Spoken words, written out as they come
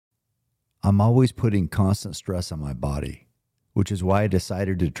I'm always putting constant stress on my body, which is why I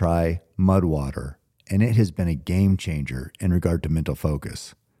decided to try mud water, and it has been a game changer in regard to mental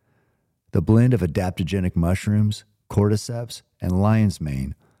focus. The blend of adaptogenic mushrooms, cordyceps, and lion's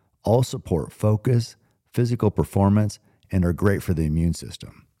mane all support focus, physical performance, and are great for the immune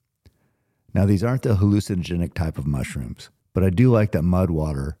system. Now, these aren't the hallucinogenic type of mushrooms, but I do like that mud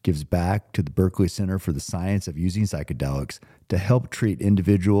water gives back to the Berkeley Center for the Science of Using Psychedelics to help treat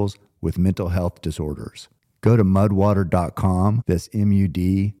individuals with mental health disorders. Go to mudwater.com, that's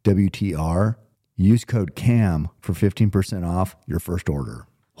MUDWTR. Use code CAM for 15% off your first order.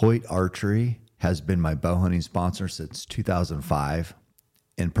 Hoyt Archery has been my bow hunting sponsor since 2005.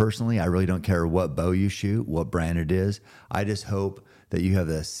 And personally, I really don't care what bow you shoot, what brand it is. I just hope that you have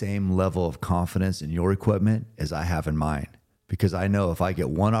the same level of confidence in your equipment as I have in mine. Because I know if I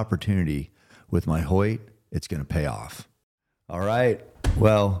get one opportunity with my Hoyt, it's going to pay off. All right.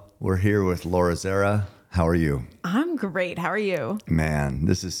 Well, we're here with Laura Zerra. How are you? I'm great. How are you? Man,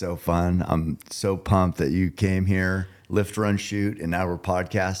 this is so fun. I'm so pumped that you came here, lift, run, shoot, and now we're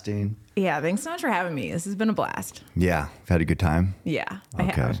podcasting. Yeah, thanks so much for having me. This has been a blast. Yeah, I've had a good time. Yeah, I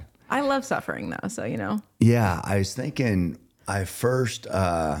have. I love suffering though, so you know. Yeah, I was thinking I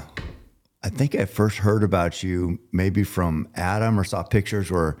think I first heard about you maybe from Adam, or saw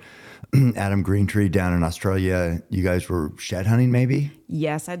pictures where Adam Greentree down in Australia, you guys were shed hunting maybe?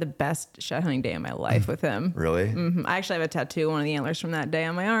 Yes, I had the best shed hunting day of my life with him. Really? Mm-hmm. I actually have a tattoo, one of the antlers from that day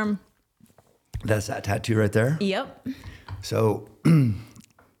on my arm. That's that tattoo right there? Yep. So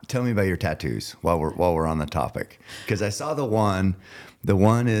tell me about your tattoos while we're on the topic. Because I saw the one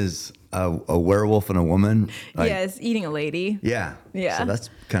is a werewolf and a woman. Yeah, it's eating a lady. Yeah. Yeah. So that's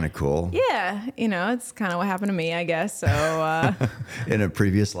kind of cool. Yeah, it's kind of what happened to me, I guess. So in a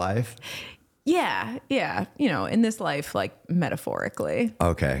previous life? Yeah. In this life, like metaphorically.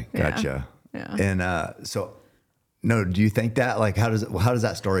 Okay, gotcha. Yeah. And so, no, do you think that, like, how does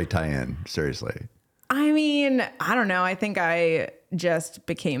that story tie in? Seriously. I mean, I don't know. I think I just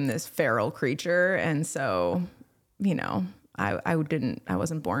became this feral creature. And so, I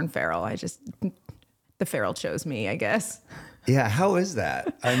wasn't born feral. The feral chose me, I guess. Yeah. How is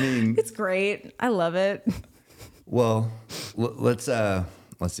that? I mean, it's great. I love it. Well, let's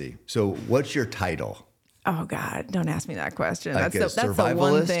see. So what's your title? Oh God, don't ask me that question. Like that's the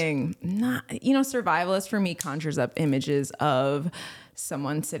one thing. Survivalist for me conjures up images of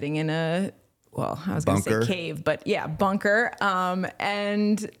someone sitting in a, well, I was going to say cave, but yeah, bunker.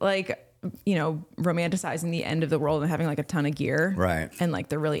 And like, romanticizing the end of the world and having like a ton of gear. Right. And like,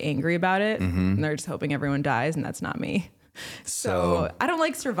 they're really angry about it. Mm-hmm. And they're just hoping everyone dies. And that's not me. So I don't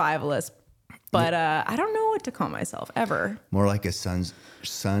like survivalist, but I don't know what to call myself ever. More like a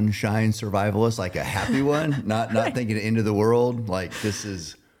sunshine survivalist, like a happy one, not thinking end of the world. Like this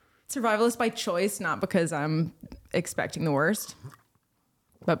is survivalist by choice, not because I'm expecting the worst,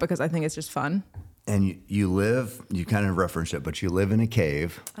 but because I think it's just fun. And you kind of referenced it, but you live in a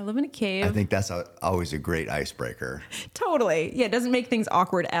cave. I live in a cave. I think that's always a great icebreaker. Totally. Yeah, it doesn't make things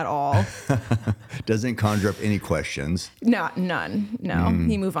awkward at all. Doesn't conjure up any questions. No, none. No.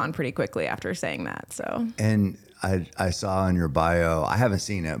 You move on pretty quickly after saying that. So. And I saw in your bio, I haven't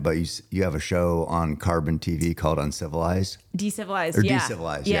seen it, but you have a show on Carbon TV called Uncivilized. Decivilized, or yeah.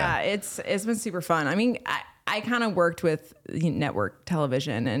 Decivilized, yeah. It's been super fun. I mean, I kind of worked with network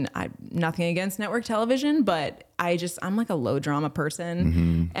television, and nothing against network television, but I'm like a low drama person.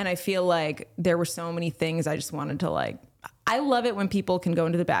 Mm-hmm. And I feel like there were so many things I just wanted to I love it when people can go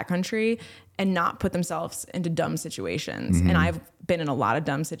into the backcountry and not put themselves into dumb situations. Mm-hmm. And I've been in a lot of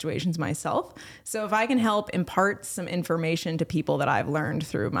dumb situations myself. So if I can help impart some information to people that I've learned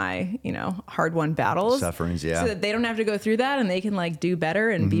through my, hard-won battles, sufferings, yeah, so that they don't have to go through that and they can do better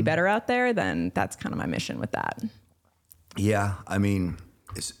and be better out there, then that's kind of my mission with that. Yeah. I mean,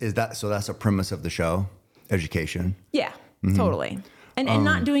 is that, so that's a premise of the show, education? Yeah, totally. And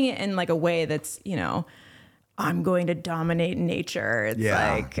not doing it in a way that's, I'm going to dominate nature. It's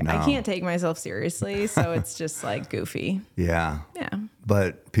I can't take myself seriously. So it's just goofy. Yeah. Yeah.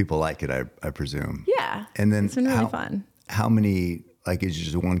 But people like it, I presume. Yeah. And then it's been really fun. How many, is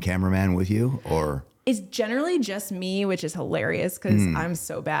just one cameraman with you, or? It's generally just me, which is hilarious because I'm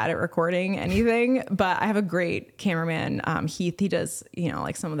so bad at recording anything, but I have a great cameraman, Heath. He does,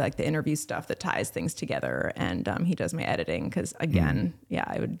 some of the interview stuff that ties things together, and he does my editing because again,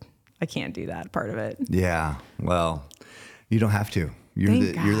 I can't do that part of it. Yeah. Well, you don't have to.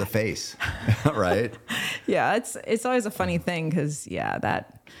 You're the face, right? Yeah. It's always a funny thing because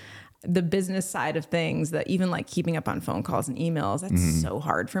the business side of things, that even keeping up on phone calls and emails, that's so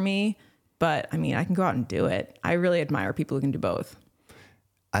hard for me. But I mean, I can go out and do it. I really admire people who can do both.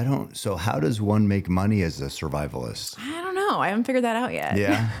 So how does one make money as a survivalist? I don't know. I haven't figured that out yet.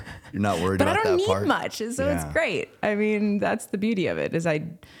 Yeah. You're not worried But about I don't that need part? much, so it's great. I mean, that's the beauty of it is I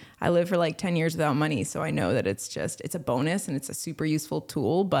lived for like 10 years without money. So I know that it's a bonus and it's a super useful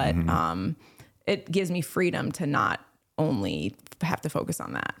tool, but it gives me freedom to not only have to focus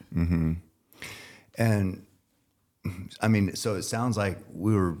on that. Mm-hmm. And I mean, so it sounds like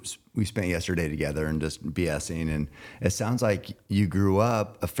we spent yesterday together and just BSing, and it sounds like you grew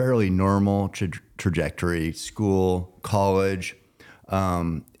up a fairly normal trajectory, school, college,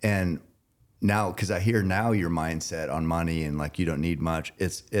 and now, because I hear now your mindset on money and like you don't need much.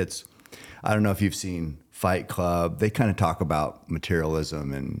 It's I don't know if you've seen Fight Club. They kind of talk about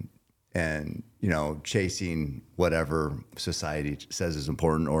materialism and chasing whatever society says is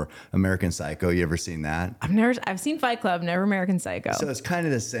important, or American Psycho. You ever seen that? I've seen Fight Club, never American Psycho. So it's kind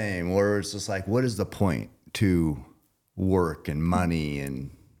of the same, where it's just like, what is the point to work and money and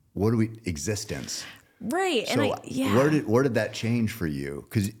existence? Right. So where did that change for you?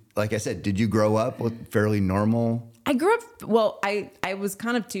 Because like I said, did you grow up with fairly normal? I grew up, well, I was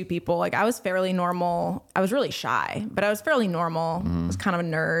kind of two people. Like I was fairly normal. I was really shy, but I was fairly normal. I was kind of a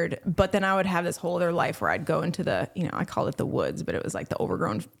nerd. But then I would have this whole other life where I'd go into I called it the woods, but it was like the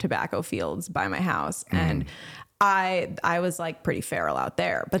overgrown tobacco fields by my house. And I was like pretty feral out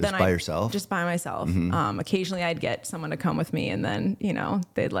there. But Just then by yourself? Just by myself. Occasionally I'd get someone to come with me, and then,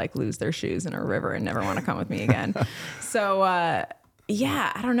 they'd like lose their shoes in a river and never want to come with me again. So,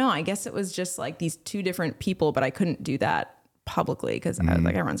 yeah, I don't know. I guess it was just like these two different people, but I couldn't do that publicly because I was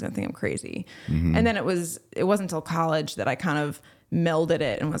like, everyone's going to think I'm crazy. And then it wasn't until college that I kind of melded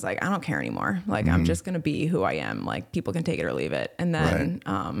it and was like, I don't care anymore. Like, I'm just going to be who I am. Like, people can take it or leave it. And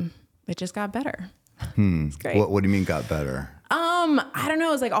then it just got better. It's great. What do you mean got better? I don't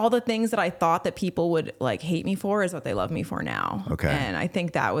know. It's like all the things that I thought that people would like hate me for is what they love me for now. Okay. And I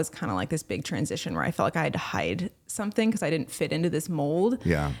think that was kind of like this big transition where I felt like I had to hide something because I didn't fit into this mold.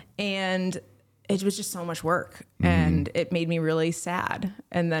 Yeah. And it was just so much work and it made me really sad.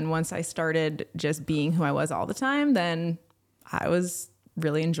 And then once I started just being who I was all the time, then I was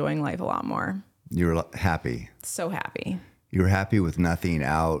really enjoying life a lot more. You were happy. So happy. You were happy with nothing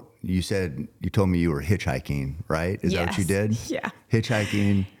out. You told me you were hitchhiking, right? Is that what you did? Yeah.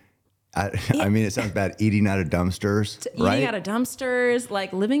 Hitchhiking. I mean, it sounds bad. Eating out of dumpsters, right? Eating out of dumpsters,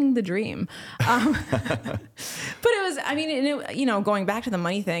 like living the dream. But it was, I mean, going back to the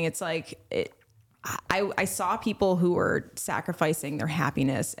money thing, it's like, I saw people who were sacrificing their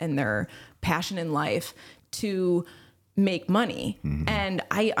happiness and their passion in life to make money. And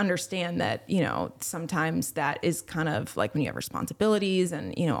I understand that, sometimes that is kind of like when you have responsibilities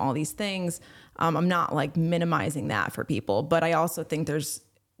and, all these things. I'm not like minimizing that for people, but I also think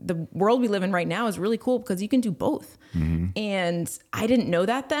the world we live in right now is really cool because you can do both. And I didn't know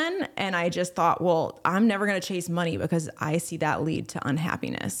that then. And I just thought, well, I'm never going to chase money because I see that lead to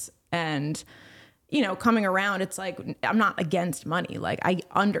unhappiness. And coming around, it's like, I'm not against money. Like I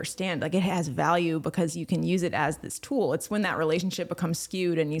understand, like it has value because you can use it as this tool. It's when that relationship becomes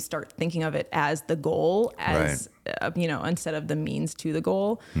skewed and you start thinking of it as the goal, as, instead of the means to the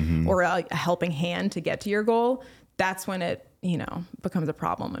goal or a helping hand to get to your goal. That's when it, becomes a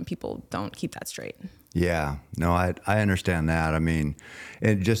problem and people don't keep that straight. Yeah, no, I understand that. I mean,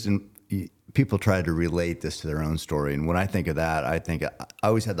 people try to relate this to their own story. And when I think of that, I think I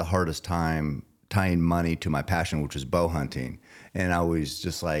always had the hardest time tying money to my passion, which was bow hunting. And I was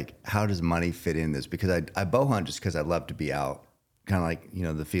just like, how does money fit in this? Because I bow hunt just because I love to be out. Kind of like,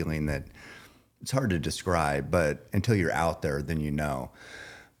 the feeling that it's hard to describe, but until you're out there, then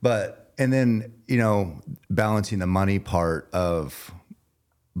and then, balancing the money part of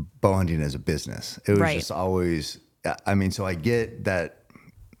bow hunting as a business. It was just always, so I get that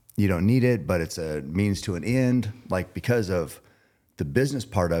you don't need it, but it's a means to an end. Like because of the business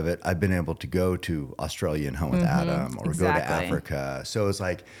part of it, I've been able to go to Australia and hunt with Adam or go to Africa. So it's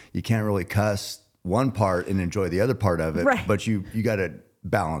like, you can't really cuss one part and enjoy the other part of it, but you got to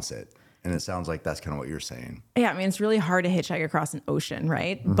balance it. And it sounds like that's kind of what you're saying. Yeah. I mean, it's really hard to hitchhike across an ocean,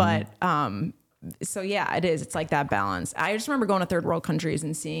 right? But, so yeah, it is. It's like that balance. I just remember going to third world countries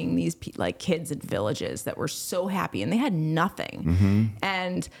and seeing these like kids in villages that were so happy and they had nothing.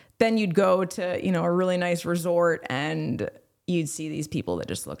 And then you'd go to, a really nice resort and you'd see these people that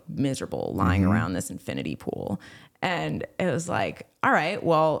just looked miserable lying around this infinity pool. And it was like, all right,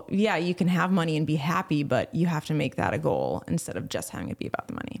 well, yeah, you can have money and be happy, but you have to make that a goal instead of just having it be about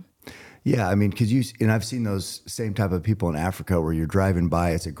the money. Yeah, I mean, because I've seen those same type of people in Africa where you're driving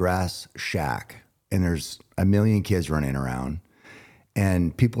by, it's a grass shack, and there's a million kids running around,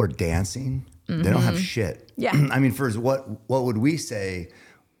 and people are dancing. They don't have shit. Yeah. I mean, what would we say?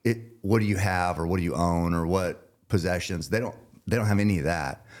 what do you have or what do you own or what possessions. They don't have any of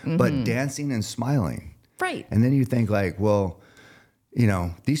that, but dancing and smiling. Right. And then you think like, well, you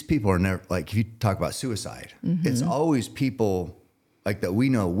know, these people are never, like, if you talk about suicide, it's always people like that we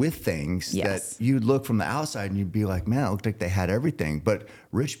know with things that you'd look from the outside and you'd be like, man, it looked like they had everything. But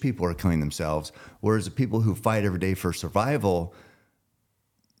rich people are killing themselves, whereas the people who fight every day for survival,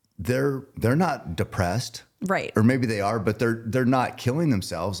 they're not depressed. Right. Or maybe they are, but they're not killing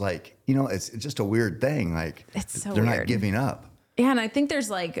themselves. Like, you know, it's just a weird thing. Like, it's so they're weird. not giving up. Yeah, and I think there's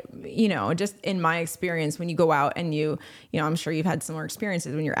like, you know, just in my experience, when you go out and you know, I'm sure you've had similar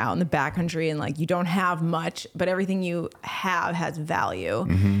experiences when you're out in the backcountry and like you don't have much, but everything you have has value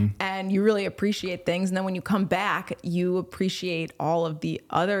and you really appreciate things. And then when you come back, you appreciate all of the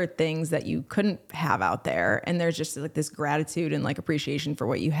other things that you couldn't have out there. And there's just like this gratitude and like appreciation for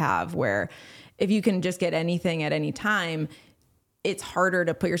what you have, where if you can just get anything at any time, it's harder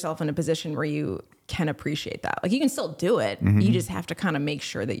to put yourself in a position where you can appreciate that. Like you can still do it. You just have to kind of make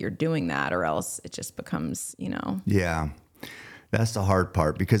sure that you're doing that, or else it just becomes, you know. Yeah. That's the hard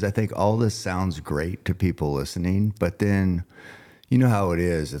part, because I think all this sounds great to people listening, but then you know how it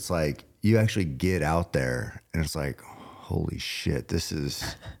is. It's like you actually get out there and it's like, holy shit, this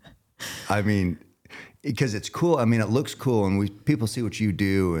is, I mean, because it's cool. I mean, it looks cool and people see what you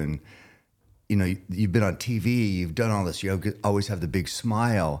do, and you know, you've been on TV, you've done all this, you always have the big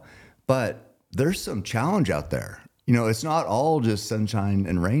smile, but there's some challenge out there. You know, it's not all just sunshine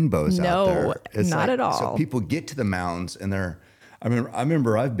and rainbows out there. No, It's not at all. So people get to the mountains and I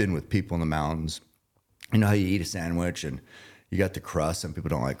remember I've been with people in the mountains. You know how you eat a sandwich and you got the crust. Some people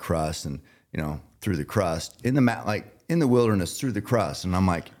don't like crust, and you know, through the crust in the wilderness through the crust. And I'm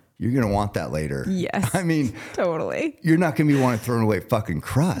like, you're going to want that later. Yes. I mean, totally. You're not going to be wanting to throw away fucking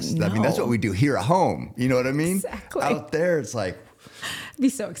crust. No. I mean, that's what we do here at home. You know what I mean? Exactly. Out there, it's like, I'd be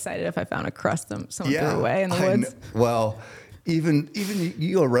so excited if I found a crust someone threw away in the woods. Well, even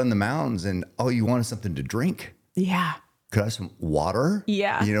you go run the mountains and all you want is something to drink. Yeah. Could I have some water?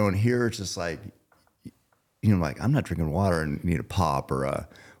 Yeah. You know, and here it's just like, you know, like I'm not drinking water and need a pop or a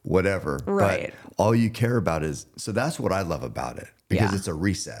whatever. Right. But all you care about is, so that's what I love about it, because it's a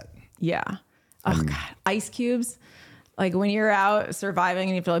reset. Yeah. Oh God. Ice cubes. Like when you're out surviving and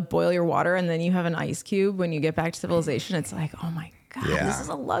you have to like boil your water and then you have an ice cube when you get back to civilization, it's like, oh my God, this is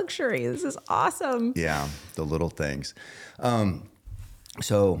a luxury. This is awesome. Yeah. The little things.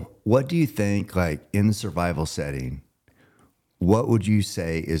 So what do you think, like in the survival setting, what would you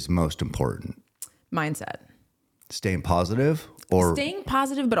say is most important? Mindset. Staying positive, or staying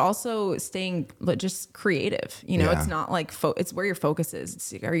positive, but also staying just creative. You know, it's not like, it's where your focus is.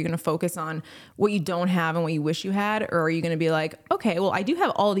 It's, are you going to focus on what you don't have and what you wish you had? Or are you going to be like, okay, well, I do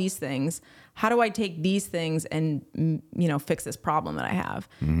have all these things. How do I take these things and, you know, fix this problem that I have?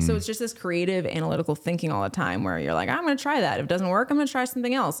 So it's just this creative, analytical thinking all the time where you're like, I'm going to try that. If it doesn't work, I'm going to try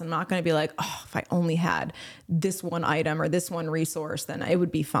something else. I'm not going to be like, oh, if I only had this one item or this one resource, then it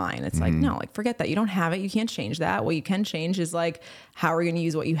would be fine. It's like, no, like forget that. You don't have it. You can't change that. What you can change is like, how are you going to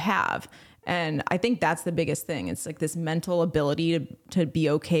use what you have? And I think that's the biggest thing. It's like this mental ability to be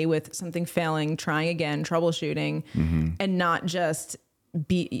okay with something failing, trying again, troubleshooting, and not just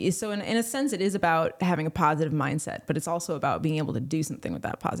so in a sense, it is about having a positive mindset, but it's also about being able to do something with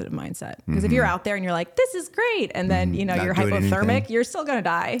that positive mindset. Because if you're out there and you're like, this is great, and then, you know, Not you're doing hypothermic, anything. you're still going to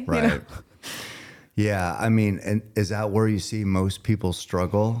die. right. You know? Yeah. I mean, and is that where you see most people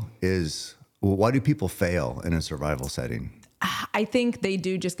struggle? Is, well, why do people fail in a survival setting? I think they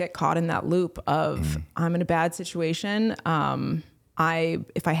do just get caught in that loop of, I'm in a bad situation.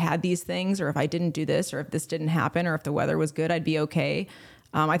 If I had these things, or if I didn't do this, or if this didn't happen, or if the weather was good, I'd be okay.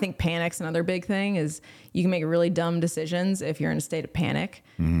 I think panic's another big thing. Is you can make really dumb decisions if you're in a state of panic.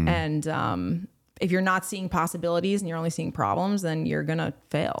 And if you're not seeing possibilities and you're only seeing problems, then you're going to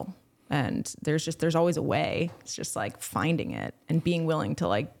fail. And there's always a way. It's just like finding it and being willing to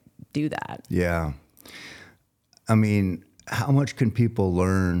like do that. Yeah. I mean, how much can people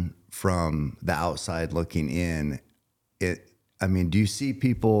learn from the outside looking in? I mean, do you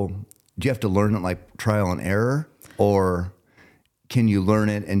have to learn it like trial and error, or can you learn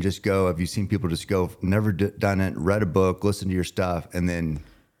it and just go, have you seen people just go, never done it, read a book, listen to your stuff, and then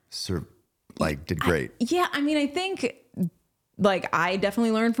did great? I mean, I think like I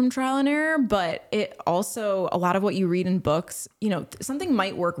definitely learned from trial and error, but it also, a lot of what you read in books, you know, something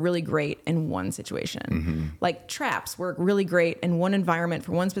might work really great in one situation. Like traps work really great in one environment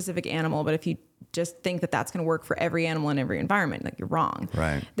for one specific animal, but if you just think that that's going to work for every animal in every environment. Like, you're wrong.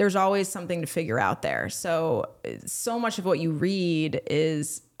 Right. There's always something to figure out there. So much of what you read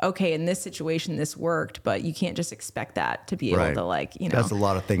is, okay, in this situation, this worked, but you can't just expect that to be able to, like, you know. That's a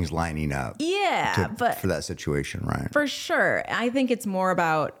lot of things lining up. Yeah. But for that situation, right? For sure. I think it's more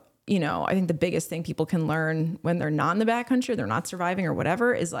about, you know, I think the biggest thing people can learn when they're not in the backcountry, they're not surviving or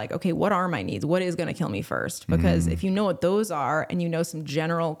whatever, is like, okay, what are my needs? What is going to kill me first? Because if you know what those are and you know some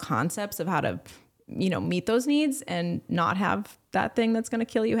general concepts of how to, you know, meet those needs and not have that thing that's going to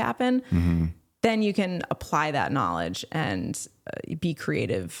kill you happen, then you can apply that knowledge and be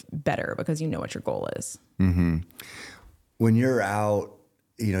creative better because you know what your goal is. When you're out,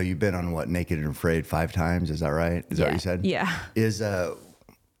 you know, you've been on what, Naked and Afraid 5 times. Is that right? Is that what you said? Yeah.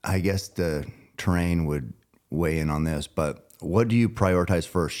 I guess the terrain would weigh in on this, but what do you prioritize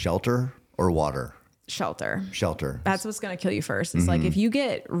first, shelter or water? Shelter. That's what's going to kill you first. It's like if you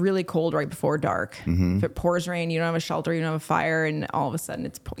get really cold right before dark, if it pours rain, you don't have a shelter, you don't have a fire, and all of a sudden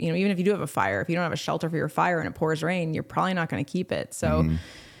it's, you know, even if you do have a fire, if you don't have a shelter for your fire and it pours rain, you're probably not going to keep it. So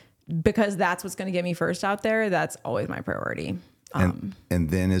because that's what's going to get me first out there, that's always my priority. And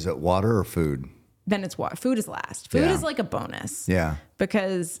then is it water or food? Then it's what? Food is last. Food is like a bonus. Yeah.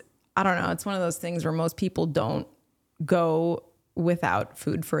 Because I don't know, it's one of those things where most people don't go without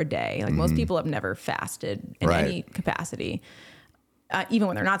food for a day. Like most people have never fasted in any capacity, even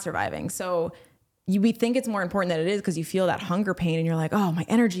when they're not surviving. So we think it's more important than it is because you feel that hunger pain and you're like, oh, my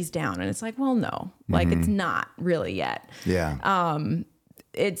energy's down. And it's like, well, no, like it's not really yet. Yeah.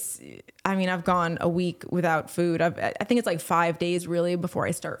 I've gone a week without food. I think it's like 5 days really before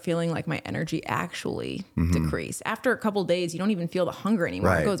I start feeling like my energy actually decrease. After a couple of days, you don't even feel the hunger anymore.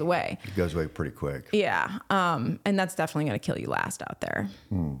 Right. It goes away. It goes away pretty quick. Yeah. And that's definitely going to kill you last out there.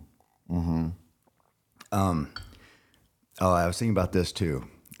 I was thinking about this too.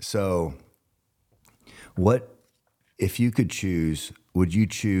 So what, if you could choose, would you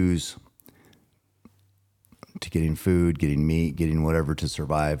choose to getting food, getting meat, getting whatever to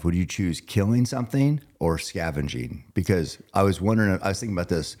survive? Would you choose killing something or scavenging? Because I was thinking about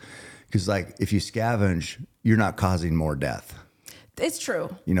this, because like if you scavenge, you're not causing more death. It's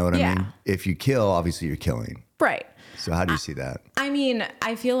true. You know what I mean? If you kill, obviously you're killing. Right. So how do you see that? I mean,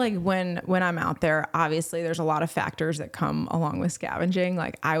 I feel like when I'm out there, obviously there's a lot of factors that come along with scavenging.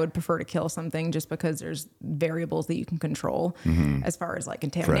 Like I would prefer to kill something just because there's variables that you can control as far as like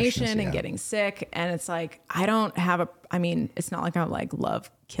contamination and getting sick. And it's like, it's not like I like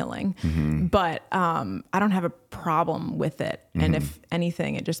love killing, but I don't have a problem with it. And if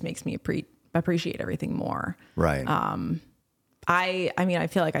anything, it just makes me appreciate everything more. Right. I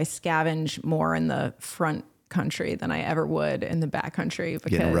feel like I scavenge more in the front country than I ever would in the back country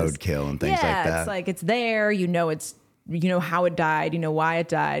because getting roadkill and things like that. It's like it's there, you know how it died, you know why it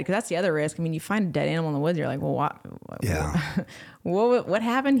died, because that's the other risk. I mean, you find a dead animal in the woods, you're like, well, what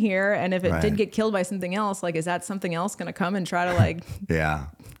happened here? And if it did get killed by something else, like, is that something else going to come and try to like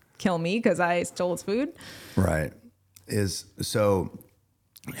kill me because I stole its food? Right. So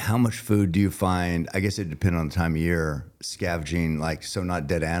how much food do you find? I guess it depends on the time of year, scavenging, like, so not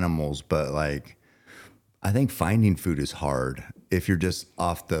dead animals, but like, I think finding food is hard if you're just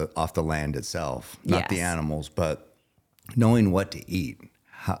off the land itself, not the animals, but knowing what to eat.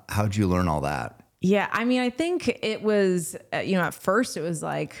 How'd you learn all that? Yeah. I mean, I think it was, at first it was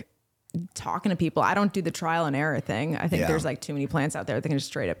like talking to people. I don't do the trial and error thing. I think there's like too many plants out there that can just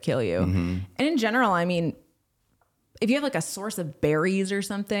straight up kill you. And in general, I mean, if you have like a source of berries or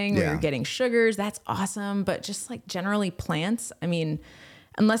something where you're getting sugars, that's awesome. But just like generally plants, I mean,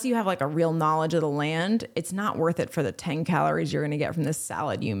 unless you have like a real knowledge of the land, it's not worth it for the 10 calories you're going to get from this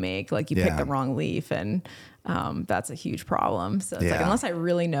salad you make. Like you pick the wrong leaf and that's a huge problem. So it's like, unless I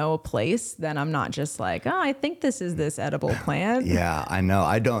really know a place, then I'm not just like, oh, I think this is this edible plant. Yeah, I know.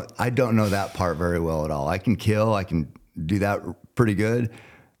 I don't know that part very well at all. I can kill, I can do that pretty good.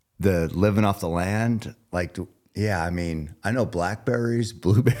 The living off the land, like, I mean, I know blackberries,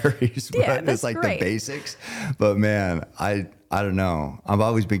 blueberries, but it's like the basics. But man, I don't know. I've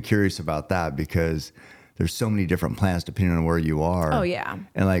always been curious about that because there's so many different plants depending on where you are. Oh yeah.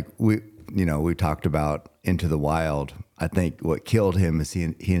 And like we talked about Into the Wild. I think what killed him is he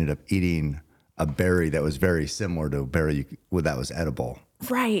ended up eating a berry that was very similar to a berry that was edible.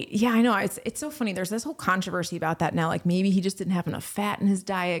 Right. Yeah, I know. It's so funny. There's this whole controversy about that now. Like maybe he just didn't have enough fat in his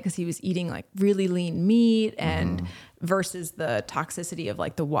diet because he was eating like really lean meat and versus the toxicity of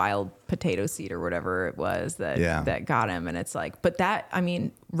like the wild potato seed or whatever it was that got him. And it's like, but that, I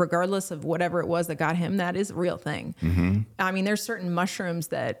mean, regardless of whatever it was that got him, that is a real thing. I mean, there's certain mushrooms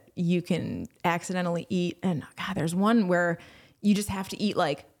that you can accidentally eat. And God, there's one where you just have to eat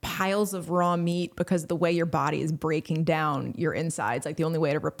like piles of raw meat because the way your body is breaking down your insides, like the only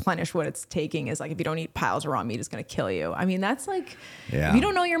way to replenish what it's taking is like, if you don't eat piles of raw meat, it's going to kill you. I mean, that's like, if you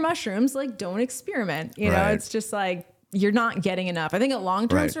don't know your mushrooms, like don't experiment, you know, it's just like, you're not getting enough. I think a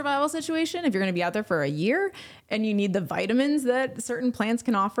long-term survival situation, if you're going to be out there for a year and you need the vitamins that certain plants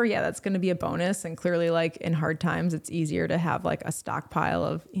can offer, yeah, that's going to be a bonus. And clearly like in hard times, it's easier to have like a stockpile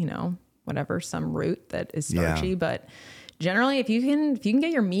of, you know, whatever, some root that is starchy, but generally, if you can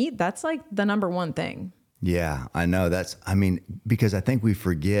get your meat, that's like the number one thing. Yeah, I know. Because I think we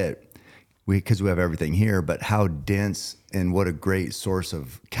forget, because we have everything here, but how dense and what a great source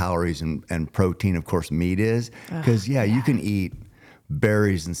of calories and protein, of course, meat is. Because, you can eat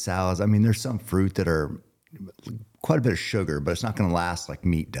berries and salads. I mean, there's some fruit that are quite a bit of sugar, but it's not going to last like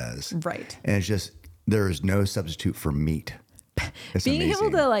meat does. Right. And it's just, there is no substitute for meat. It's being amazing.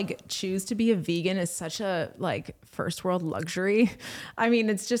 able to like choose to be a vegan is such a like first world luxury. I mean,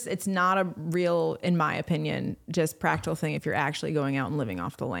 it's not a real, in my opinion, just practical thing. If you're actually going out and living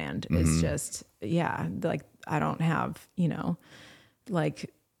off the land, it's just, like I don't have, you know,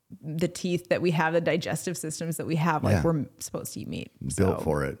 like the teeth that we have, the digestive systems that we have, like we're supposed to eat meat. Built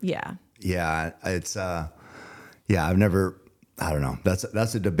for it. Yeah. Yeah. It's, I've never, I don't know.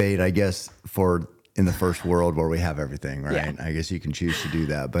 That's a debate, I guess, for in the first world where we have everything, right? Yeah. I guess you can choose to do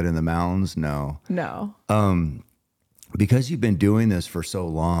that, but in the mountains, no. Because you've been doing this for so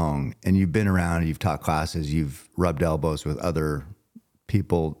long and you've been around, you've taught classes, you've rubbed elbows with other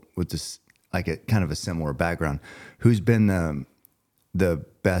people with this, like a kind of a similar background. Who's been the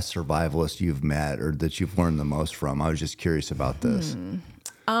best survivalist you've met or that you've learned the most from? I was just curious about this.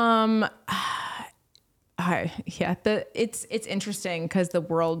 It's interesting because the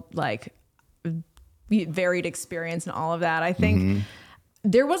world, like, varied experience and all of that. I think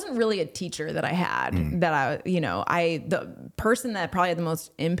there wasn't really a teacher that I had that the person that probably had the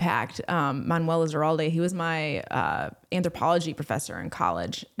most impact, Manuel Zerra, he was my anthropology professor in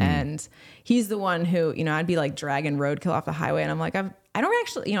college. And he's the one who, you know, I'd be like dragging roadkill off the highway and I'm like, I don't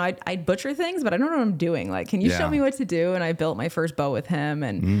actually, you know, I'd butcher things, but I don't know what I'm doing. Like, can you show me what to do? And I built my first bow with him.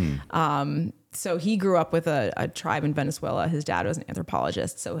 And, so he grew up with a tribe in Venezuela. His dad was an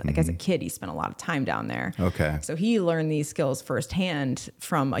anthropologist. So like as a kid, he spent a lot of time down there. Okay. So he learned these skills firsthand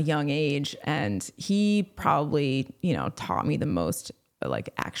from a young age. And he probably, you know, taught me the most like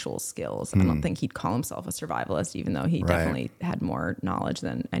actual skills. I don't think he'd call himself a survivalist, even though he definitely had more knowledge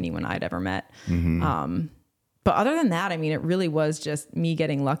than anyone I'd ever met. But other than that, I mean, it really was just me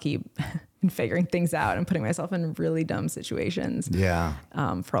getting lucky and figuring things out and putting myself in really dumb situations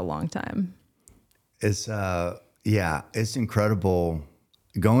for a long time. It's it's incredible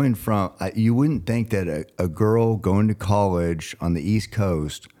going from, you wouldn't think that a girl going to college on the East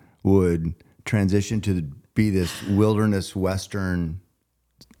Coast would transition to be this wilderness Western,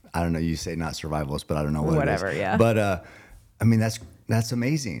 I don't know, you say not survivalist, but I don't know what it is. Yeah. But I mean, that's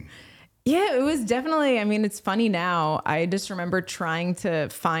amazing. Yeah, it was definitely, I mean, it's funny now. I just remember trying to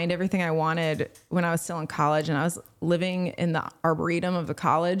find everything I wanted when I was still in college, and I was living in the arboretum of the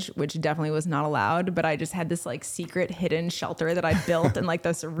college, which definitely was not allowed, but I just had this like secret hidden shelter that I built in like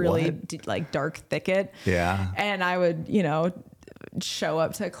this really like dark thicket. Yeah. And I would, you know, show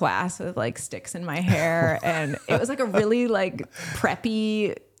up to class with like sticks in my hair, and it was like a really like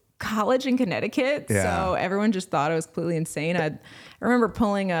preppy college in Connecticut. Yeah. So everyone just thought I was completely insane. I remember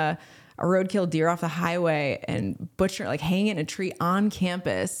pulling a roadkill deer off the highway and hanging it in a tree on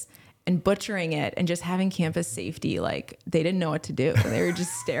campus and butchering it and just having campus safety. Like they didn't know what to do. They were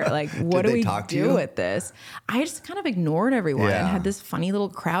just staring like, what do we do with this? I just kind of ignored everyone and had this funny little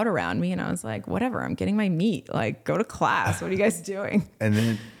crowd around me. And I was like, whatever, I'm getting my meat. Like go to class. What are you guys doing?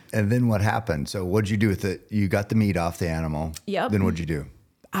 And then what happened? So what'd you do with it? You got the meat off the animal. Yep. Then what'd you do?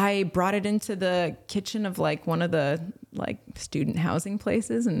 I brought it into the kitchen of like one of the like student housing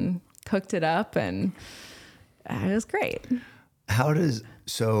places and cooked it up, and it was great.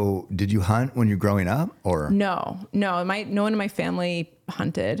 Did you hunt when you're growing up or? No one in my family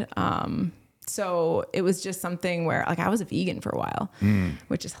hunted. So it was just something where like I was a vegan for a while,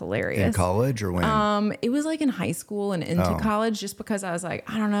 which is hilarious. In college or when? It was like in high school and into college, just because I was like,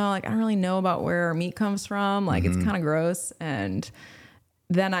 I don't know, like I don't really know about where our meat comes from. Like it's kind of gross. And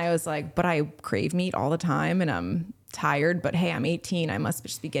then I was like, but I crave meat all the time and I'm tired, but hey, I'm 18. I must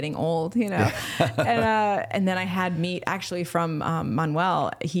just be getting old, you know? And then I had meat actually from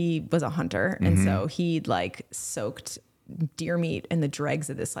Manuel. He was a hunter. And so he'd like soaked deer meat in the dregs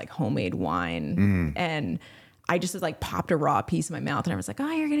of this like homemade wine. And I just was like popped a raw piece in my mouth and I was like,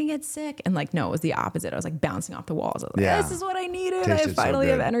 oh, you're going to get sick. And like, no, it was the opposite. I was like bouncing off the walls. I was like, this is what I needed. I finally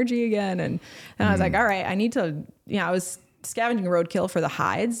have energy again. And I was like, all right, I need to, you know, I was scavenging roadkill for the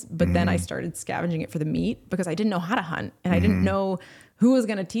hides, but then I started scavenging it for the meat because I didn't know how to hunt and I didn't know who was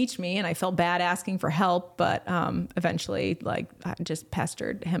going to teach me. And I felt bad asking for help, but eventually like I just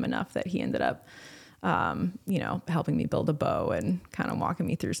pestered him enough that he ended up, helping me build a bow and kind of walking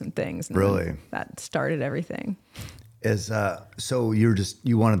me through some things. And really? That started everything. So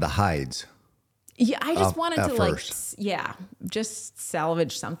you wanted the hides. Yeah, I just wanted to first. just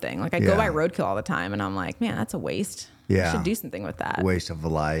salvage something. Like I go by roadkill all the time and I'm like, man, that's a waste. Yeah. I should do something with that. Waste of a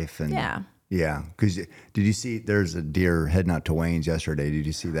life. And yeah. Yeah. Because did you see there's a deer heading out to Wayne's yesterday? Did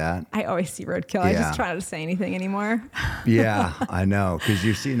you see that? I always see roadkill. I just try not to say anything anymore. Yeah, I know. Because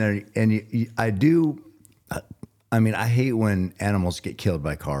you're sitting there and I hate when animals get killed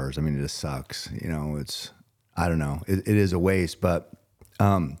by cars. I mean, it just sucks. I don't know. It is a waste, but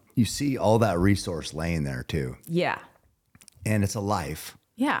you see all that resource laying there too. Yeah. And it's a life.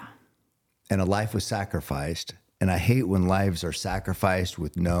 Yeah. And a life was sacrificed. And I hate when lives are sacrificed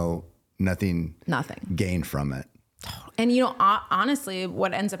with nothing gained from it. And, honestly,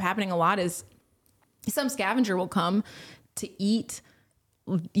 what ends up happening a lot is some scavenger will come to eat,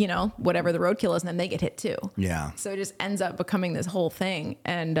 whatever the roadkill is, and then they get hit too. Yeah. So it just ends up becoming this whole thing.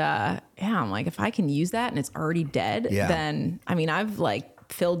 And, I'm like, if I can use that and it's already dead, then, I've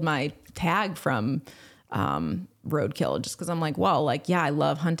like filled my tag from, roadkill just because I'm like, well, like, yeah, I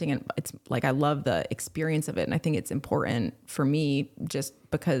love hunting and it's like, I love the experience of it. And I think it's important for me just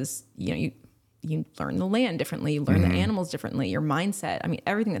because, you learn the land differently, you learn the animals differently, your mindset.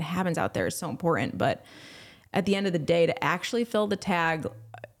 Everything that happens out there is so important. But at the end of the day, to actually fill the tag,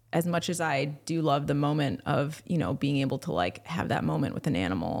 as much as I do love the moment of, being able to like have that moment with an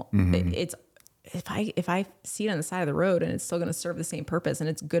animal, it's, if I see it on the side of the road and it's still going to serve the same purpose and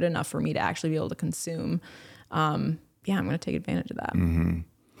it's good enough for me to actually be able to consume, I'm going to take advantage of that. Mm-hmm.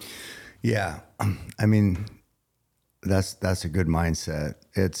 Yeah. That's a good mindset.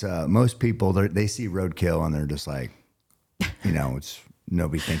 It's most people, they see roadkill and they're just like, it's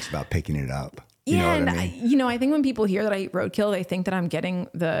nobody thinks about picking it up. You know what I mean? I think when people hear that I eat roadkill, they think that I'm getting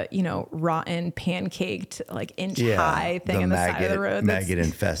the, rotten, pancaked, like inch high thing on the side of the road. Maggot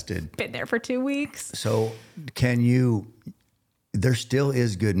infested. Been there for 2 weeks. So there still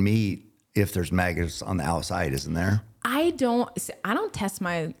is good meat if there's maggots on the outside, isn't there? I don't test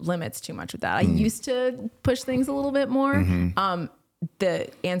my limits too much with that. I used to push things a little bit more. The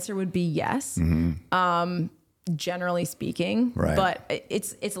answer would be yes. Generally speaking, right. But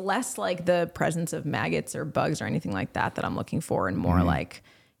it's less like the presence of maggots or bugs or anything like that I'm looking for, and more like,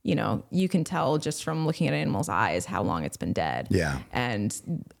 you can tell just from looking at an animal's eyes how long it's been dead. Yeah.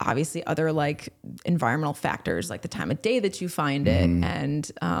 And obviously other like environmental factors, like the time of day that you find it.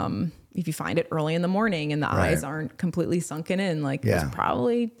 And if you find it early in the morning and the eyes aren't completely sunken in, like it was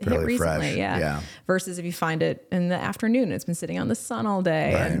probably hit recently. Fresh. Yeah. Versus if you find it in the afternoon and it's been sitting on the sun all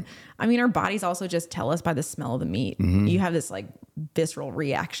day. Right. And our bodies also just tell us by the smell of the meat. You have this like visceral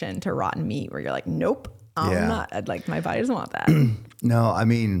reaction to rotten meat where you're like, nope, I'm not. My body doesn't want that. No,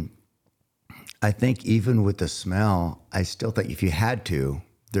 I think even with the smell, I still think if you had to,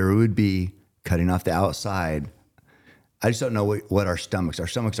 there would be cutting off the outside. I just don't know what our stomachs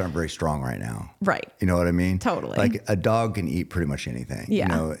aren't very strong right now. Right. You know what I mean? Totally. Like a dog can eat pretty much anything.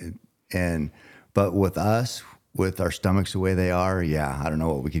 Yeah. But with us, with our stomachs the way they are, I don't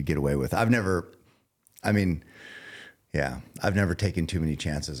know what we could get away with. I've never taken too many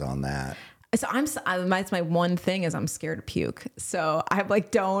chances on that. So that's my one thing is I'm scared to puke. So I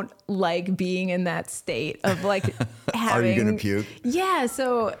don't like being in that state of like having. Are you going to puke? Yeah.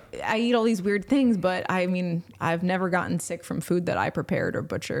 So I eat all these weird things, but I've never gotten sick from food that I prepared or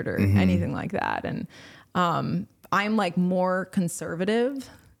butchered or anything like that. And I'm like more conservative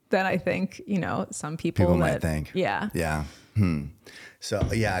than I think, some people might think. Yeah. Yeah. So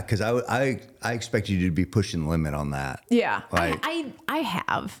because I expect you to be pushing the limit on that. Yeah, like, I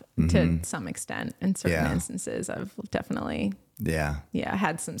have to some extent in certain instances. I've definitely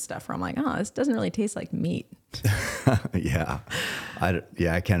had some stuff where I'm like, oh, this doesn't really taste like meat.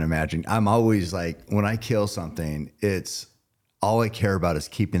 I can't imagine. I'm always like, when I kill something, it's all I care about is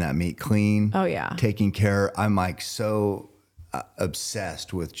keeping that meat clean. Oh yeah, taking care. I'm like so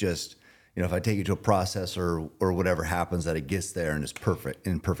obsessed with just. If I take it to a processor or whatever happens, that it gets there and it's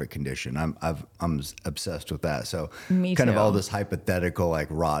in perfect condition. I'm obsessed with that. So me kind too. of all this hypothetical, like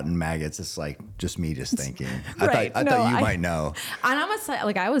rotten maggots, it's like just me just thinking. Right. I thought you might know. And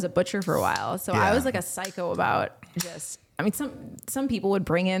I was a butcher for a while. So I was like a psycho about just, I mean, some people would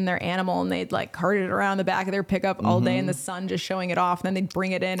bring in their animal and they'd like cart it around the back of their pickup all day in the sun, just showing it off. And then they'd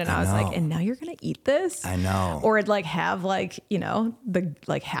bring it in, and I was like, and now you're going to eat this? I know. Or it'd like have like, you know, the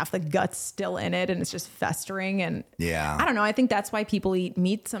like half the guts still in it and it's just festering. And I don't know. I think that's why people eat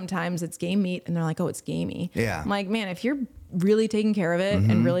meat sometimes. It's game meat and they're like, oh, it's gamey. Yeah. I'm like, man, if you're really taking care of it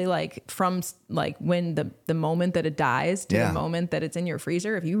and really like from like when the moment that it dies to the moment that it's in your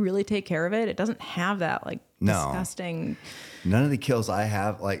freezer, if you really take care of it, it doesn't have that like disgusting. None of the kills I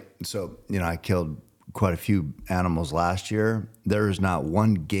have, like, so, you know, I killed quite a few animals last year. There is not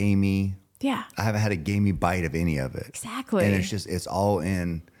one gamey. Yeah. I haven't had a gamey bite of any of it. Exactly. And it's all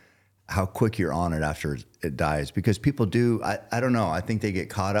in how quick you're on it after it dies, because people do, I don't know. I think they get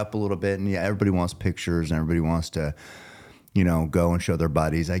caught up a little bit, and everybody wants pictures and everybody wants to, you know, go and show their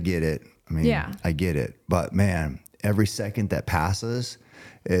buddies. I get it. I mean, I get it. But man, every second that passes,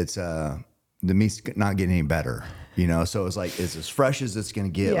 it's, the meat's not getting any better, you know? So it's like, it's as fresh as it's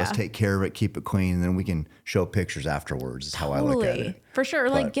going to get. Let's take care of it, keep it clean, and then we can show pictures afterwards is how I look at it. For sure.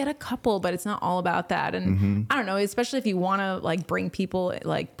 Like get a couple, but it's not all about that. And I don't know, especially if you want to like bring people,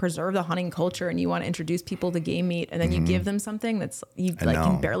 like preserve the hunting culture and you want to introduce people to game meat, and then you give them something that's you like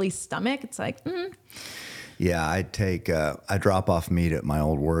can barely stomach. It's like, Yeah, I drop off meat at my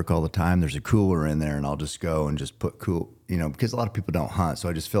old work all the time. There's a cooler in there, and I'll just go and just put you know, because a lot of people don't hunt. So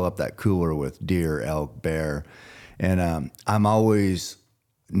I just fill up that cooler with deer, elk, bear. And I'm always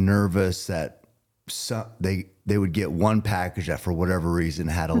nervous that they would get one package that for whatever reason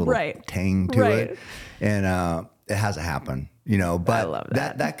had a little tang to it. And it hasn't happened, you know, but I love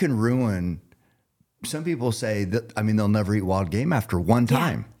that can ruin. Some people say that, I mean, they'll never eat wild game after one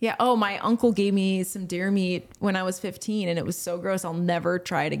time. Yeah. Oh, my uncle gave me some deer meat when I was 15 and it was so gross. I'll never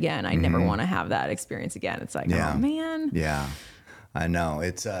try it again. I never want to have that experience again. It's like, oh man. Yeah, I know.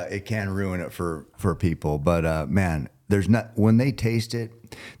 It's, it can ruin it for people, but, man, when they taste it,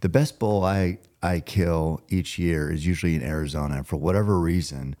 the best bull I kill each year is usually in Arizona. And for whatever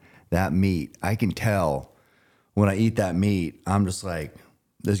reason, that meat, I can tell when I eat that meat, I'm just like,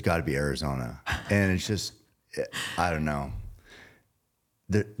 there's got to be Arizona. And it's just, I don't know.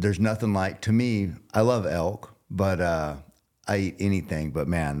 There's nothing like, to me, I love elk, but I eat anything. But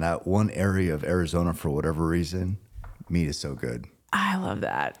man, that one area of Arizona, for whatever reason, meat is so good. I love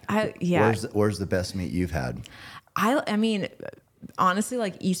that. Where's the best meat you've had? I mean, honestly,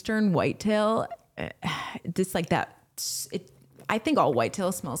 like Eastern whitetail, just like that. I think all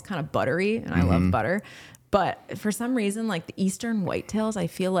whitetail smells kind of buttery, and I love butter. But for some reason, like the Eastern whitetails, I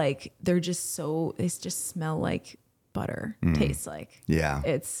feel like they just smell like butter, tastes like. Yeah.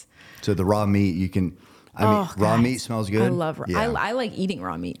 It's. So the raw meat, raw meat smells good. I love, I like eating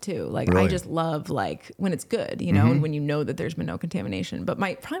raw meat too. Like really? I just love like when it's good, you know, and when you know that there's been no contamination. But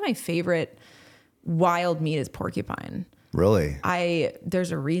probably my favorite wild meat is porcupine. Really?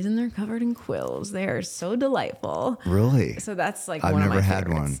 There's a reason they're covered in quills. They are so delightful. Really? So that's like I've one of my never had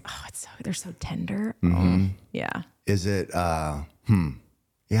favorites. one. Oh, they're so tender. Oh, yeah. Is it, yeah,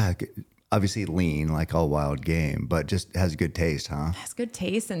 obviously lean like all wild game, but just has good taste, huh? It has good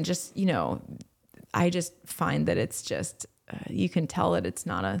taste, and just, you know, I just find that it's just, you can tell that it's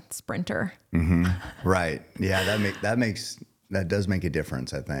not a sprinter. Right. Yeah, that does make a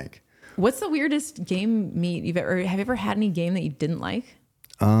difference, I think. What's the weirdest game meat have you ever had any game that you didn't like?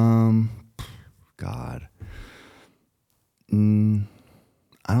 God. I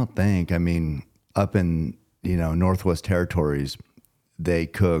don't think. I mean, up in, you know, Northwest Territories, they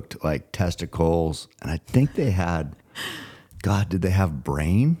cooked like testicles, and I think they had, God, did they have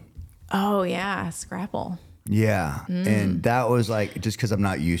brain? Oh yeah, scrapple. Yeah. And that was like, just because I'm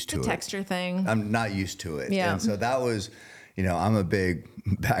not used to it. Texture thing. I'm not used to it. Yeah. And so that was, you know, I'm a big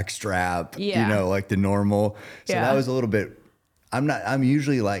backstrap, Yeah. you know, like the normal. So Yeah. that was a little bit, I'm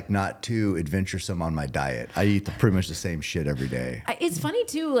usually like not too adventuresome on my diet. I eat pretty much the same shit every day. It's funny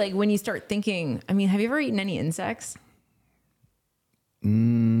too, like when you start thinking, I mean, have you ever eaten any insects?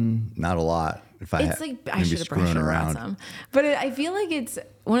 Not a lot. I should have brought some. But I feel like it's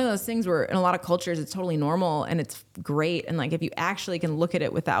one of those things where in a lot of cultures, it's totally normal and it's great. And like, if you actually can look at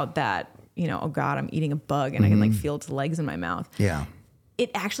it without that, you know, oh God, I'm eating a bug and I can like feel its legs in my mouth. Yeah.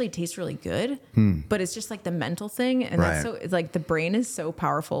 It actually tastes really good, but it's just like the mental thing. And that's it's like the brain is so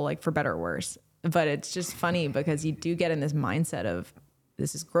powerful, like for better or worse. But it's just funny because you do get in this mindset of,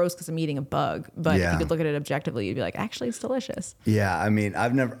 this is gross because I'm eating a bug. But if you could look at it objectively, you'd be like, actually, it's delicious. Yeah. I mean,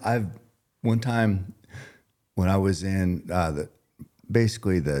 one time when I was in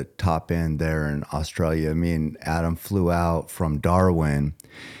basically the top end there in Australia, me and Adam flew out from Darwin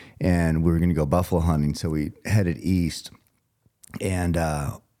and we were going to go buffalo hunting. So we headed east and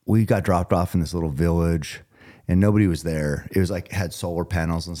we got dropped off in this little village. and nobody was there. It was like had solar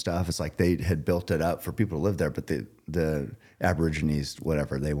panels and stuff. It's like they had built it up for people to live there, but the Aborigines,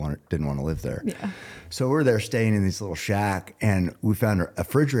 whatever, didn't want to live there. Yeah. So we're there staying in this little shack, and we found a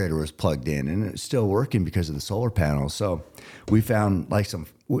refrigerator was plugged in, and it's still working because of the solar panels. So we found like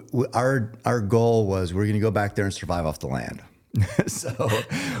our goal was we're going to go back there and survive off the land. So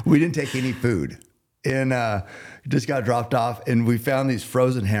we didn't take any food. And just got dropped off, and we found these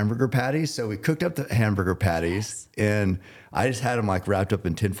frozen hamburger patties. So we cooked up the hamburger patties, and I just had them like wrapped up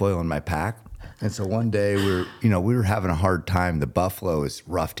in tinfoil in my pack. And so one day we were having a hard time. The buffalo is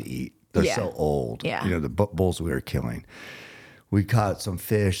rough to eat. They're so old. Yeah. The bulls we were killing. We caught some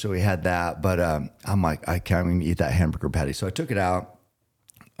fish, so we had that. But I'm like, I can't even eat that hamburger patty. So I took it out,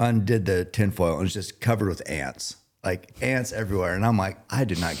 undid the tinfoil, and it was just covered with ants. Like ants everywhere. And I'm like, I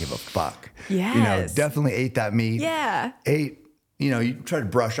did not give a fuck. Yes. Definitely ate that meat. Yeah. You try to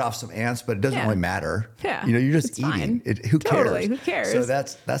brush off some ants, but it doesn't really matter. Yeah. You're just eating. Who cares? Totally. Who cares? So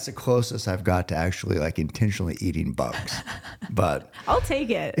that's the closest I've got to actually like intentionally eating bugs. But I'll take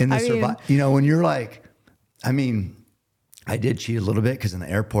it. When you're like, I did cheat a little bit because in the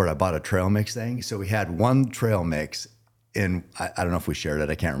airport I bought a trail mix thing. So we had one trail mix, and I don't know if we shared it.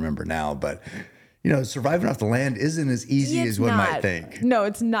 I can't remember now, but surviving off the land isn't as easy as one might think. No,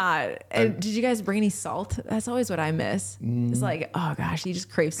 it's not. And did you guys bring any salt? That's always what I miss. It's like, oh gosh, you just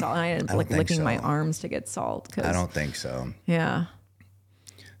crave salt. And I ended up like licking my arms to get salt. I don't think so. Yeah.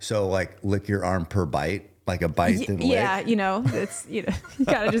 So like lick your arm per bite, like a bite. Yeah, it's you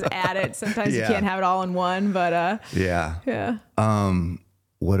gotta just add it. Sometimes you can't have it all in one, but yeah.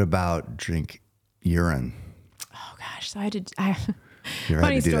 What about drink urine? Oh gosh, so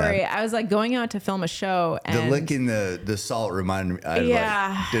funny story. I was like going out to film a show, and the licking the salt reminded me.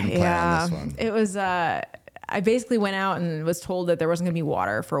 I didn't plan on this one. It was. I basically went out and was told that there wasn't going to be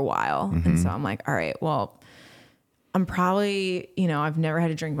water for a while, and so I'm like, all right, well, I'm probably, I've never had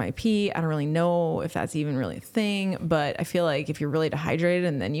to drink my pee. I don't really know if that's even really a thing, but I feel like if you're really dehydrated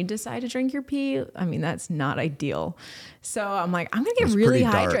and then you decide to drink your pee, that's not ideal. So I'm like, I'm going to get really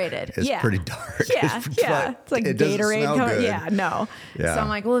hydrated. It's pretty dark. Yeah. It's like Gatorade coming. Yeah, no. Yeah. So I'm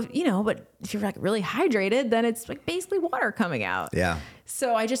like, well, but if you're like really hydrated, then it's like basically water coming out. Yeah.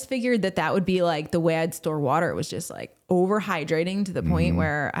 So I just figured that would be like the way I'd store water. It was just like overhydrating to the point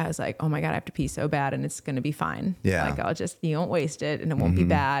where I was like, oh my God, I have to pee so bad and it's going to be fine. Yeah. Like I'll just, you won't waste it and it won't be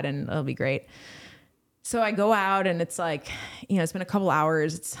bad and it'll be great. So I go out and it's like, it's been a couple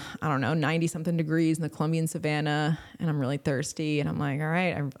hours. It's, 90 something degrees in the Colombian savannah and I'm really thirsty. And I'm like, all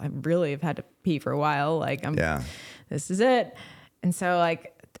right, I really have had to pee for a while. Like this is it. And so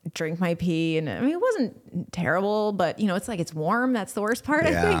like, drink my pee, and it wasn't terrible, but it's like it's warm. That's the worst part,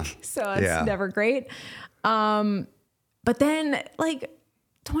 I think. So it's never great. But then like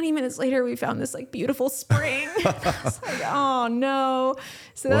 20 minutes later, we found this like beautiful spring. It's like, oh no.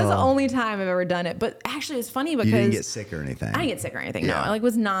 So that's the only time I've ever done it. But actually it's funny because you didn't get sick or anything. I didn't get sick or anything. No, it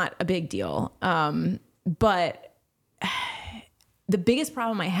was not a big deal. But the biggest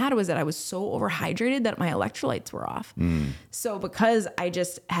problem I had was that I was so overhydrated that my electrolytes were off. So because I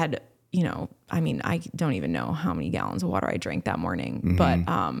just had, I don't even know how many gallons of water I drank that morning, but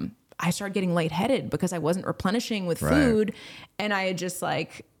I started getting lightheaded because I wasn't replenishing with food and I had just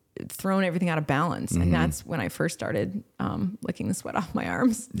like thrown everything out of balance. And that's when I first started licking the sweat off my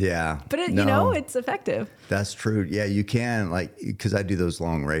arms. Yeah. But it's effective. That's true. Yeah, you can because I do those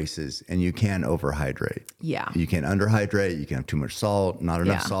long races and you can overhydrate. Yeah. You can underhydrate. You can have too much salt, not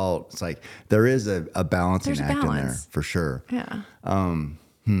enough salt. It's like there is a balancing act in there for sure. Yeah.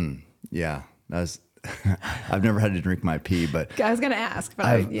 Yeah. That's I've never had to drink my pee, but I was going to ask, but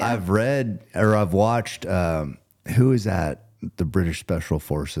I've read or I've watched, who is that? The British Special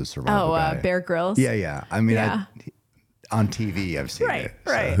Forces survival guy. Bear Grylls. Yeah. On TV, I've seen it.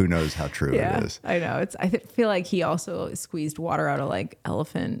 So who knows how true it is? I know. I feel like he also squeezed water out of like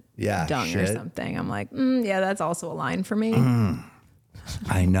elephant dung or something. I'm like, that's also a line for me.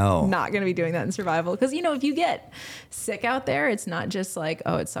 I know. Not going to be doing that in survival. Because, if you get sick out there, it's not just like,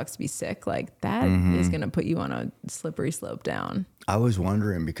 oh, it sucks to be sick. Like that is going to put you on a slippery slope down. I was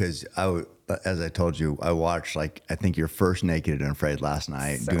wondering because as I told you, I watched I think your first Naked and Afraid last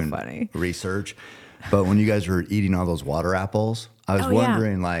night doing research. But when you guys were eating all those water apples, I was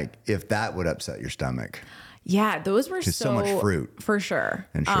wondering if that would upset your stomach. Yeah, those were so much fruit for sure.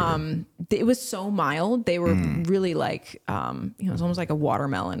 And sugar. It was so mild. They were really like, it was almost like a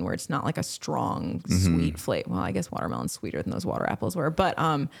watermelon where it's not like a strong sweet flavor. Well, I guess watermelon's sweeter than those water apples were, but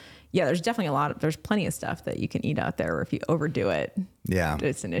there's definitely there's plenty of stuff that you can eat out there where if you overdo it,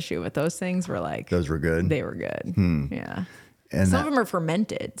 it's an issue. But those things were like, those were good. They were good. Yeah. And some of them are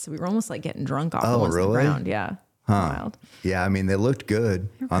fermented. So we were almost like getting drunk off the Oh, ones on the really? ground. Yeah. Wild. Yeah, I mean, they looked good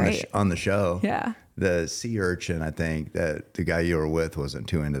on great. on the show. Yeah. The sea urchin, I think that the guy you were with wasn't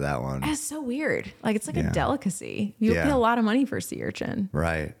too into that one. That's so weird. Like it's like Yeah. a delicacy. You Yeah. pay a lot of money for sea urchin.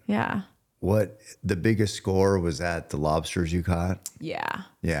 Right. Yeah. What the biggest score was that the lobsters you caught? Yeah.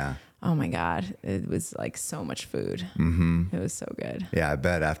 Yeah. Oh my God. It was like so much food. Mm-hmm. It was so good. Yeah, I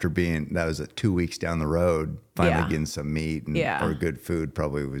bet after that was 2 weeks down the road, finally Yeah. getting some meat and Yeah. or good food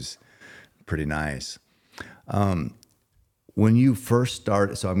probably was pretty nice. When you first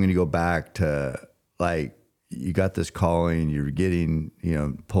started, so I'm going to go back to like you got this calling, you're getting,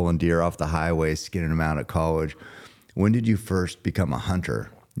 pulling deer off the highway, skinning them out at college. When did you first become a hunter?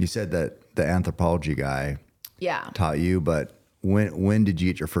 You said that the anthropology guy Yeah. taught you, but when did you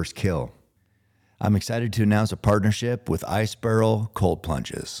get your first kill? I'm excited to announce a partnership with Ice Barrel Cold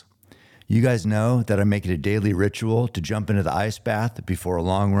Plunges. You guys know that I make it a daily ritual to jump into the ice bath before a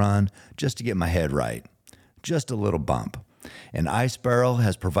long run just to get my head right. Just a little bump. And Ice Barrel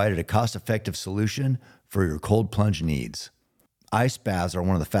has provided a cost-effective solution for your cold plunge needs. Ice baths are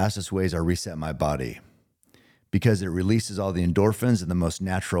one of the fastest ways I reset my body because it releases all the endorphins in the most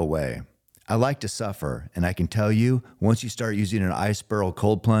natural way. I like to suffer, and I can tell you, once you start using an Ice Barrel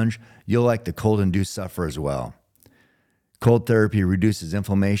cold plunge, you'll like the cold-induced suffer as well. Cold therapy reduces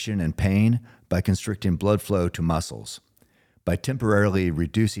inflammation and pain by constricting blood flow to muscles. By temporarily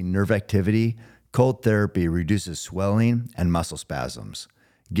reducing nerve activity, cold therapy reduces swelling and muscle spasms.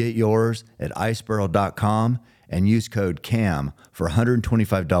 Get yours at icebarrel.com and use code CAM for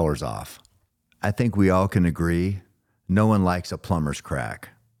 $125 off. I think we all can agree, no one likes a plumber's crack.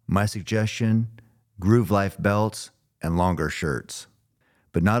 My suggestion, Groove Life belts and longer shirts.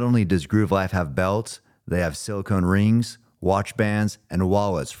 But not only does Groove Life have belts, they have silicone rings, watch bands, and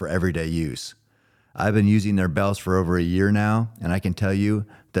wallets for everyday use. I've been using their belts for over a year now, and I can tell you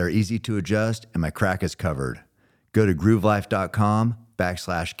they're easy to adjust and my crack is covered. Go to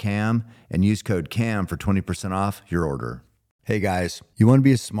groovelife.com/CAM and use code CAM for 20% off your order. Hey guys, you want to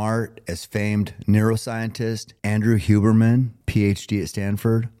be as smart as famed neuroscientist Andrew Huberman, PhD at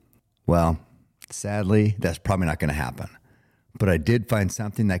Stanford? Well, sadly, that's probably not going to happen. But I did find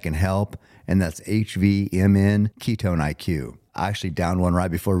something that can help, and that's HVMN Ketone IQ. I actually downed one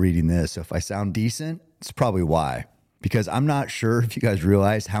right before reading this, so if I sound decent, it's probably why. Because I'm not sure if you guys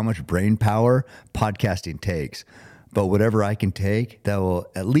realize how much brain power podcasting takes, but whatever I can take that will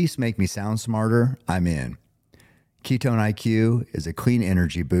at least make me sound smarter, I'm in. Ketone IQ is a clean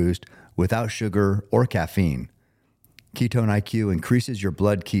energy boost without sugar or caffeine. Ketone IQ increases your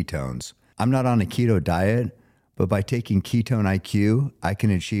blood ketones. I'm not on a keto diet, but by taking Ketone IQ, I can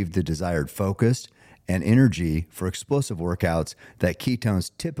achieve the desired focus and energy for explosive workouts that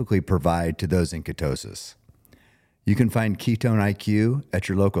ketones typically provide to those in ketosis. You can find Ketone IQ at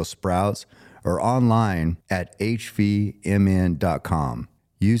your local Sprouts or online at hvmn.com.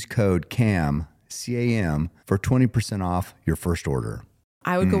 Use code CAM, C-A-M, for 20% off your first order.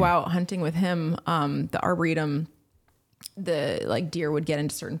 I would go out hunting with him. The Arboretum, the like deer would get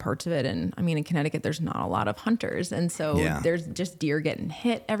into certain parts of it. And I mean, in Connecticut, there's not a lot of hunters. And so there's just deer getting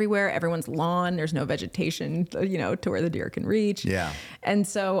hit everywhere. Everyone's lawn. There's no vegetation, to where the deer can reach. Yeah. And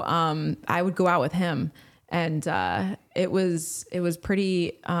so I would go out with him. And it was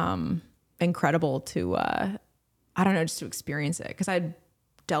pretty incredible to, just to experience it. Because I'd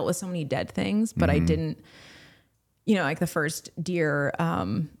dealt with so many dead things, but I didn't, like the first deer,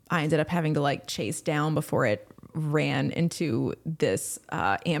 I ended up having to like chase down before it ran into this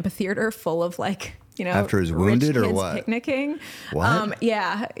amphitheater full of after it was wounded or what? Picnicking. What?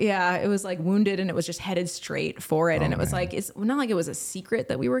 Yeah. It was like wounded and it was just headed straight for it. And it was like, it's not like it was a secret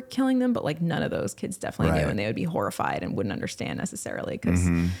that we were killing them, but like none of those kids definitely knew, and they would be horrified and wouldn't understand necessarily because,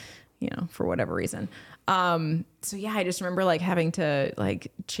 for whatever reason. So yeah, I just remember like having to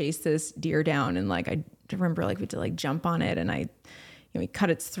like chase this deer down, and like, I remember like we had to like jump on it, and we cut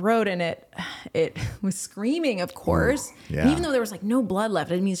its throat, and it was screaming, of course. Yeah. And even though there was like no blood left,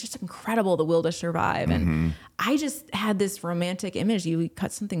 I mean, it's just incredible, the will to survive. And I just had this romantic image. You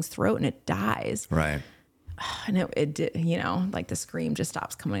cut something's throat and it dies. Right. And it did, like the scream just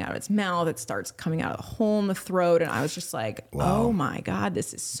stops coming out of its mouth. It starts coming out of the hole in the throat. And I was just like, oh my God,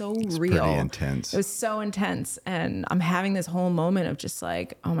 this is so real. Pretty intense. It was so intense. And I'm having this whole moment of just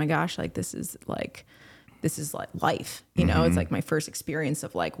like, oh my gosh, like this is like life, it's like my first experience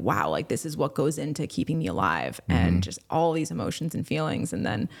of like, wow, like this is what goes into keeping me alive, and just all these emotions and feelings. And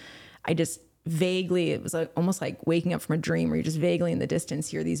then I just vaguely, it was like almost like waking up from a dream where you just vaguely in the distance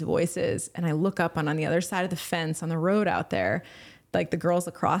hear these voices. And I look up, and on the other side of the fence on the road out there, like the girls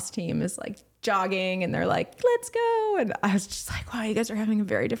lacrosse team is like jogging and they're like, let's go. And I was just like, wow, you guys are having a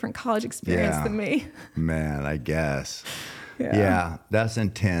very different college experience than me. Man, I guess. Yeah, that's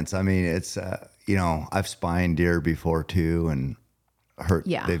intense. I mean, it's, I've spined deer before too and heard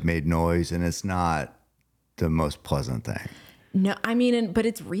they've made noise, and it's not the most pleasant thing. No, I mean, but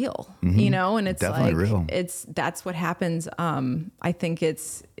it's real, and it's definitely real. That's what happens. I think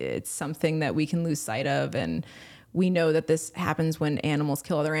it's something that we can lose sight of, and we know that this happens when animals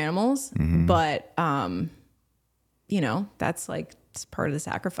kill other animals, but, that's like, it's part of the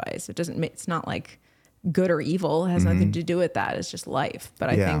sacrifice. It's not like good or evil. It has nothing to do with that. It's just life. But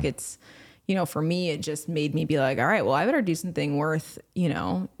I think it's, for me, it just made me be like, all right, well, I better do something worth,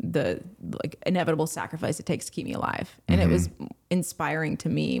 the like inevitable sacrifice it takes to keep me alive. And it was inspiring to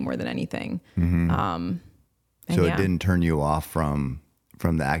me more than anything. So it didn't turn you off from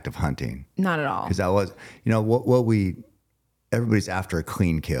the act of hunting? Not at all. Because that was, everybody's after a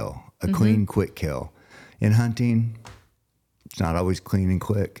clean kill, a clean, quick kill. In hunting, it's not always clean and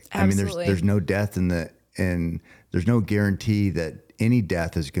quick. Absolutely. I mean, there's no death and there's no guarantee that any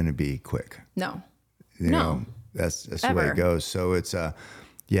death is going to be quick. No. That's the way it goes. So it's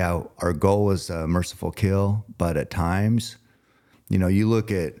our goal is a merciful kill, but at times, you look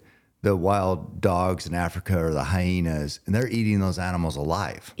at the wild dogs in Africa or the hyenas, and they're eating those animals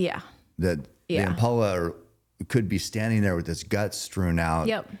alive. Yeah. The impala could be standing there with its guts strewn out.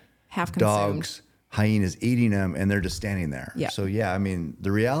 Yep. Half consumed. Dogs, hyenas eating them, and they're just standing there. Yep. So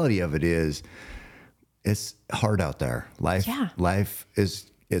the reality of it is, it's hard out there. Life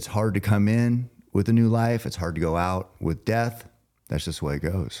it's hard to come in with a new life. It's hard to go out with death. That's just the way it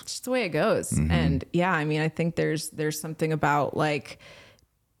goes. It's just the way it goes. And I think there's something about like,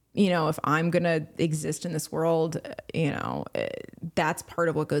 if I'm going to exist in this world, that's part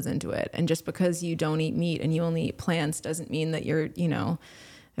of what goes into it. And just because you don't eat meat and you only eat plants doesn't mean that you're,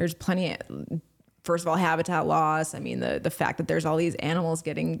 there's plenty of, first of all, habitat loss. I mean, the fact that there's all these animals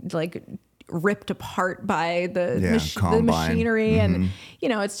getting like ripped apart by the machinery. And,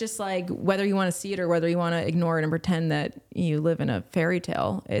 it's just like, whether you want to see it or whether you want to ignore it and pretend that you live in a fairy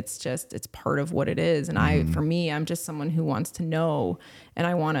tale, it's part of what it is. And for me, I'm just someone who wants to know, and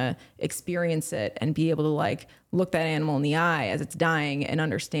I want to experience it and be able to like look that animal in the eye as it's dying and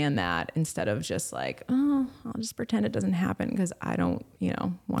understand that, instead of just like, oh, I'll just pretend it doesn't happen because I don't,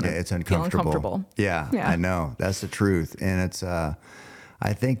 want to it's feel uncomfortable. Yeah, I know. That's the truth. And it's,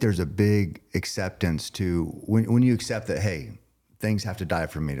 I think there's a big acceptance to when you accept that, hey, things have to die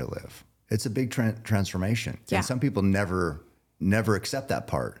for me to live. It's a big transformation. Yeah. And some people never accept that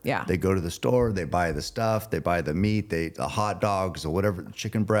part. Yeah. They go to the store, they buy the stuff, they buy the meat, the hot dogs or whatever,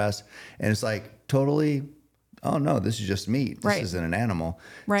 chicken breast. And it's like totally, oh no, this is just meat. This isn't an animal.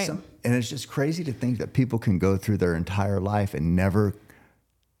 Right. And it's just crazy to think that people can go through their entire life and never,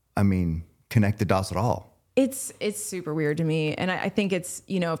 connect the dots at all. It's super weird to me. And I think it's,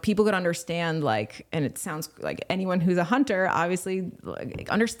 if people could understand, like, and it sounds like anyone who's a hunter obviously like,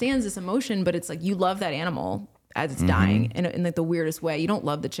 understands this emotion, but it's like, you love that animal as it's dying in like the weirdest way. You don't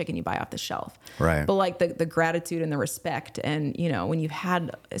love the chicken you buy off the shelf. Right. But like the gratitude and the respect. And, when you've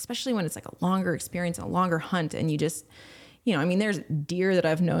had, especially when it's like a longer experience and a longer hunt, and you just, there's deer that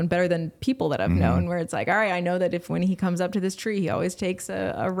I've known better than people that I've known, where it's like, all right, I know that when he comes up to this tree, he always takes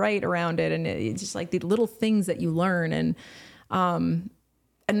a right around it. And it's just like the little things that you learn. And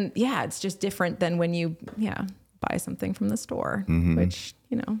it's just different than when you, buy something from the store, which,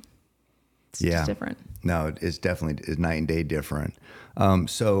 it's just different. No, it's definitely night and day different.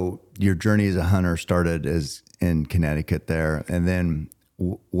 So your journey as a hunter started as in Connecticut there. And then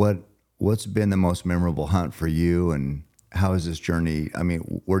what's been the most memorable hunt for you, and how is this journey?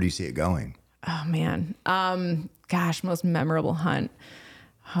 Where do you see it going? Oh man. Most memorable hunt.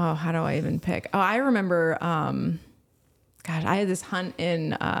 Oh, how do I even pick? Oh, I remember, I had this hunt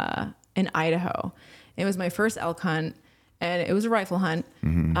in Idaho. It was my first elk hunt, and it was a rifle hunt.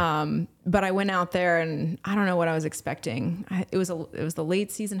 But I went out there and I don't know what I was expecting. It was the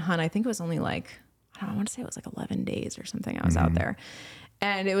late season hunt. I think it was only like, I want to say it was like 11 days or something. I was out there.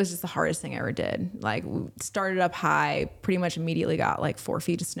 And it was just the hardest thing I ever did. Like, we started up high, pretty much immediately got like 4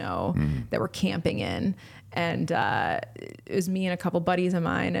 feet of snow that we're camping in. And it was me and a couple buddies of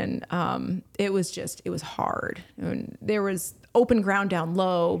mine. And it was hard. And there was open ground down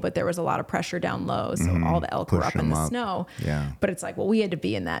low, but there was a lot of pressure down low. So all the elk were up in the snow. Yeah. But it's like, well, we had to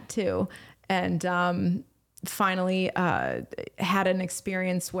be in that too. And finally had an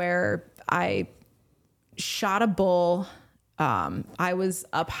experience where I shot a bull. I was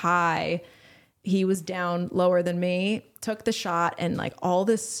up high, he was down lower than me, took the shot, and like all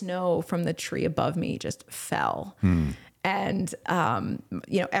this snow from the tree above me just fell. and,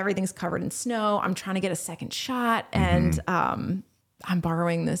 everything's covered in snow. I'm trying to get a second shot, and, I'm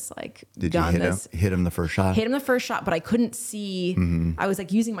borrowing this like Did gun. you hit him the first shot? Hit him the first shot, but I couldn't see. I was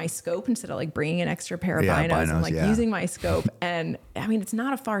like using my scope instead of like bringing an extra pair of binos. I'm like using my scope, and I mean it's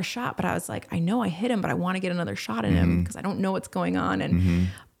not a far shot, but I was like, I know I hit him, but I want to get another shot in him because I don't know what's going on, and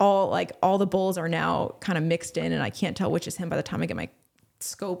all the bulls are now kind of mixed in, and I can't tell which is him by the time I get my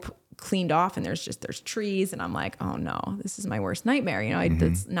scope cleaned off, and there's trees, and I'm like, oh no, this is my worst nightmare.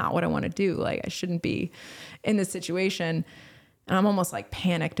 That's not what I want to do. Like I shouldn't be in this situation. And I'm almost like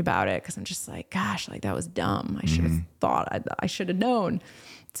panicked about it because I'm just like, gosh, like that was dumb. I should have thought, I should have known.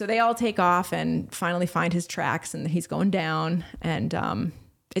 So they all take off and finally find his tracks, and he's going down, and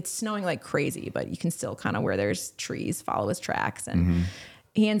it's snowing like crazy, but you can still kind of where there's trees, follow his tracks. And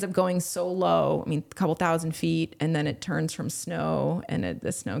he ends up going so low, I mean, a couple thousand feet, and then it turns from snow, and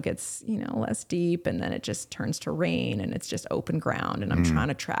the snow gets, less deep, and then it just turns to rain, and it's just open ground, and I'm trying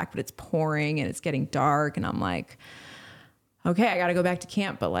to track, but it's pouring and it's getting dark, and I'm like, okay, I got to go back to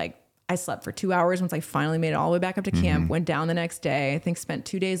camp. But like I slept for 2 hours once I finally made it all the way back up to camp, went down the next day, I think spent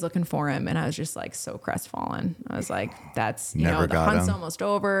 2 days looking for him. And I was just like so crestfallen. I was like, that's, the hunt's almost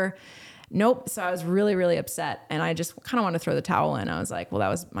over. Nope. So I was really, really upset. And I just kind of wanted to throw the towel in. I was like, well, that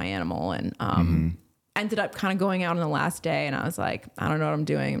was my animal. And ended up kind of going out on the last day. And I was like, I don't know what I'm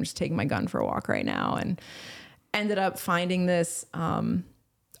doing. I'm just taking my gun for a walk right now. And ended up finding this,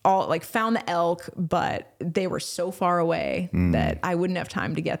 found the elk, but they were so far away that I wouldn't have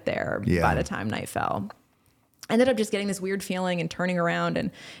time to get there by the time night fell. Ended up just getting this weird feeling and turning around, and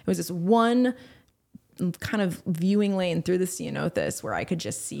it was this one kind of viewing lane through the ceanothus where I could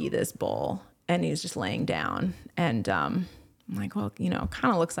just see this bull, and he was just laying down. And I'm like, well,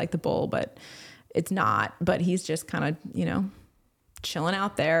 kind of looks like the bull, but it's not. But he's just kind of, chilling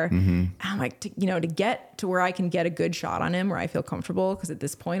out there. And I'm like, to get to where I can get a good shot on him, where I feel comfortable. Cause at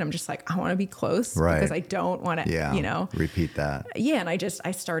this point I'm just like, I want to be close because I don't want to, repeat that. Yeah. And I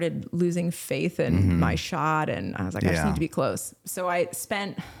started losing faith in my shot, and I was like, I just need to be close. So I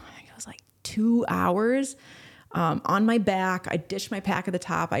spent, I think it was like 2 hours, on my back. I dished my pack at the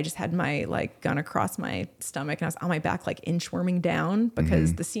top. I just had my gun across my stomach, and I was on my back, inchworming down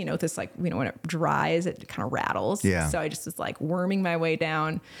because the ceanothus, when it dries, it kind of rattles. Yeah. So I just was worming my way down,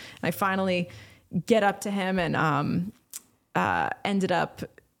 and I finally get up to him, and ended up,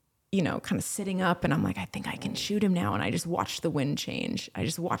 kind of sitting up, and I'm like, I think I can shoot him now. And I just watched the wind change. I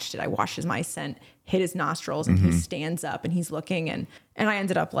just watched it. I watched my scent hit his nostrils, and he stands up and he's looking, and I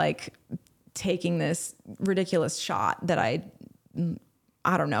ended up taking this ridiculous shot that I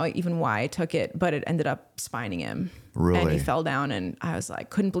don't know even why I took it, but it ended up spining him. Really? And he fell down, and I was like,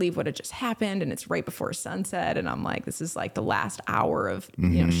 couldn't believe what had just happened. And it's right before sunset. And I'm like, this is the last hour of,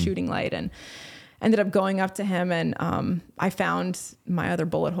 shooting light. And ended up going up to him, and I found my other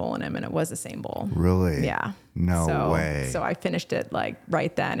bullet hole in him, and it was the same bull. Really? Yeah. No way. So I finished it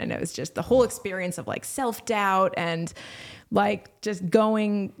right then. And it was just the whole experience of self-doubt and just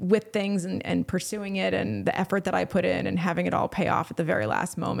going with things and pursuing it, and the effort that I put in and having it all pay off at the very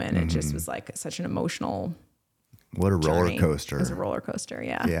last moment. It just was such an emotional What a roller journey. coaster. It was a roller coaster.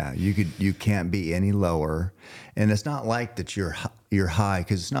 Yeah. Yeah. You can't be any lower. And it's not like that you're high,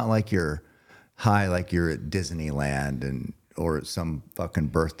 cause it's not like you're high, like you're at Disneyland or at some fucking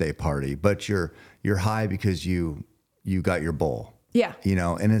birthday party, but you're high because you got your bull. Yeah.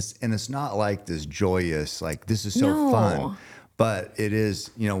 And it's not like this joyous, this is so fun, but it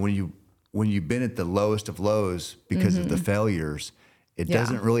is, when you've been at the lowest of lows because of the failures, it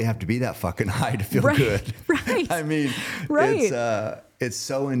doesn't really have to be that fucking high to feel good. Right. I mean, it's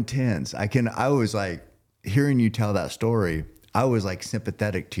so intense. I was hearing you tell that story, I was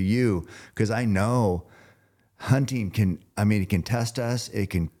sympathetic to you, because I know hunting it can test us. It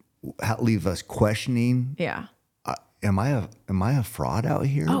can leave us questioning. Yeah. Am I a fraud out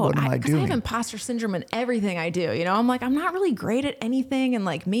here? What am I doing? I have imposter syndrome in everything I do. I'm like, I'm not really great at anything. And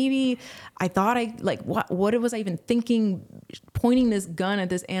maybe I thought what was I even thinking pointing this gun at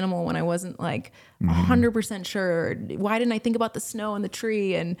this animal when I wasn't 100% sure? Why didn't I think about the snow and the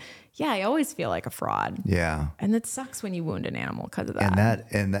tree? And I always feel like a fraud. Yeah. And it sucks when you wound an animal because of that.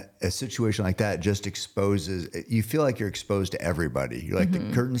 And that a situation like that just exposes, you feel like you're exposed to everybody. You're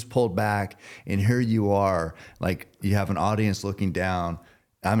the curtain's pulled back, and here you are, you have an audience looking down.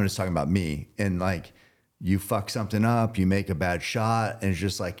 I'm just talking about me. And you fuck something up, you make a bad shot, and it's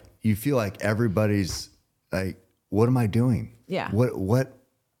just you feel like everybody's what am I doing? Yeah. What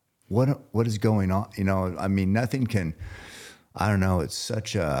is going on? Nothing can, I don't know. It's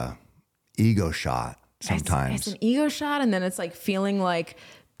such a ego shot sometimes. It's an ego shot. And then it's feeling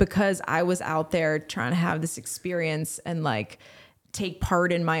because I was out there trying to have this experience and like take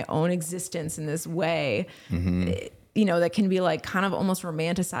part in my own existence in this way, you know, that can be like kind of almost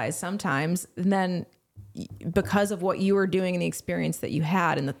romanticized sometimes. And then because of what you were doing and the experience that you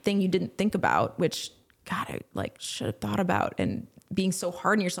had and the thing you didn't think about, which God, I like should have thought about, and being so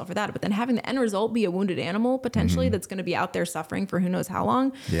hard on yourself for that, but then having the end result be a wounded animal potentially that's going to be out there suffering for who knows how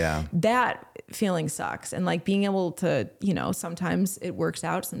long. Yeah. That feeling sucks. And like being able to, you know, sometimes it works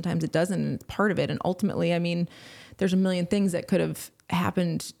out, sometimes it doesn't, and it's part of it. And ultimately, I mean, there's a million things that could have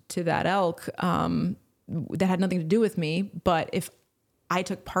happened to that elk that had nothing to do with me. But if I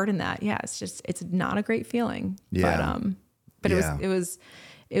took part in that, yeah, it's not a great feeling. Yeah. But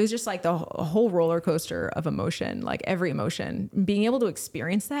it was just like the whole roller coaster of emotion, like every emotion, being able to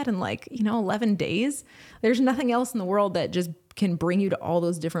experience that in like, you know, 11 days, there's nothing else in the world that just can bring you to all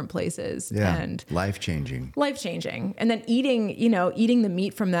those different places. Yeah. And Life-changing. And then eating the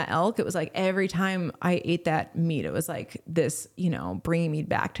meat from that elk, it was like every time I ate that meat, it was like this, you know, bringing me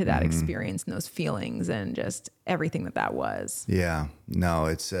back to that experience and those feelings and just everything that was. Yeah. No,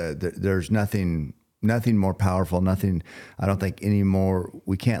 it's, there's nothing more powerful, nothing, I don't think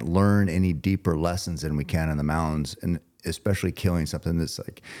we can't learn any deeper lessons than we can in the mountains, and especially killing something that's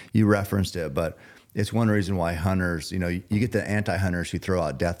like, you referenced it, but it's one reason why hunters, you know, you get the anti-hunters who throw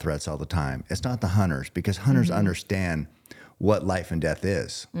out death threats all the time. It's not the hunters, because hunters understand what life and death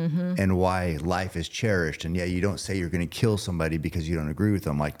is and why life is cherished. And yeah, you don't say you're going to kill somebody because you don't agree with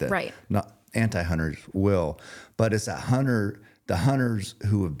them like that. Right. Not anti-hunters will, but it's the hunters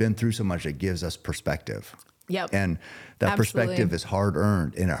who have been through so much that gives us perspective. Yep. And that Absolutely. perspective is hard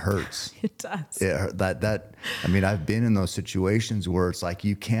earned, and it hurts. It does. I mean, I've been in those situations where it's like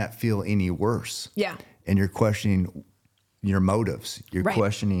you can't feel any worse. Yeah. And you're questioning your motives. You're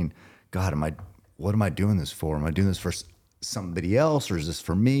questioning, God, what am I doing this for? Am I doing this for somebody else, or is this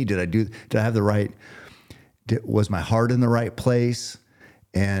for me? Did I have the right, was my heart in the right place?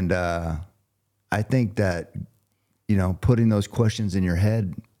 And I think that, you know, putting those questions in your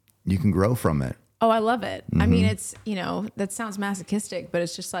head, you can grow from it. Oh, I love it. I mean, it's, you know, that sounds masochistic, but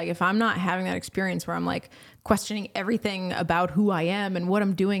it's just like, if I'm not having that experience where I'm like questioning everything about who I am and what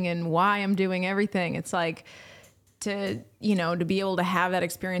I'm doing and why I'm doing everything, it's like to be able to have that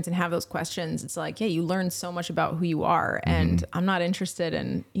experience and have those questions. It's like, yeah, you learn so much about who you are. And I'm not interested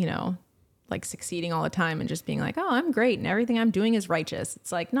in, you know, like succeeding all the time and just being like, oh, I'm great and everything I'm doing is righteous.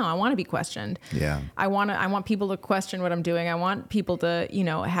 It's like, no, I want to be questioned. Yeah. I want people to question what I'm doing. I want people to, you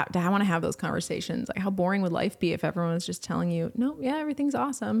know, I want to have those conversations. Like, how boring would life be if everyone was just telling you, no, yeah, everything's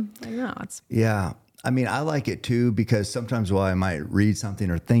awesome. Like, no, it's. Yeah. I mean, I like it too, because sometimes while I might read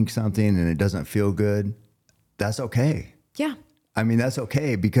something or think something and it doesn't feel good, that's okay. Yeah. I mean, that's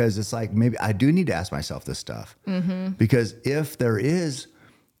okay, because it's like, maybe I do need to ask myself this stuff, because if there is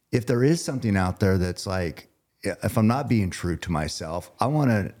something out there that's like, if I'm not being true to myself, I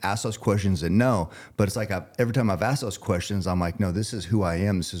want to ask those questions and know. But it's like every time I've asked those questions, I'm like, no, this is who I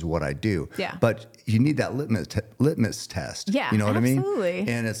am. This is what I do. Yeah. But you need that litmus test. Yeah, You know what absolutely. I mean?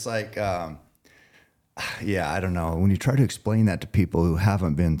 And it's like, yeah, I don't know. When you try to explain that to people who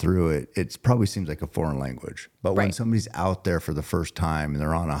haven't been through it, it probably seems like a foreign language. But when somebody's out there for the first time and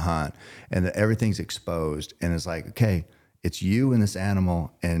they're on a hunt and everything's exposed, and it's like, okay, it's you and this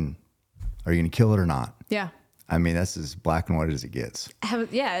animal, and are you going to kill it or not? Yeah. I mean, that's as black and white as it gets.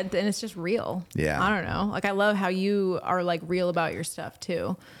 Yeah, and it's just real. Yeah. I don't know. Like, I love how you are like real about your stuff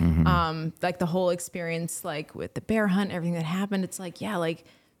too. Like the whole experience, like with the bear hunt, everything that happened. It's like, yeah, like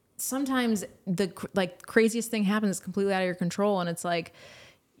sometimes the craziest thing happens completely out of your control, and it's like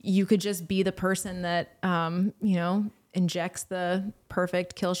you could just be the person that you know, injects the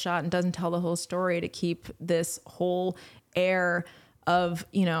perfect kill shot and doesn't tell the whole story to keep this whole air of,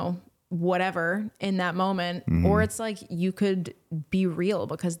 you know, whatever in that moment. Or it's like you could be real,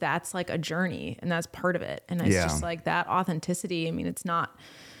 because that's like a journey and that's part of it. And it's just like that authenticity. I mean, it's not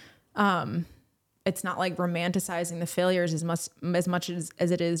like romanticizing the failures as much as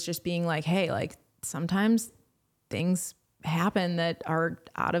it is just being like, hey, like sometimes things happen that are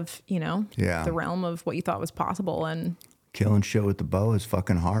out of, you know, the realm of what you thought was possible. And killing shit with the bow is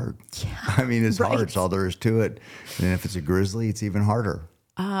fucking hard. Yeah, I mean, it's hard. It's all there is to it. And if it's a grizzly, it's even harder.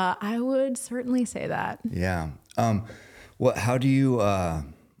 I would certainly say that. Yeah. How do you,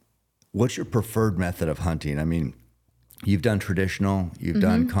 what's your preferred method of hunting? I mean, you've done traditional, you've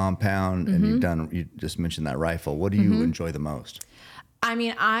done compound, and you just mentioned that rifle. What do you enjoy the most? I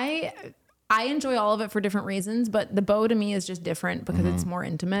mean, I enjoy all of it for different reasons, but the bow to me is just different because it's more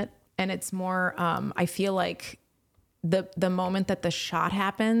intimate, and it's more, I feel like the moment that the shot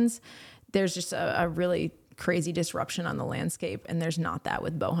happens, there's just a really crazy disruption on the landscape, and there's not that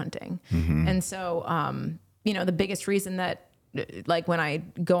with bow hunting. And so, the biggest reason that, like, when I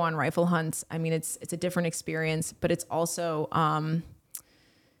go on rifle hunts, I mean, it's a different experience, but it's also,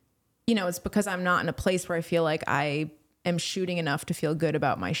 it's because I'm not in a place where I feel like I am shooting enough to feel good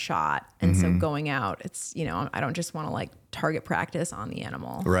about my shot. And so going out, it's, I don't just want to like target practice on the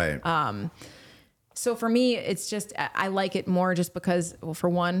animal. Right. So for me, it's just, I like it more just because, well, for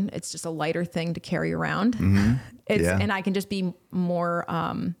one, it's just a lighter thing to carry around. And I can just be more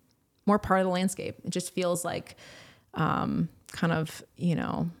part of the landscape. It just feels like, kind of,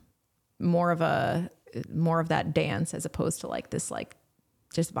 more of that dance as opposed to like this, like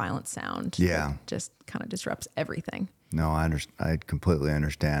just violent sound. Yeah. Just kind of disrupts everything. No, I completely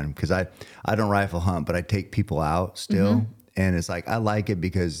understand, because I don't rifle hunt, but I take people out still. And it's like, I like it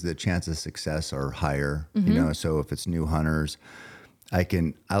because the chances of success are higher, so if it's new hunters, I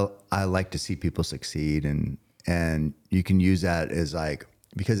like to see people succeed, and you can use that as like,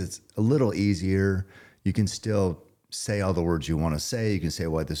 because it's a little easier, you can still say all the words you want to say. You can say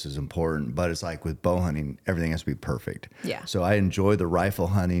why this is important, but it's like with bow hunting, everything has to be perfect. Yeah. So I enjoy the rifle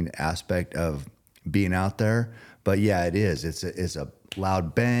hunting aspect of being out there, but yeah, it is. It's a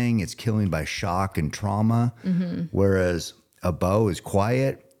loud bang. It's killing by shock and trauma, whereas a bow is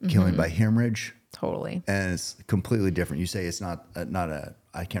quiet, killing by hemorrhage. Totally. And it's completely different. You say it's not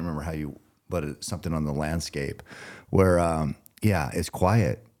I can't remember but it's something on the landscape where, it's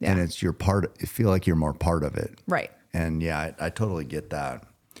quiet and it's your part. You feel like you're more part of it. Right. And yeah, I totally get that.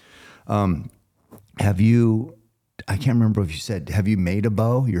 I can't remember if you said, have you made a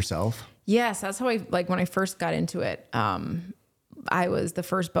bow yourself? Yes. That's how when I first got into it, the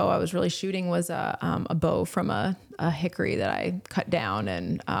first bow I was really shooting was a bow from a hickory that I cut down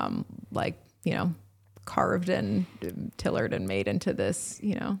and, carved and tillered and made into this,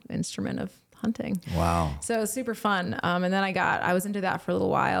 instrument of hunting. Wow. So it was super fun. And then I was into that for a little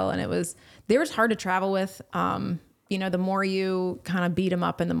while, and they were hard to travel with. The more you kind of beat them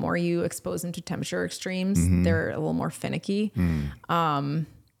up and the more you expose them to temperature extremes, they're a little more finicky.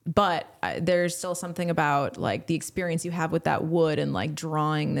 But there's still something about like the experience you have with that wood and like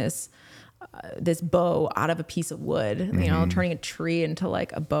drawing this bow out of a piece of wood, turning a tree into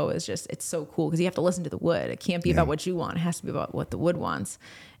like a bow is just, it's so cool because you have to listen to the wood. It can't be about what you want. It has to be about what the wood wants.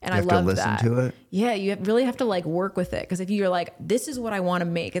 And I love that. You have to listen to it? Yeah, you really have to like work with it. Because if you're like, this is what I want to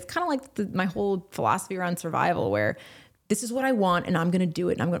make, it's kind of like my whole philosophy around survival where this is what I want and I'm going to do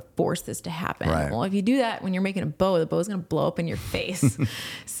it and I'm going to force this to happen. Right. Well, if you do that when you're making a bow, the bow's going to blow up in your face.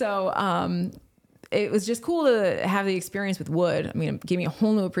 So, it was just cool to have the experience with wood. I mean, it gave me a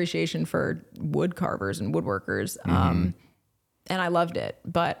whole new appreciation for wood carvers and woodworkers. And I loved it.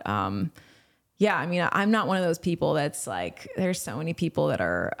 But, I'm not one of those people that's like, there's so many people that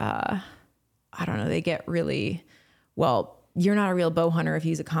are, I don't know, they get really, well, you're not a real bow hunter if you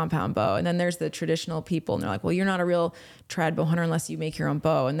use a compound bow. And then there's the traditional people and they're like, well, you're not a real trad bow hunter unless you make your own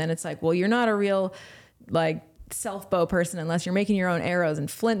bow. And then it's like, well, you're not a real like self bow person unless you're making your own arrows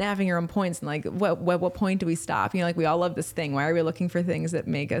and flint having your own points. And like, what point do we stop? Like we all love this thing. Why are we looking for things that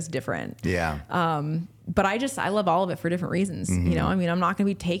make us different? Yeah. But I love all of it for different reasons. I'm not going to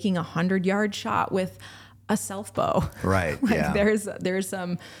be taking 100-yard shot with a self bow. Right. There's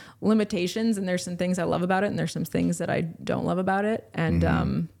some limitations and there's some things I love about it and there's some things that I don't love about it. And,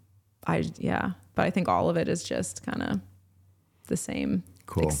 but I think all of it is just kind of the same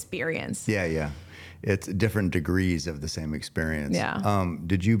experience. Yeah. Yeah. It's different degrees of the same experience. Yeah.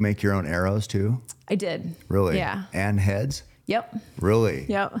 Did you make your own arrows too? I did. Really? Yeah. And heads? Yep. Really?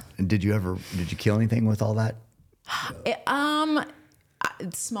 Yep. And did you kill anything with all that?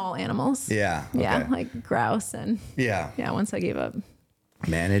 Small animals. Yeah. Okay. Yeah. Like grouse and once I gave up.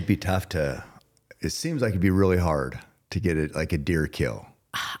 Man, it'd be tough it seems like it'd be really hard to get it like a deer kill.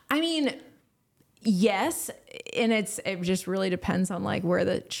 I mean, yes. And it just really depends on like where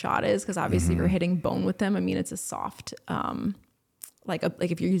the shot is. Cause obviously you're hitting bone with them. I mean, it's a soft, like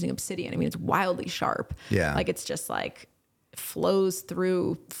if you're using obsidian, I mean, it's wildly sharp. Yeah. Like it's just like flows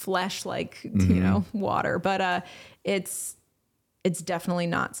through flesh, like, water, but, it's definitely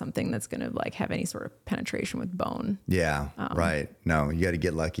not something that's going to like have any sort of penetration with bone. Yeah. Right. No, you got to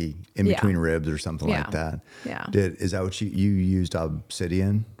get lucky in between ribs or something like that. Yeah. Is that what you used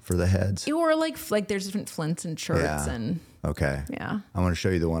obsidian for the heads? Or like there's different flints and cherts and. Okay. Yeah. I want to show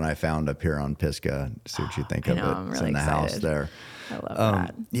you the one I found up here on Pisgah. See what you think of it. I'm really in the excited. House there. I love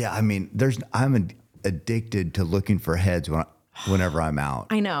that. Yeah. I mean, I'm addicted to looking for heads whenever I'm out.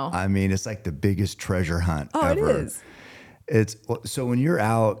 I know. I mean, it's like the biggest treasure hunt ever. It is. So when you're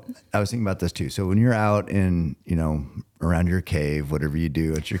out, I was thinking about this too. So when you're out in, around your cave, whatever you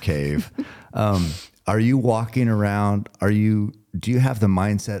do at your cave, are you walking around? Do you have the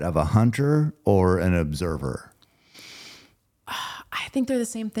mindset of a hunter or an observer? I think they're the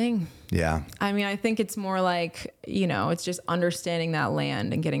same thing. Yeah. I mean, I think it's more like, it's just understanding that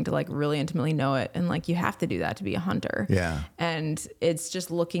land and getting to like really intimately know it. And like, you have to do that to be a hunter. Yeah. And it's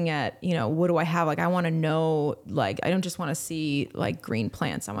just looking at, what do I have? Like, I want to know, like, I don't just want to see like green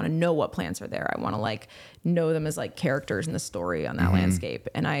plants. I want to know what plants are there. I want to like know them as like characters in the story on that landscape.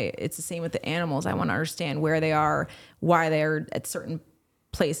 And it's the same with the animals. I want to understand where they are, why they're at certain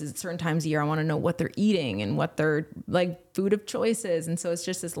places at certain times of year. I want to know what they're eating and what their like food of choice is. And so it's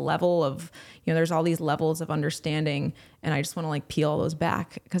just this level of, there's all these levels of understanding, and I just want to like peel all those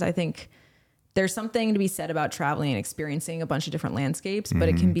back, because I think there's something to be said about traveling and experiencing a bunch of different landscapes, but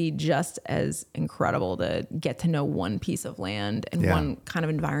it can be just as incredible to get to know one piece of land and one kind of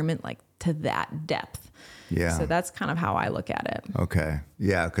environment like to that depth. Yeah. So that's kind of how I look at it. Okay.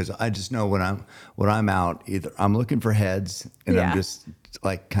 Yeah. Cause I just know when I'm out, either I'm looking for heads, and I'm just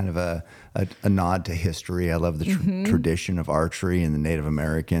like kind of a nod to history. I love the tradition of archery and the Native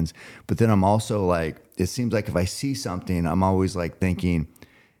Americans, but then I'm also like, it seems like if I see something, I'm always like thinking,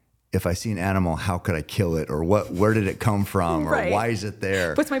 if I see an animal, how could I kill it? Or where did it come from? Or why is it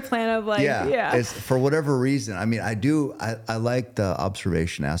there? What's my plan of like, It's for whatever reason. I mean, I like the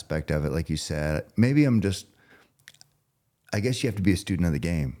observation aspect of it. Like you said, maybe I guess you have to be a student of the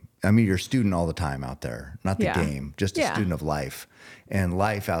game. I mean, you're a student all the time out there, not the game, just a student of life. And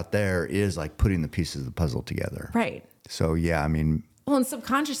life out there is like putting the pieces of the puzzle together. Right. So yeah, I mean, well, and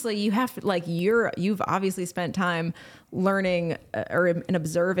subconsciously you have to, like, you've obviously spent time learning and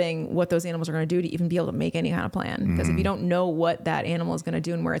observing what those animals are going to do to even be able to make any kind of plan. Because if you don't know what that animal is going to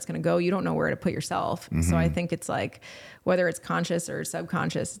do and where it's going to go, you don't know where to put yourself. So I think it's like, whether it's conscious or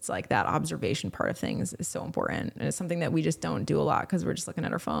subconscious, it's like that observation part of things is so important. And it's something that we just don't do a lot because we're just looking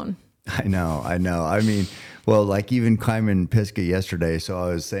at our phone. I know. I mean, well, like even climbing Pisgah yesterday. So I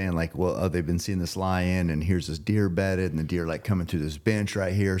was saying like, well, they've been seeing this lion, and here's this deer bedded, and the deer like coming through this bench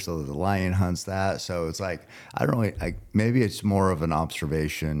right here. So the lion hunts that. So it's like, I don't really, maybe it's more of an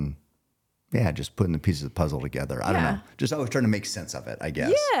observation. Yeah. Just putting the pieces of the puzzle together. I don't know. Just always trying to make sense of it, I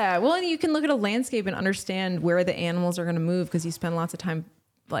guess. Yeah. Well, and you can look at a landscape and understand where the animals are going to move, because you spend lots of time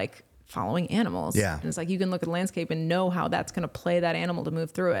like following animals. Yeah. And it's like, you can look at the landscape and know how that's going to play that animal to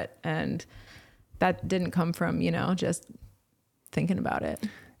move through it. And that didn't come from, just thinking about it.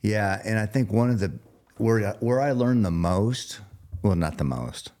 Yeah. And I think one of the, where I learned the most, well, not the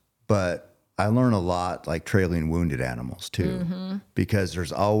most, but I learn a lot like trailing wounded animals too, because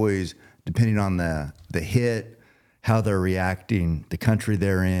there's always, depending on the hit, how they're reacting, the country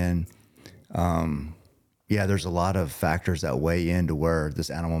they're in, there's a lot of factors that weigh into where this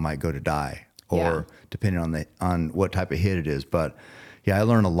animal might go to die, or depending on what type of hit it is. But yeah, I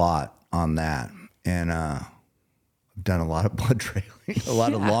learned a lot on that, and I've done a lot of blood trailing, a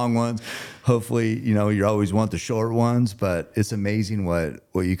lot of long ones. Hopefully, you always want the short ones, but it's amazing what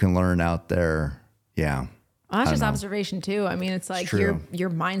you can learn out there. Yeah. Well, that's just observation too. I mean, it's like your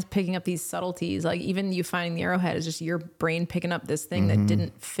mind's picking up these subtleties. Like even you finding the arrowhead is just your brain picking up this thing that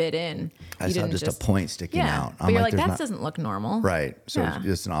didn't fit in. I saw just a point sticking out. But you're like, that doesn't look normal. Right. So it's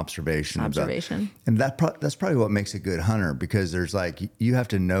just an observation. And that's probably what makes a good hunter, because there's like, you have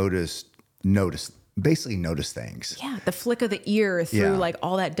to basically notice things. Yeah. The flick of the ear through like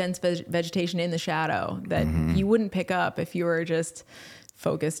all that dense vegetation in the shadow that you wouldn't pick up if you were just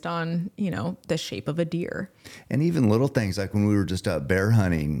focused on, the shape of a deer. And even little things like when we were just bear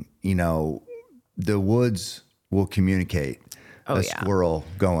hunting, the woods will communicate a squirrel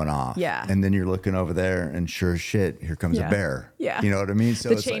going off. Yeah. And then you're looking over there, and sure as shit, here comes a bear. Yeah. You know what I mean? So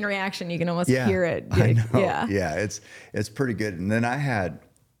the chain reaction, you can almost hear it. I know. Yeah. It's pretty good. And then I had,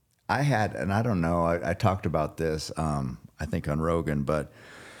 and I don't know, I talked about this, I think on Rogan, but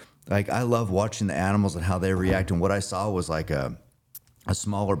like, I love watching the animals and how they react. And what I saw was like a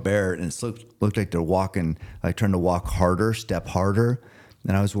smaller bear, and it looked like they're walking, like trying to walk harder, step harder.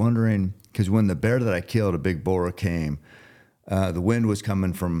 And I was wondering, because when the bear that I killed, a big boar, came, the wind was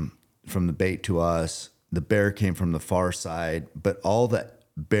coming from the bait to us. The bear came from the far side, but all that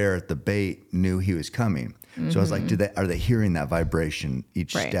bear at the bait knew he was coming. So I was like, are they hearing that vibration?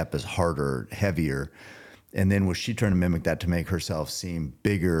 Each step is harder, heavier. And then was she trying to mimic that to make herself seem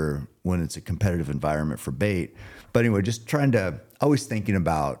bigger when it's a competitive environment for bait? But anyway, just always thinking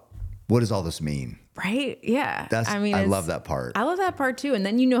about, what does all this mean? Right. Yeah. I love that part. I love that part too. And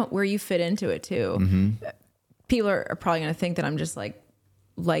then where you fit into it too. People are probably going to think that I'm just like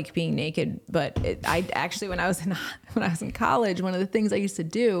like being naked, but I actually, when I was in college, one of the things I used to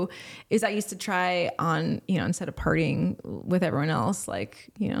do is I used to try on, instead of partying with everyone else,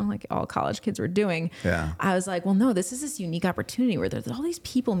 like all college kids were doing. Yeah. I was like, well, no, this is this unique opportunity where there's all these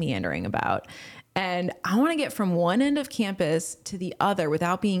people meandering about. And I want to get from one end of campus to the other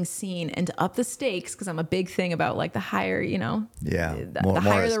without being seen, and to up the stakes, because I'm a big thing about like the higher, the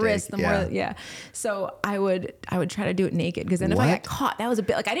higher the risk, the more, So I would try to do it naked, because then if I got caught, that was a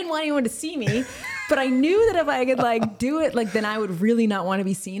bit like, I didn't want anyone to see me, but I knew that if I could like do it, like then I would really not want to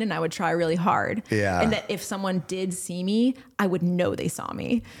be seen, and I would try really hard. Yeah. And that if someone did see me, I would know they saw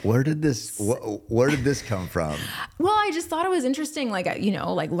me. Where did this come from? Well, I just thought it was interesting, like,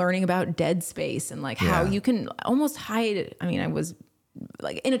 like learning about dead space and like how you can almost hide it. I mean, I was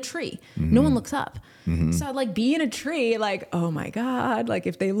like in a tree, no one looks up. So I'd like be in a tree, like, oh my God, like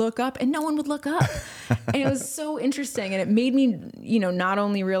if they look up, and no one would look up. And it was so interesting. And it made me, not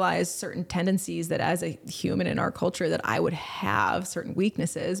only realize certain tendencies that as a human in our culture that I would have certain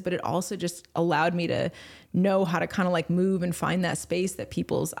weaknesses, but it also just allowed me to know how to kind of like move and find that space that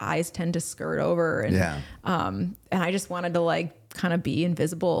people's eyes tend to skirt over. And, and I just wanted to like kind of be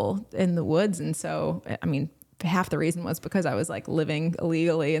invisible in the woods. And so, I mean, half the reason was because I was like living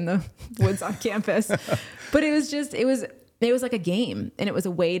illegally in the woods on campus, but it was like a game, and it was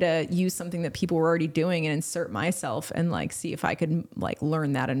a way to use something that people were already doing and insert myself and like see if I could like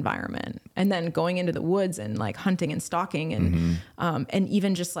learn that environment. And then going into the woods and like hunting and stalking and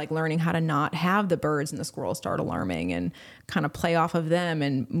even just like learning how to not have the birds and the squirrels start alarming and kind of play off of them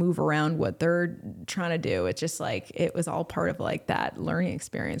and move around what they're trying to do. It's just like, it was all part of like that learning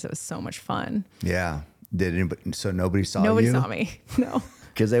experience. It was so much fun. Yeah. Did anybody? So nobody saw you? Nobody saw me. No.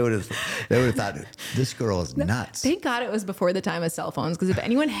 Because they would have thought, this girl is nuts. Thank God it was before the time of cell phones, because if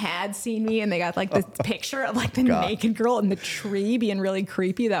anyone had seen me and they got like this picture of like the naked girl in the tree being really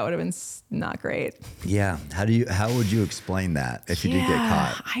creepy, that would have been not great. Yeah. How would you explain that if you did get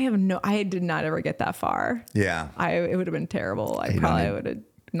caught? I did not ever get that far. Yeah. It would have been terrible. I probably would have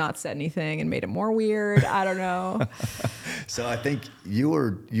not said anything and made it more weird. I don't know. So I think you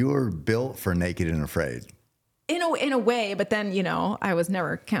were built for Naked and Afraid. In a way, but then, I was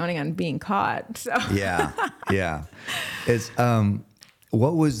never counting on being caught. So Yeah. It's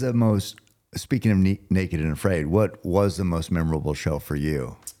what was the most, speaking of Naked and Afraid, what was the most memorable show for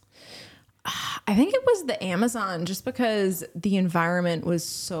you? I think it was the Amazon, just because the environment was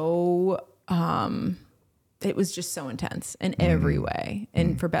so it was just so intense in every way,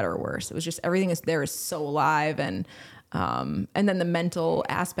 and for better or worse. It was just everything is so alive, and then the mental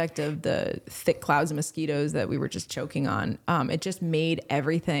aspect of the thick clouds of mosquitoes that we were just choking on. It just made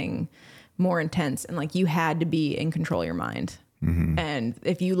everything more intense, and like you had to be in control of your mind. And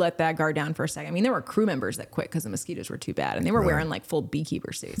if you let that guard down for a second, I mean, there were crew members that quit because the mosquitoes were too bad, and they were wearing like full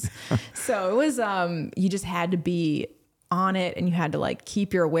beekeeper suits. So it was, you just had to be on it, and you had to like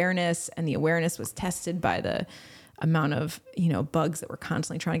keep your awareness, and the awareness was tested by the amount of, bugs that were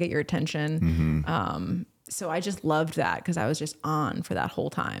constantly trying to get your attention. So I just loved that because I was just on for that whole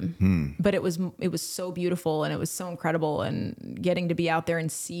time. But it was so beautiful, and it was so incredible, and getting to be out there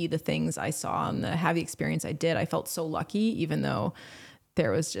and see the things I saw and have the experience I did. I felt so lucky, even though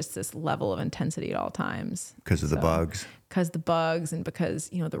there was just this level of intensity at all times. Because of the bugs? Because the bugs, and because,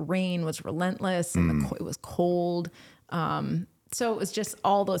 the rain was relentless, and it was cold. So it was just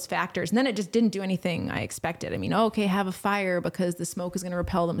all those factors. And then it just didn't do anything I expected. I mean, okay, have a fire because the smoke is going to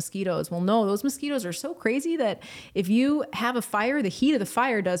repel the mosquitoes. Well, no, those mosquitoes are so crazy that if you have a fire, the heat of the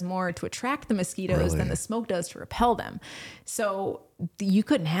fire does more to attract the mosquitoes than the smoke does to repel them. So you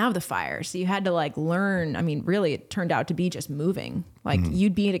couldn't have the fire. So you had to like learn. I mean, really, it turned out to be just moving. Like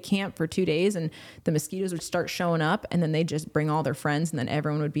you'd be at a camp for 2 days, and the mosquitoes would start showing up, and then they'd just bring all their friends, and then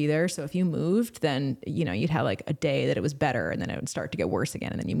everyone would be there. So if you moved, then, you'd have like a day that it was better, and then it would start to get worse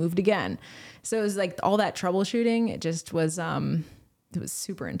again. And then you moved again. So it was like all that troubleshooting. It just was, it was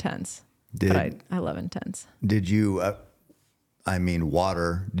super intense. But I love intense. Did you,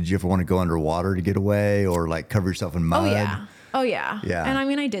 water, did you ever want to go underwater to get away, or like cover yourself in mud? Oh yeah. And I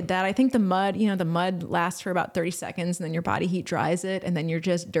mean, I did that. I think the mud lasts for about 30 seconds, and then your body heat dries it, and then you're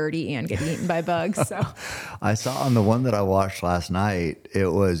just dirty and get eaten by bugs. So I saw on the one that I watched last night, it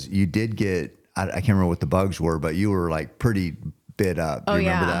was, you did get, I can't remember what the bugs were, but you were like pretty bit up. Do you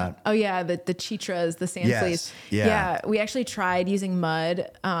remember that? Oh yeah. The chitras, the sand fleas. Yeah. We actually tried using mud.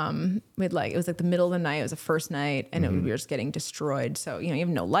 It was like the middle of the night. It was the first night, and we were just getting destroyed. So, you have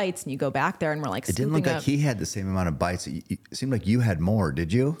no lights, and you go back there, and we're like, it didn't look like he had the same amount of bites. It seemed like you had more.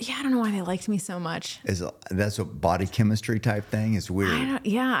 Did you? Yeah. I don't know why they liked me so much. That's a body chemistry type thing. It's weird.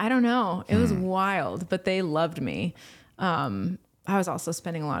 I don't know. It was wild, but they loved me. I was also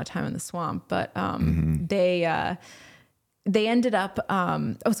spending a lot of time in the swamp, but they ended up,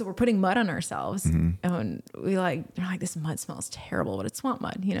 so we're putting mud on ourselves, and they're like, this mud smells terrible, but it's swamp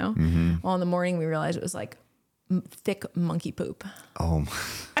mud, you know? Well, in the morning we realized it was like thick monkey poop. Oh,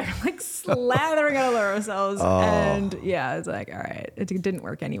 like slathering all over ourselves. And yeah, it's like, all right, it didn't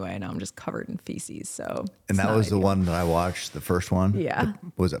work anyway. Now I'm just covered in feces. So, and that was the one that I watched, the first one. Yeah.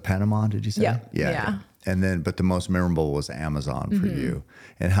 Was it Panama? Did you say? Yeah. And then, but the most memorable was Amazon for you.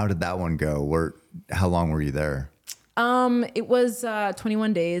 And how did that one go? How long were you there? It was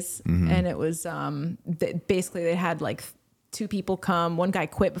 21 days, and it was basically they had like 2 people come. One guy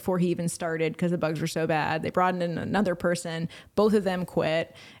quit before he even started because the bugs were so bad. They brought in another person. Both of them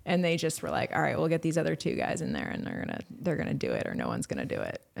quit, and they just were like, "All right, we'll get these other 2 guys in there, and they're gonna do it, or no one's gonna do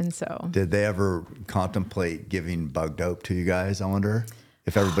it." And so, did they ever contemplate giving bug dope to you guys? I wonder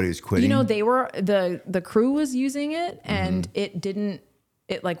if everybody was quitting. You know, they were the crew was using it, and it didn't.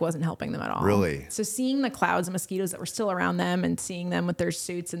 It like wasn't helping them at all. Really? So seeing the clouds of mosquitoes that were still around them, and seeing them with their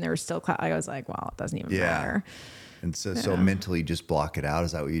suits, and there were still I was like, "Well, it doesn't even matter." And so mentally just block it out.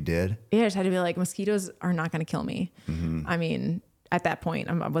 Is that what you did? Yeah, I just had to be like, mosquitoes are not going to kill me. I mean, at that point,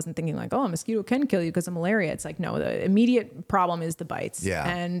 I wasn't thinking like, oh, a mosquito can kill you because of malaria. It's like, no, the immediate problem is the bites. Yeah.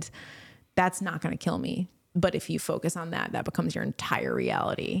 And that's not going to kill me. But if you focus on that, that becomes your entire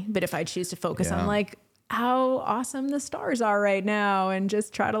reality. But if I choose to focus on like how awesome the stars are right now and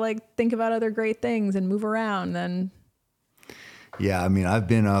just try to like think about other great things and move around, then. Yeah. I mean, I've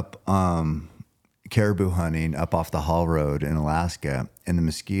been up, caribou hunting up off the Hall Road in Alaska, and the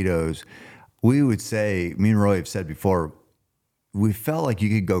mosquitoes, we would say, me and Roy have said before, we felt like you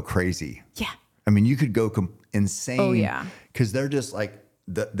could go crazy. Yeah. I mean, you could go insane. Oh, yeah. Because they're just like,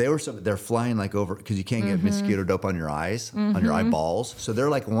 they're flying like over, because you can't get mosquito dope on your eyes, on your eyeballs. So they're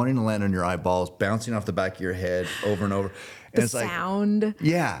like wanting to land on your eyeballs, bouncing off the back of your head over and over. And The it's sound. Like,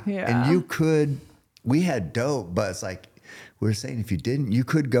 yeah. And we had dope, but it's like, we were saying if you didn't, you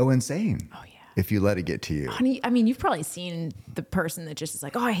could go insane. Oh, yeah. If you let it get to you. Honey, I mean, you've probably seen the person that just is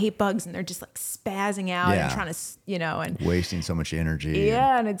like, oh, I hate bugs. And they're just like spazzing out and trying to, and wasting so much energy.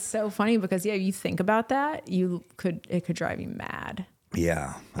 Yeah. And it's so funny because, you think about that, it could drive you mad.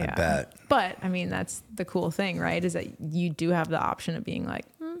 Yeah, I bet. But I mean, that's the cool thing, right? Is that you do have the option of being like,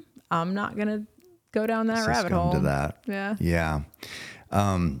 I'm not going to go down that rabbit hole. To that. Yeah. Yeah.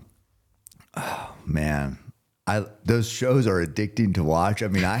 Oh, man. Those shows are addicting to watch. I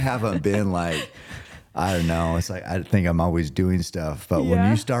mean, I haven't been like, I don't know. It's like, I think I'm always doing stuff, but when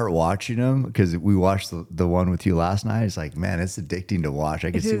you start watching them, because we watched the one with you last night, it's like, man, it's addicting to watch.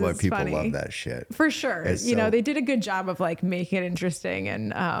 I can see why people love that shit. For sure. They did a good job of like making it interesting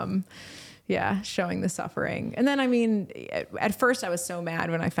and, showing the suffering. And then, I mean, at first I was so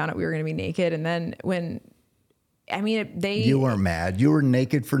mad when I found out we were going to be naked. And then you weren't mad. You were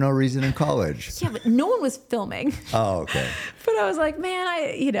naked for no reason in college. Yeah, but no one was filming. Oh, okay. But I was like, man,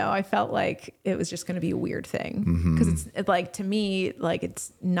 I felt like it was just going to be a weird thing because it's like, to me, like,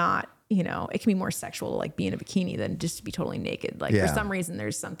 it's not, it can be more sexual to like be in a bikini than just to be totally naked. Like for some reason,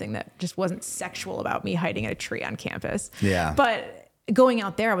 there's something that just wasn't sexual about me hiding in a tree on campus. Yeah. But going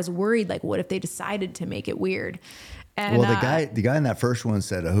out there, I was worried, like, what if they decided to make it weird? And, well, the guy in that first one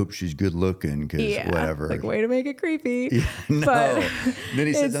said, "I hope she's good looking," because whatever. Like, way to make it creepy. Yeah, no. But then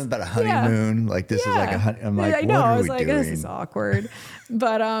he said something about a honeymoon. Like, this is like a honeymoon. I'm like, I know. What are I was we like, doing? This is awkward.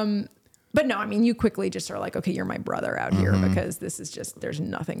 But no, I mean, you quickly just are like, okay, you're my brother out here because this is just, there's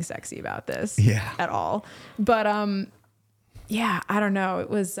nothing sexy about this at all. But I don't know. It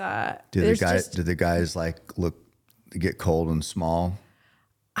was. Did the guys like get cold and small?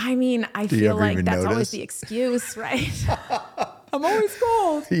 I mean, I feel like that's always the excuse, right? I'm always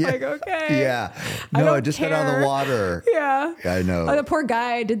cold. Yeah. Like, okay. Yeah. No, I just got out of the water. Yeah. I know. The poor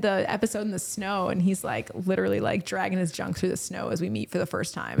guy did the episode in the snow, and he's like literally like dragging his junk through the snow as we meet for the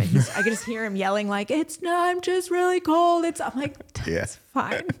first time. And I could just hear him yelling like, I'm just really cold. I'm like, it's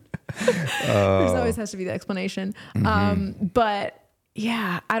fine. There's always has to be the explanation. But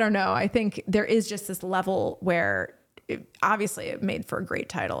yeah, I don't know. I think there is just this level where obviously it made for a great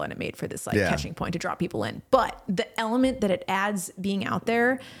title and it made for this like catching point to draw people in. But the element that it adds being out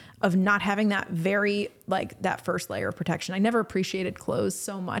there of not having that very like that first layer of protection. I never appreciated clothes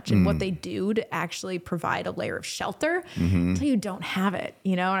so much and what they do to actually provide a layer of shelter until you don't have it,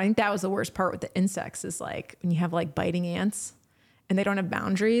 And I think that was the worst part with the insects is like when you have like biting ants and they don't have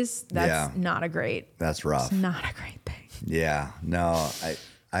boundaries, that's not a great. That's rough. It's not a great thing. Yeah, no,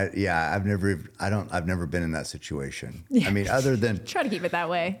 I've never been in that situation. I mean, other than try to keep it that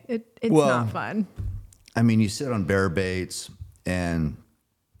way. It's not fun. I mean, you sit on bear baits, and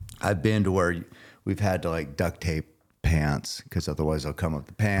I've been to where we've had to like duct tape pants because otherwise they'll come up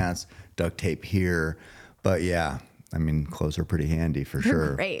the pants, duct tape here. But yeah, I mean, clothes are pretty handy for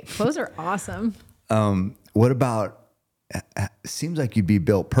sure. Great. Clothes are awesome. What about, seems like you'd be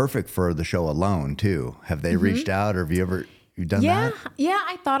built perfect for the show alone too. Have they reached out, or have you done that? Yeah.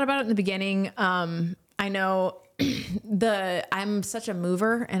 I thought about it in the beginning. I know I'm such a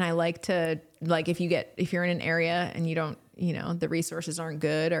mover, and I like to, like, if you're in an area and you don't, the resources aren't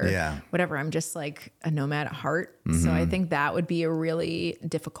good or whatever, I'm just like a nomad at heart. So I think that would be a really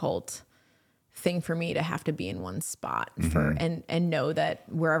difficult thing for me to have to be in one spot and know that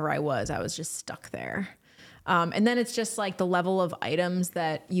wherever I was just stuck there. And then it's just like the level of items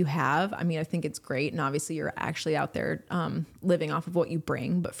that you have. I mean, I think it's great. And obviously you're actually out there, living off of what you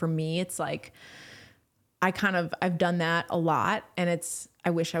bring. But for me, it's like, I've done that a lot, and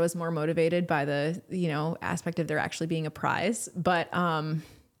I wish I was more motivated by the, aspect of there actually being a prize, but,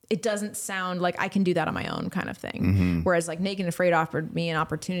 it doesn't sound like I can do that on my own kind of thing. Whereas like Naked and Afraid offered me an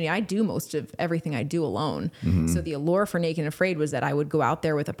opportunity. I do most of everything I do alone. So the allure for Naked and Afraid was that I would go out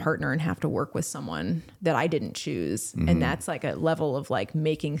there with a partner and have to work with someone that I didn't choose. And that's like a level of like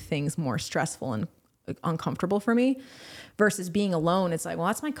making things more stressful and uncomfortable for me versus being alone. It's like, well,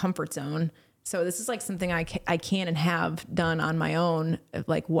 that's my comfort zone. So this is like something I can and have done on my own.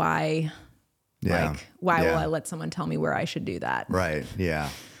 Like why will I let someone tell me where I should do that? Right. Yeah.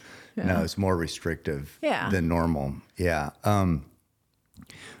 No, it's more restrictive than normal. Yeah.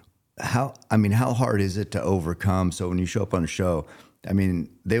 How hard is it to overcome? So when you show up on a show, I mean,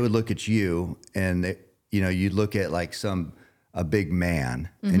 they would look at you and you'd look at like a big man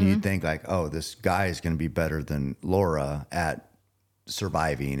and you'd think like, oh, this guy is going to be better than Laura at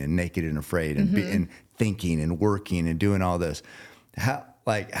surviving and Naked and Afraid and thinking and working and doing all this. How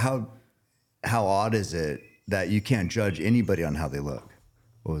odd is it that you can't judge anybody on how they look?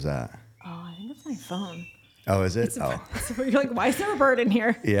 What was that? Oh, I think it's my phone. Oh, is it? So you're like, why is there a bird in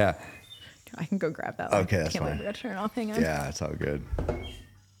here? Yeah. I can go grab that. Okay, that's fine. I can't wait fine. to turn it off. Hang on. Yeah, it's all good.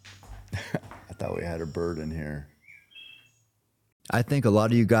 I thought we had a bird in here. I think a lot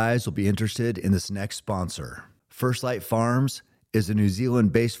of you guys will be interested in this next sponsor. First Light Farms is a New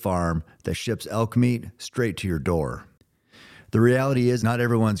Zealand-based farm that ships elk meat straight to your door. The reality is not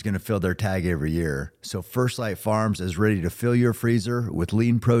everyone's going to fill their tag every year, so First Light Farms is ready to fill your freezer with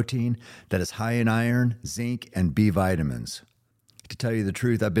lean protein that is high in iron, zinc, and B vitamins. To tell you the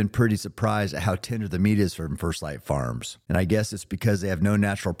truth, I've been pretty surprised at how tender the meat is from First Light Farms. And I guess it's because they have no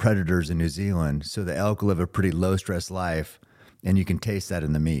natural predators in New Zealand, so the elk live a pretty low-stress life, and you can taste that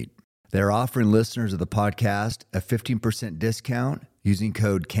in the meat. They're offering listeners of the podcast a 15% discount using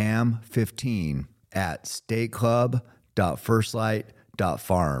code CAM15 at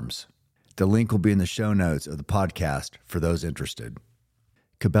stateclub.firstlight.farms. The link will be in the show notes of the podcast for those interested.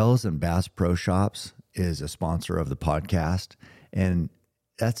 Cabela's and Bass Pro Shops is a sponsor of the podcast, and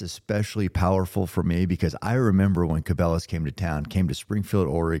that's especially powerful for me because I remember when Cabela's came to Springfield,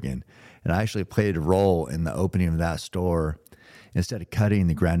 Oregon, and I actually played a role in the opening of that store. Instead of cutting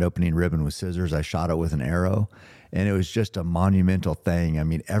the grand opening ribbon with scissors, I shot it with an arrow. And it was just a monumental thing. I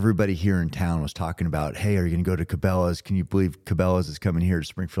mean, everybody here in town was talking about, hey, are you going to go to Cabela's? Can you believe Cabela's is coming here to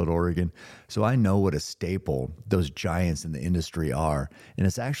Springfield, Oregon? So I know what a staple those giants in the industry are. And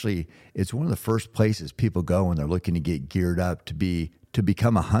it's one of the first places people go when they're looking to get geared up to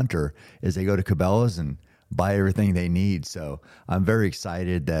become a hunter is they go to Cabela's and buy everything they need. So I'm very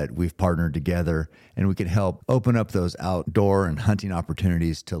excited that we've partnered together and we can help open up those outdoor and hunting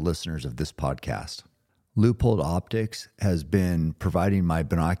opportunities to listeners of this podcast. Leupold Optics has been providing my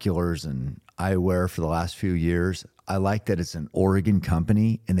binoculars and eyewear for the last few years. I like that it's an Oregon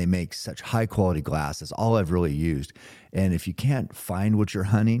company and they make such high quality glass. That's all I've really used. And if you can't find what you're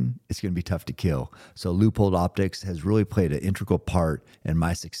hunting, it's going to be tough to kill. So Leupold Optics has really played an integral part in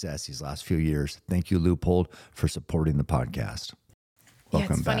my success these last few years. Thank you, Leupold, for supporting the podcast.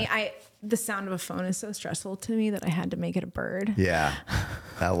 Welcome it's back. funny. The sound of a phone is so stressful to me that I had to make it a bird. Yeah,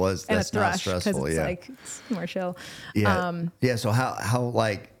 that's not stressful. It's yeah, it's more chill. Yeah. So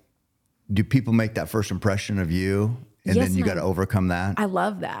how do people make that first impression of you, and then you got to overcome that? I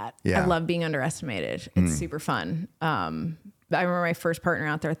love that. Yeah. I love being underestimated. It's super fun. I remember my first partner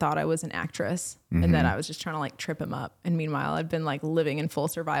out there thought I was an actress, and that I was just trying to like trip him up. And meanwhile, I've been like living in full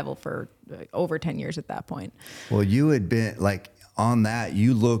survival for over 10 years at that point. Well, you had been like on that.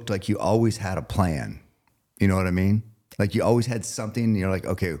 You looked like you always had a plan. You know what I mean? Like you always had something. You're like,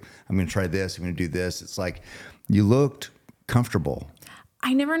 okay, I'm going to try this. I'm going to do this. It's like you looked comfortable.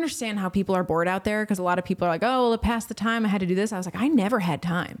 I never understand how people are bored out there because a lot of people are like, oh, well, it passed the time. I had to do this. I was like, I never had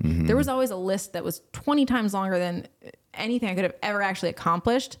time. There was always a list that was 20 times longer than anything I could have ever actually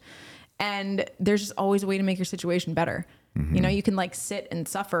accomplished. And there's just always a way to make your situation better. You know, you can like sit and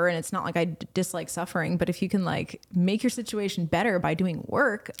suffer, and it's not like I dislike suffering, but if you can like make your situation better by doing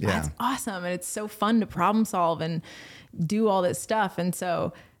work, that's awesome. And it's so fun to problem solve and do all this stuff. And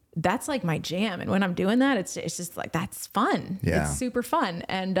so that's like my jam. And when I'm doing that, it's just like, that's fun. Yeah. It's super fun.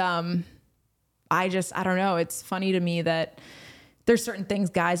 And I don't know. It's funny to me that there's certain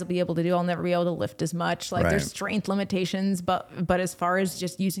things guys will be able to do. I'll never be able to lift as much. Like there's strength limitations, but as far as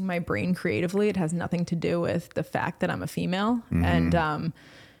just using my brain creatively, it has nothing to do with the fact that I'm a female. And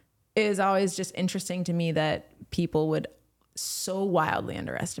it is always just interesting to me that people would so wildly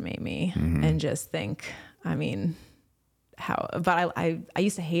underestimate me and just think, I mean, but I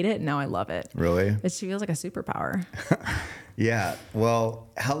used to hate it, and now I love it. Really? It feels like a superpower. Yeah. Well,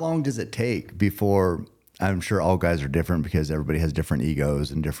 how long does it take before, I'm sure all guys are different because everybody has different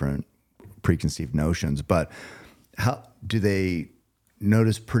egos and different preconceived notions, but how do they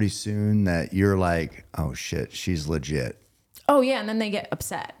notice pretty soon that you're like, oh shit, she's legit? Oh yeah. And then they get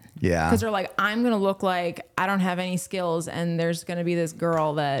upset. Yeah. Because they're like, I'm going to look like I don't have any skills, and there's going to be this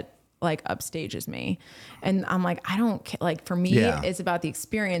girl that like upstages me. And I'm like, I don't care. Like for me, it's about the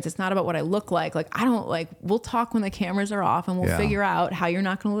experience. It's not about what I look like. Like, I don't like, we'll talk when the cameras are off, and we'll figure out how you're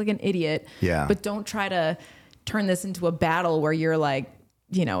not going to look like an idiot. Yeah. But don't try to turn this into a battle where you're like,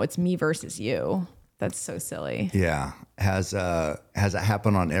 you know, it's me versus you. That's so silly. Yeah. Has it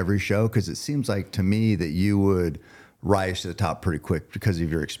happened on every show? Cause it seems like to me that you would rise to the top pretty quick because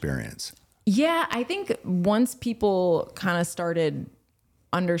of your experience. Yeah. I think once people kind of started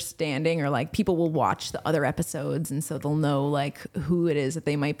understanding, or like people will watch the other episodes, and so they'll know like who it is that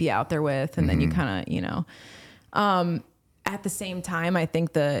they might be out there with. And then you kind of, you know, at the same time, I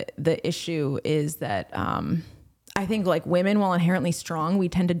think the issue is that, I think like women, while inherently strong, we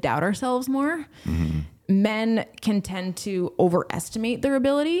tend to doubt ourselves more. Men can tend to overestimate their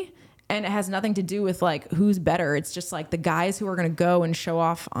ability, and it has nothing to do with like who's better. It's just like the guys who are going to go and show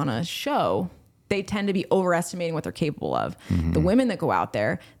off on a show, they tend to be overestimating what they're capable of. The women that go out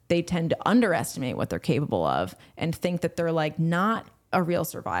there, they tend to underestimate what they're capable of and think that they're like not a real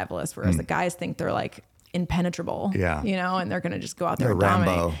survivalist, whereas the guys think they're like impenetrable, you know, and they're going to just go out there and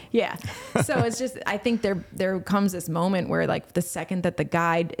dominate. Rambo. Yeah. So it's just, I think there comes this moment where like the second that the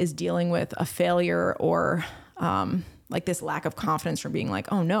guy is dealing with a failure or like this lack of confidence from being like,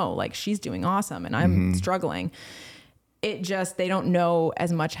 oh no, like she's doing awesome and I'm struggling. It just, they don't know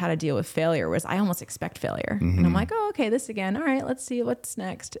as much how to deal with failure, whereas I almost expect failure. And I'm like, oh, okay, this again. All right, let's see what's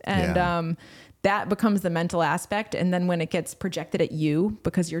next. And that becomes the mental aspect. And then when it gets projected at you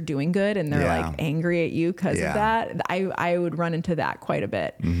because you're doing good and they're like angry at you because of that, I would run into that quite a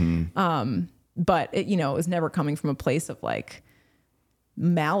bit. But it, you know, it was never coming from a place of like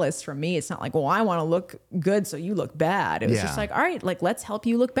malice from me. It's not like, well, I want to look good, so you look bad. It was just like, all right, like, let's help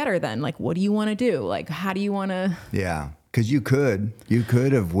you look better then. Like, what do you want to do? Like, how do you want to? Yeah. Cause you could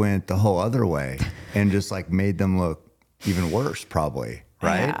have went the whole other way and just like made them look even worse probably.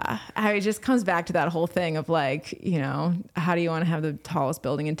 Right. Yeah. It just comes back to that whole thing of like, you know, how do you want to have the tallest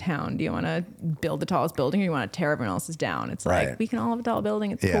building in town? Do you want to build the tallest building, or you want to tear everyone else's down? It's like, we can all have a tall building.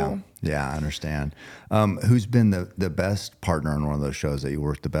 It's cool. Yeah, I understand. Who's been the best partner on one of those shows that you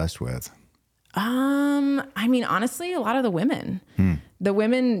worked the best with? I mean, honestly, a lot of the women. The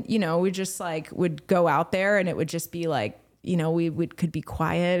women, you know, we just like would go out there and it would just be like, you know, we could be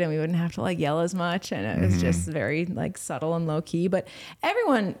quiet and we wouldn't have to like yell as much. And it was just very like subtle and low key, but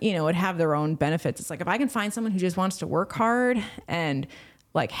everyone, you know, would have their own benefits. It's like, if I can find someone who just wants to work hard and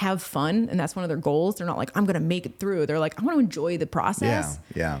like have fun, and that's one of their goals, they're not like, I'm going to make it through. They're like, I want to enjoy the process.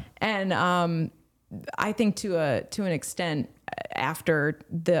 Yeah. And, I think to an extent, after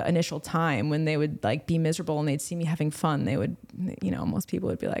the initial time when they would like be miserable and they'd see me having fun, they would, you know, most people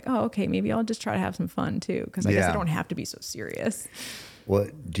would be like, oh, okay, maybe I'll just try to have some fun too. Cause I guess I don't have to be so serious.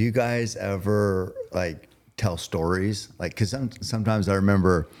 What do you guys ever like tell stories? Like, cause sometimes I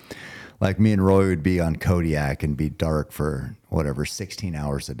remember like me and Roy would be on Kodiak and be dark for whatever, 16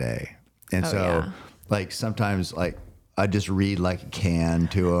 hours a day. And like sometimes like I just read like a can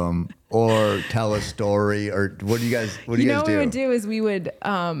to them or tell a story, or what do you guys do? What we would do is we would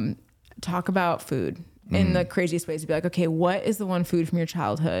talk about food in the craziest ways. We'd be like, okay, what is the one food from your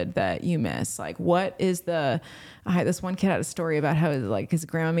childhood that you miss? Like, what is I had this one kid had a story about how like his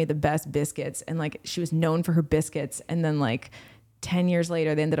grandma made the best biscuits, and like she was known for her biscuits, and then like 10 years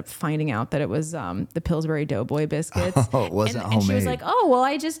later, they ended up finding out that it was the Pillsbury Doughboy biscuits. Oh, it wasn't homemade. And she was like, oh, well,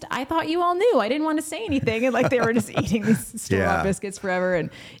 I thought you all knew. I didn't want to say anything. And like they were just eating these store-bought biscuits forever.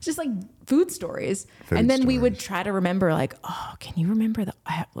 And it's just like food stories. We would try to remember like, oh, can you remember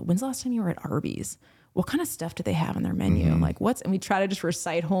when's the last time you were at Arby's? what kind of stuff do they have on their menu? Like and we try to just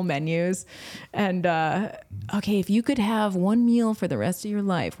recite whole menus and, okay, if you could have one meal for the rest of your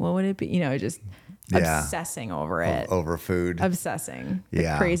life, what would it be? Just obsessing over it. Over food. Obsessing.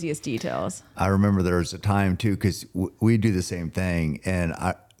 The craziest details. I remember there was a time too, because we do the same thing. And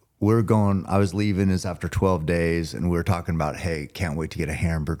I was leaving this after 12 days and we were talking about, hey, can't wait to get a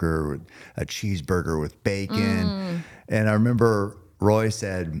hamburger, a cheeseburger with bacon. And I remember Roy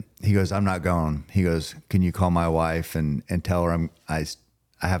said, he goes, I'm not going. He goes, can you call my wife and tell her I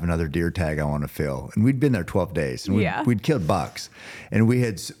have another deer tag I want to fill. And we'd been there 12 days and we'd killed bucks. And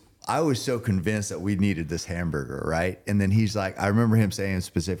I was so convinced that we needed this hamburger, right? And then he's like, I remember him saying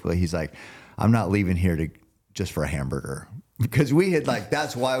specifically, he's like, I'm not leaving here just for a hamburger. Because we had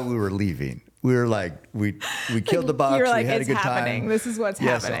that's why we were leaving. We were like, we killed the bucks. Like, we had a good time. This is what's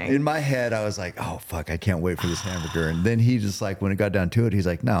happening. So in my head, I was like, oh, fuck, I can't wait for this hamburger. And then he just when it got down to it, he's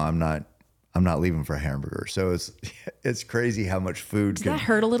like, no, I'm not leaving for a hamburger. So it's crazy how much food. Did that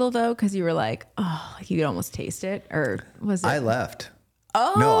hurt a little though? Because you were like, oh, you could almost taste it, or was it? I left.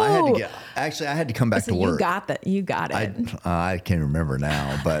 Oh no, I had to come back to work. You got it. I can't remember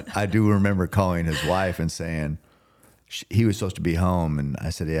now, but I do remember calling his wife and saying, he was supposed to be home, and I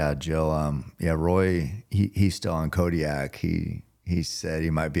said, "Yeah, Jill. Roy. He's still on Kodiak. He said he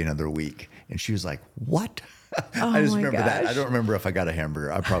might be another week." And she was like, "What?" I just remember that. I don't remember if I got a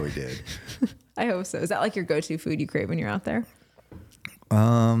hamburger. I probably did. I hope so. Is that like your go-to food you crave when you're out there?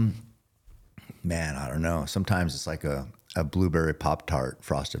 Man, I don't know. Sometimes it's like a blueberry Pop-Tart,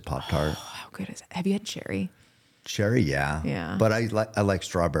 frosted Pop-Tart. Oh, how good is it? Have you had cherry? Cherry, yeah. Yeah. But I like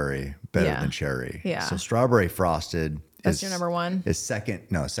strawberry better than cherry. Yeah. So strawberry frosted That's your number one? Is second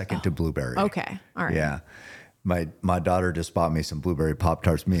to blueberry. Okay. All right. Yeah. My daughter just bought me some blueberry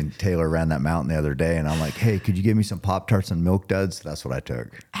Pop-Tarts. Me and Taylor ran that mountain the other day, and I'm like, hey, could you give me some Pop-Tarts and Milk Duds? That's what I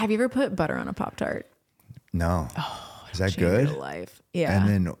took. Have you ever put butter on a Pop-Tart? No. Oh, is that good? Your life. Yeah. And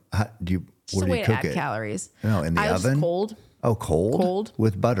then where do you cook it? Calories. No, in the oven? Cold. Oh, cold? Cold.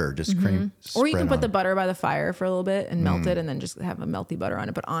 With butter, just cream. Or you can put the butter by the fire for a little bit and melt it and then just have a melty butter on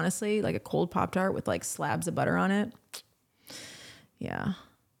it. But honestly, like a cold Pop-Tart with like slabs of butter on it. Yeah.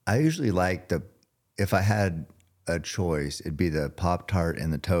 I usually like if I had a choice, it'd be the Pop-Tart in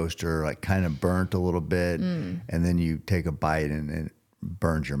the toaster, like kind of burnt a little bit. And then you take a bite and it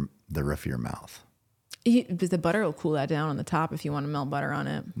burns the roof of your mouth. The butter will cool that down on the top if you want to melt butter on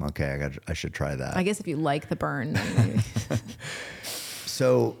it. Okay, I should try that. I guess if you like the burn. Then maybe.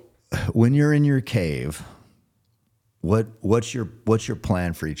 So, when you're in your cave, what's your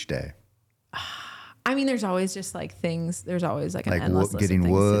plan for each day? I mean, there's always just like things. There's always like an endless list getting of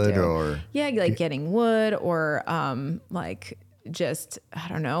things wood to do. or getting wood or like just I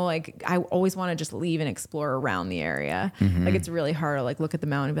don't know. Like I always want to just leave and explore around the area. Like it's really hard to like look at the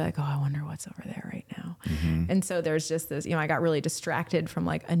mountain and be like, oh, I wonder what's over there right now. And so there's just this. I got really distracted from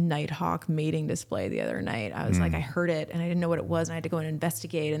like a nighthawk mating display the other night. I was like, I heard it and I didn't know what it was, and I had to go and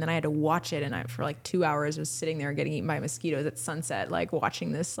investigate, and then I had to watch it, and for like 2 hours was sitting there getting eaten by mosquitoes at sunset, like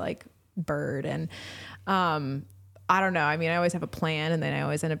watching this like bird. And I don't know. I mean, I always have a plan, and then I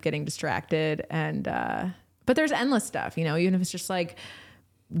always end up getting distracted. And but there's endless stuff, even if it's just like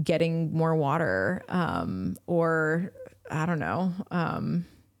getting more water, or I don't know,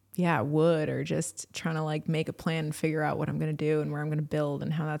 wood, or just trying to like make a plan and figure out what I'm going to do and where I'm going to build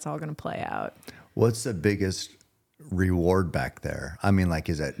and how that's all going to play out. What's the biggest reward back there? I mean, like,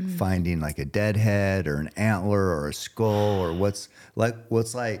 is it finding like a dead head or an antler or a skull, or what's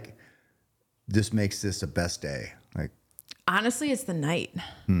like this makes this a best day? Like, honestly, it's the night.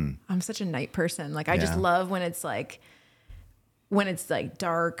 I'm such a night person. Like I just love when it's like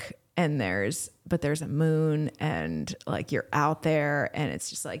dark and there's a moon, and like you're out there, and it's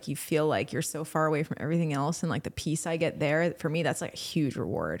just like you feel like you're so far away from everything else, and like the peace I get there, for me, that's like a huge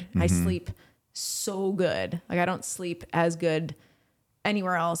reward. I sleep so good. Like I don't sleep as good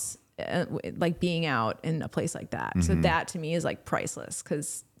anywhere else, like being out in a place like that. So that to me is like priceless,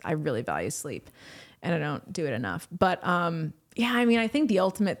 because I really value sleep and I don't do it enough. But I mean, I think the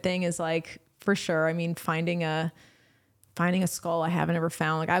ultimate thing is like, for sure, I mean, finding a skull I haven't ever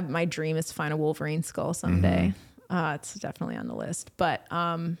found. Like my dream is to find a Wolverine skull someday. It's definitely on the list. But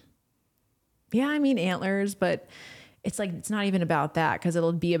I mean, antlers, but it's like, it's not even about that, because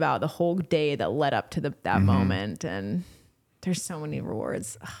it'll be about the whole day that led up to that moment. And there's so many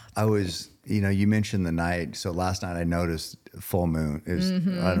rewards. I was, you mentioned the night. So last night I noticed full moon.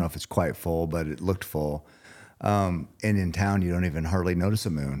 I don't know if it's quite full, but it looked full. And in town, you don't even hardly notice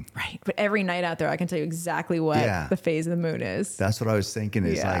a moon. Right. But every night out there, I can tell you exactly what the phase of the moon is. That's what I was thinking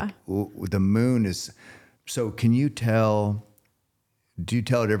is like the moon is. So can you tell, do you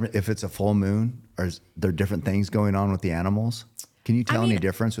tell it if it's a full moon, are there different things going on with the animals? Can you tell any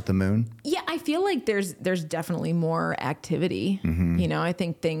difference with the moon? Yeah, I feel like there's definitely more activity. You know, I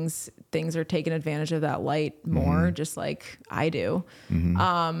think things are taking advantage of that light more, just like I do.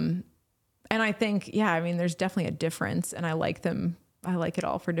 And I think, yeah, I mean, there's definitely a difference, and I like them. I like it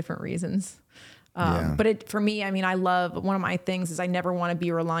all for different reasons. But for me, I mean, one of my things is I never want to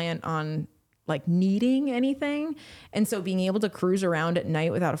be reliant on like needing anything. And so being able to cruise around at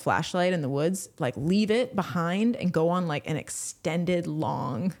night without a flashlight in the woods, like leave it behind and go on like an extended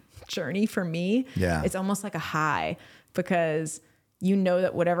long journey for me. Yeah. It's almost like a high, because you know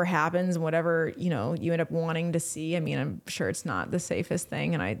that whatever happens, whatever, you know, you end up wanting to see. I mean, I'm sure it's not the safest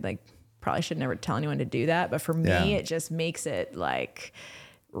thing, and I like probably should never tell anyone to do that. But for me, it just makes it like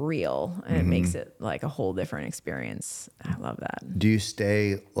real, and it makes it like a whole different experience. I love that. Do you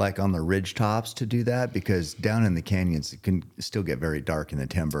stay like on the ridge tops to do that? Because down in the canyons, it can still get very dark in the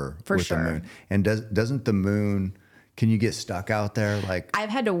timber For with sure. the moon. And doesn't the moon, can you get stuck out there? Like I've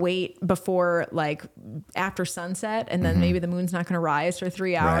had to wait before, like after sunset, and then maybe the moon's not going to rise for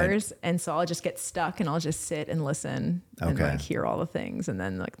 3 hours. And so I'll just get stuck, and I'll just sit and listen and like hear all the things. And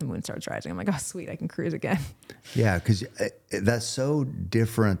then like the moon starts rising. I'm like, oh, sweet, I can cruise again. Yeah, because that's so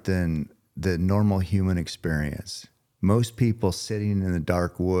different than the normal human experience. Most people sitting in the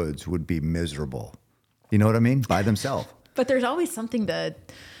dark woods would be miserable. You know what I mean? By themselves. But there's always something to,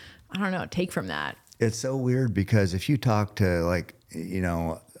 I don't know, take from that. It's so weird, because if you talk to like, you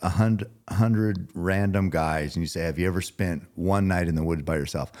know, 100 random guys and you say, have you ever spent one night in the woods by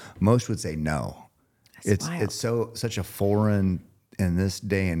yourself? Most would say no. That's wild. It's such a foreign, in this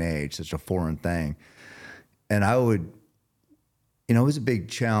day and age, such a foreign thing. And I would, you know, it was a big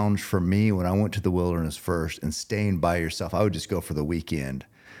challenge for me when I went to the wilderness first, and staying by yourself. I would just go for the weekend,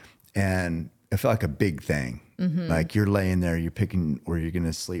 and it felt like a big thing. Like you're laying there, you're picking where you're going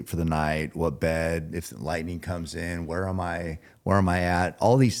to sleep for the night, what bed, if lightning comes in, where am I at?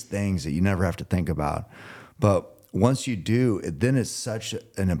 All these things that you never have to think about. But once you do, then it's such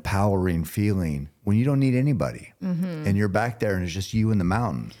an empowering feeling when you don't need anybody, and you're back there and it's just you and the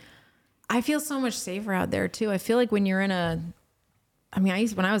mountain. I feel so much safer out there too. I feel like when you're in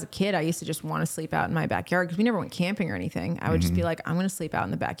when I was a kid, I used to just want to sleep out in my backyard, because we never went camping or anything. I would just be like, I'm going to sleep out in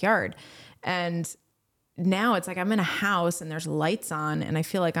the backyard. And now it's like I'm in a house and there's lights on, and I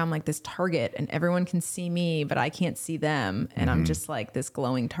feel like I'm like this target, and everyone can see me, but I can't see them. And I'm just like this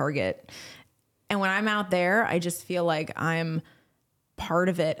glowing target. And when I'm out there, I just feel like I'm part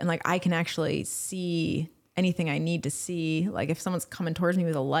of it. And like, I can actually see anything I need to see. Like if someone's coming towards me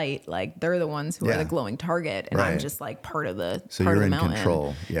with a light, like they're the ones who are the glowing target, and I'm just like part of the, so part you're of the in mountain.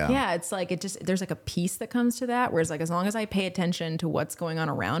 control. Yeah. It's like, there's like a peace that comes to that. Whereas like, as long as I pay attention to what's going on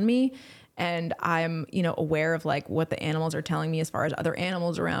around me, and I'm, you know, aware of like what the animals are telling me as far as other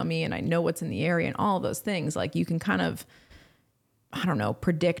animals around me, and I know what's in the area and all of those things, like you can kind of, I don't know,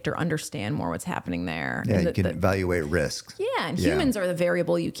 predict or understand more what's happening there. Yeah, and you can evaluate risks. Yeah, and humans are the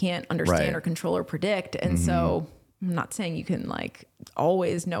variable you can't understand or control or predict. And so I'm not saying you can like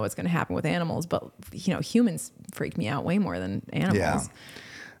always know what's going to happen with animals, but you know, humans freak me out way more than animals. Yeah.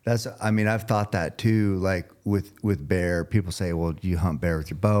 I've thought that too, like with bear. People say, well, you hunt bear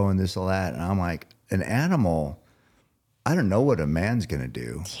with your bow and this, all that. And I'm like, an animal, I don't know what a man's going to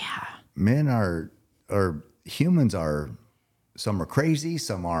do. Yeah. Men humans are, some are crazy,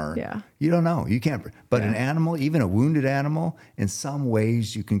 some are, you don't know. You can't, but an animal, even a wounded animal, in some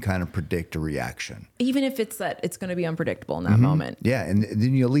ways you can kind of predict a reaction. Even if it's that it's going to be unpredictable in that moment. Yeah. And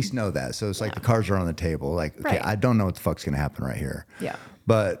then you at least know that. So it's like the cards are on the table. Like, okay, I don't know what the fuck's going to happen right here. Yeah.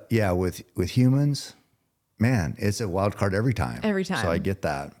 But yeah, with humans, man, it's a wild card every time. Every time. So I get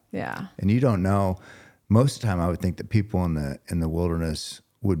that. Yeah. And you don't know. Most of the time, I would think that people in the wilderness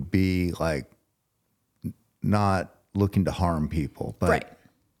would be like not looking to harm people, but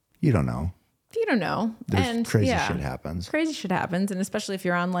you don't know. You don't know. And crazy shit happens. Crazy shit happens. And especially if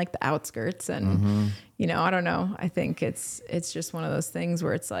you're on like the outskirts and, you know, I don't know. I think it's just one of those things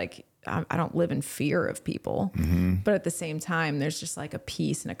where it's like, I don't live in fear of people, but at the same time, there's just like a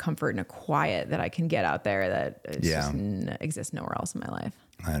peace and a comfort and a quiet that I can get out there that just exists nowhere else in my life.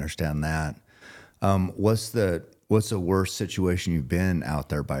 I understand that. What's the worst situation you've been out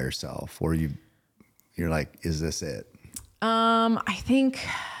there by yourself, where you're like, is this it? I think,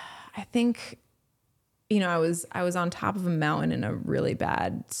 you know, I was on top of a mountain in a really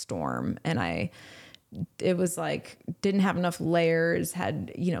bad storm, and it was like, didn't have enough layers,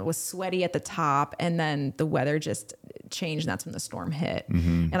 was sweaty at the top, and then the weather just changed, and that's when the storm hit.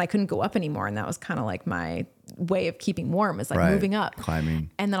 And I couldn't go up anymore. And that was kind of like my way of keeping warm is like Right. moving up,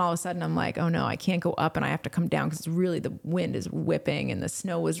 Climbing. And then all of a sudden I'm like, oh no, I can't go up and I have to come down because really the wind is whipping and the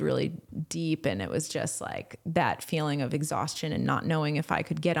snow was really deep. And it was just like that feeling of exhaustion and not knowing if I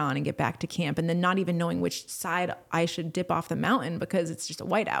could get on and get back to camp, and then not even knowing which side I should dip off the mountain because it's just a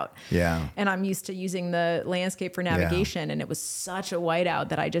whiteout. Yeah. And I'm used to using the landscape for navigation, and it was such a whiteout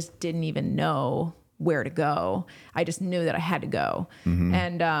that I just didn't even know where to go. I just knew that I had to go.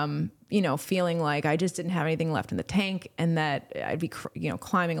 And, you know, feeling like I just didn't have anything left in the tank, and that I'd be, you know,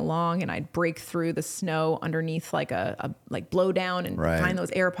 climbing along and I'd break through the snow underneath like a like blow down and Right. find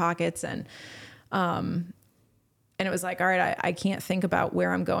those air pockets. And it was like, all right, I can't think about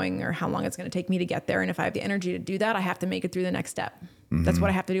where I'm going or how long it's going to take me to get there. And if I have the energy to do that, I have to make it through the next step. That's what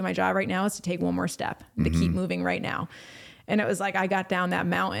I have to do. My job right now is to take one more step, to keep moving right now. And it was like, I got down that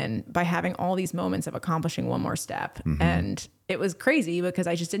mountain by having all these moments of accomplishing one more step. And it was crazy because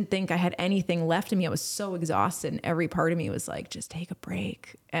I just didn't think I had anything left in me. I was so exhausted, and every part of me was like, just take a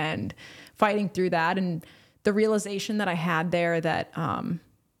break, and fighting through that. And the realization that I had there that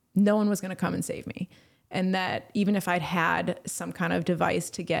no one was going to come and save me. And that even if I'd had some kind of device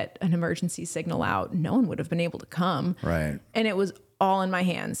to get an emergency signal out, no one would have been able to come. Right. And it was all in my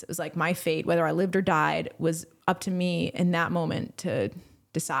hands. It was like my fate, whether I lived or died, was up to me in that moment to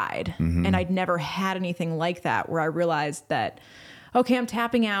decide. And I'd never had anything like that where I realized that, okay, I'm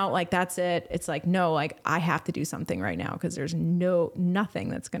tapping out. Like, that's it. It's like, no, like I have to do something right now because there's nothing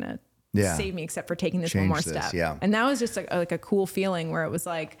that's going to save me except for taking this one more step. Yeah. And that was just like a cool feeling where it was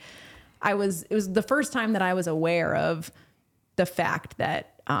like, it was the first time that I was aware of the fact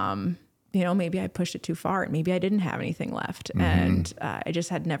that, you know, maybe I pushed it too far and maybe I didn't have anything left. And I just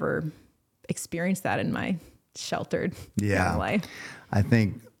had never experienced that in my sheltered young life. I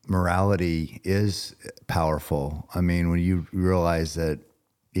think morality is powerful. I mean, when you realize that,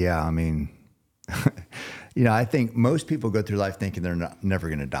 I mean, you know, I think most people go through life thinking they're never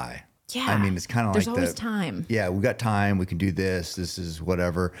going to die. Yeah. I mean, it's kind of like there's always time. Yeah, we got time. We can do this. This is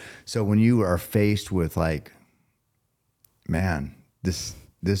whatever. So when you are faced with like, man, this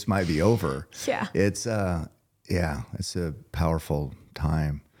might be over. Yeah. It's it's a powerful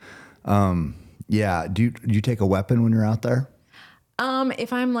time. Do you take a weapon when you're out there?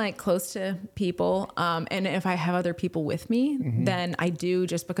 If I'm like close to people, and if I have other people with me, then I do,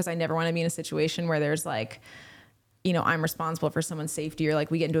 just because I never want to be in a situation where there's like, you know, I'm responsible for someone's safety, or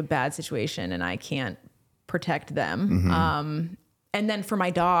like we get into a bad situation and I can't protect them. And then for my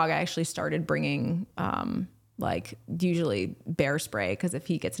dog, I actually started bringing, like usually bear spray. Cause if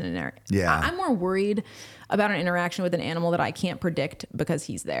he gets in an I'm more worried about an interaction with an animal that I can't predict because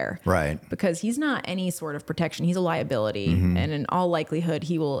he's there. Right. Because he's not any sort of protection. He's a liability. And in all likelihood,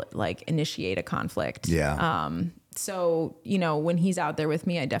 he will like initiate a conflict. Yeah. So, you know, when he's out there with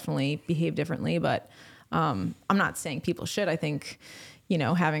me, I definitely behave differently, but I'm not saying people should. I think, you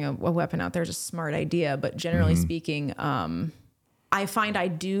know, having a weapon out there is a smart idea, but generally speaking, I find I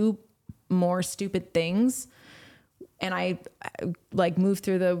do more stupid things, and I like move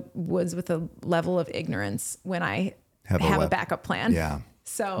through the woods with a level of ignorance when I have a backup plan. Yeah.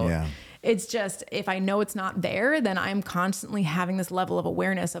 So it's just, if I know it's not there, then I'm constantly having this level of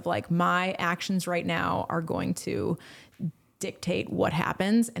awareness of like, my actions right now are going to dictate what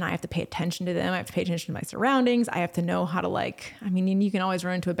happens, and I have to pay attention to them. I have to pay attention to my surroundings. I have to know how to like, I mean, you can always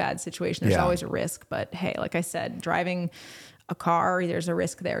run into a bad situation. There's always a risk, but hey, like I said, driving a car, there's a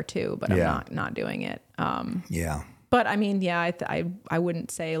risk there too, but I'm not doing it. But I mean, I wouldn't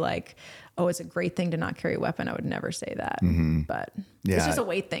say like, oh, it's a great thing to not carry a weapon. I would never say that, but it's just a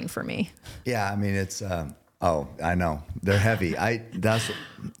weight thing for me. Yeah. I mean, it's, I know they're heavy. That's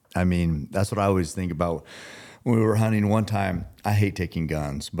what I always think about when we were hunting. One time, I hate taking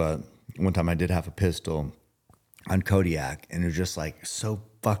guns, but one time I did have a pistol on Kodiak, and it was just like so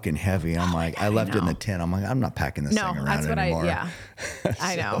fucking heavy. I'm like, I left it in the tent. I'm like, I'm not packing this thing around that's what anymore.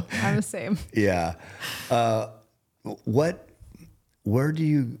 I know. I'm the same. Yeah. Where do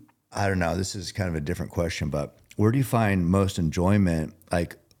you, I don't know, this is kind of a different question, but where do you find most enjoyment,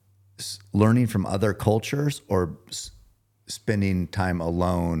 like learning from other cultures or spending time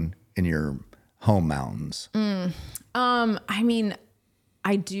alone in your home mountains? I mean,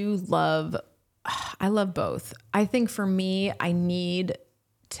 I love both. I think for me, it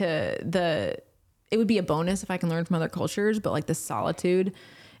would be a bonus if I can learn from other cultures, but like the solitude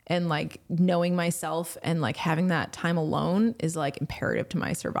and like knowing myself and like having that time alone is like imperative to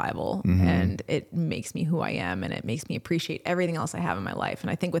my survival. And it makes me who I am, and it makes me appreciate everything else I have in my life. And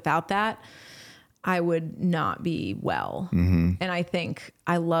I think without that, I would not be well. And I think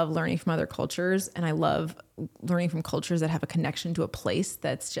I love learning from other cultures, and I love learning from cultures that have a connection to a place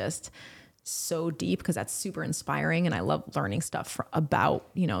that's just so deep because that's super inspiring and I love learning stuff about,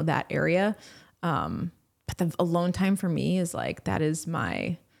 you know, that area. But the alone time for me is like, that is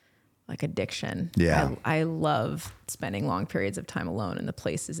my like addiction. Yeah. I love spending long periods of time alone, and the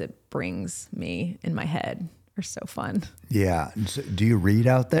places it brings me in my head are so fun. Yeah. So do you read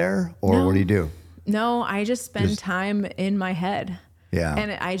out there or No. what do you do? No, I just spend time in my head. Yeah.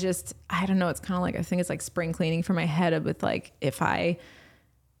 And I don't know. It's kind of like, I think it's like spring cleaning for my head with like, if I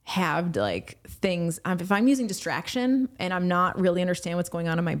have like things, if I'm using distraction and I'm not really understand what's going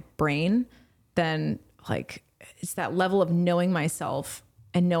on in my brain, then like it's that level of knowing myself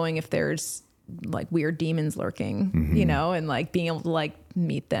and knowing if there's like weird demons lurking, you know, and like being able to like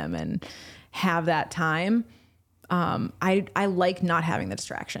meet them and have that time. I like not having the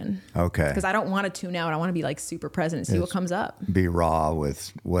distraction. Okay. Because I don't want to tune out. I want to be like super present and see what comes up. Be raw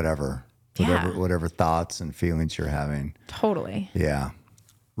with whatever thoughts and feelings you're having. Totally. Yeah.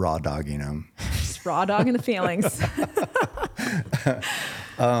 Raw dogging them. Just raw dogging the feelings.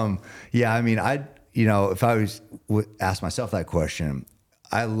 Yeah. I mean, if I would ask myself that question,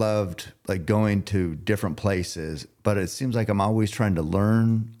 I loved like going to different places, but it seems like I'm always trying to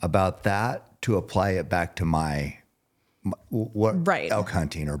learn about that to apply it back to my Right. elk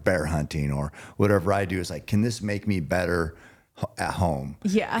hunting or bear hunting or whatever I do. Is like, can this make me better at home?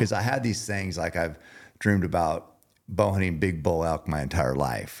 Yeah. Because I had these things like I've dreamed about bow hunting big bull elk my entire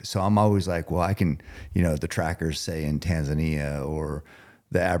life. So I'm always like, well, I can, the trackers say in Tanzania or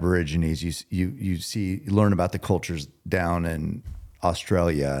the Aborigines, you learn about the cultures down in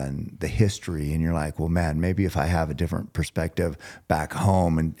Australia and the history, and you're like, well, man, maybe if I have a different perspective back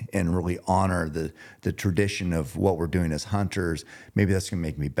home and really honor the tradition of what we're doing as hunters, maybe that's gonna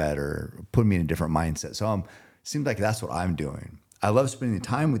make me better, put me in a different mindset. So seems like that's what I'm doing. I love spending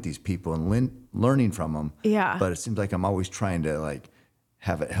time with these people and learning from them. Yeah. But it seems like I'm always trying to like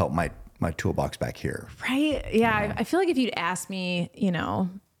have it help my toolbox back here. Right. Yeah. I feel like if you'd asked me,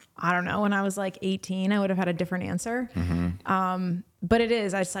 I don't know, when I was like 18, I would have had a different answer. But it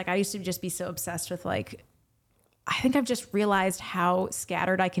is, I used to just be so obsessed with like, I think I've just realized how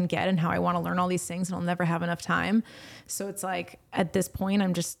scattered I can get and how I want to learn all these things and I'll never have enough time. So it's like, at this point,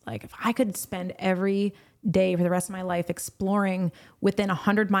 I'm just like, if I could spend every day for the rest of my life exploring within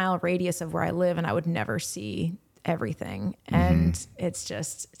 100-mile radius of where I live, and I would never see everything. And it's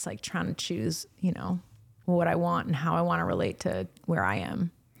like trying to choose, what I want and how I want to relate to where I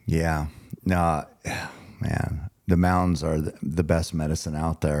am. Yeah. No, man, the mountains are the best medicine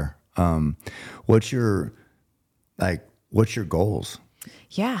out there. What's your goals?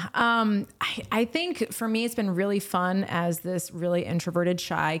 Yeah. I think for me, it's been really fun as this really introverted,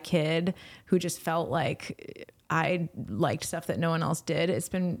 shy kid who just felt like I liked stuff that no one else did. It's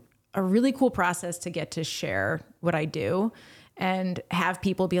been a really cool process to get to share what I do and have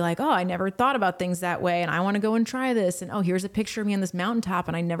people be like, oh, I never thought about things that way. And I want to go and try this. And, oh, here's a picture of me on this mountaintop.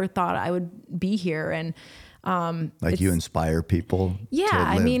 And I never thought I would be here. And, you inspire people to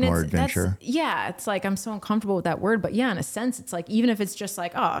live more adventure. It's like, I'm so uncomfortable with that word, but yeah, in a sense, it's like, even if it's just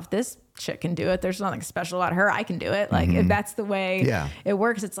like, oh, if this chick can do it, there's nothing special about her, I can do it. Like if that's the way it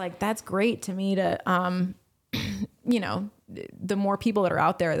works, it's like, that's great to me to, the more people that are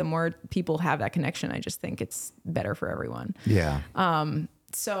out there, the more people have that connection. I just think it's better for everyone. Yeah.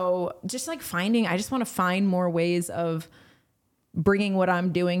 So just like I just want to find more ways of bringing what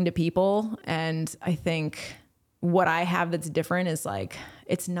I'm doing to people. And I think what I have that's different is like,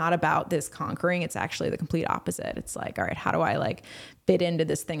 it's not about this conquering. It's actually the complete opposite. It's like, all right, how do I like fit into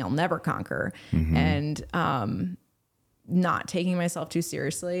this thing I'll never conquer? And not taking myself too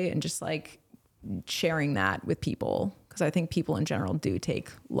seriously and just like sharing that with people. Because I think people in general do take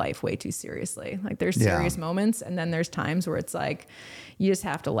life way too seriously. Like there's serious moments, and then there's times where it's like you just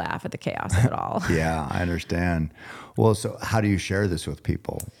have to laugh at the chaos of it all. Yeah, I understand. Well, so how do you share this with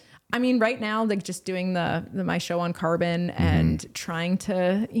people? I mean, right now, like just doing my show on Carbon and trying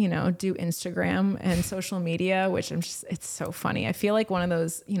to, do Instagram and social media, which it's so funny. I feel like one of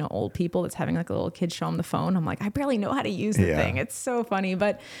those, old people that's having like a little kid show them the phone. I'm like, I barely know how to use the thing. It's so funny.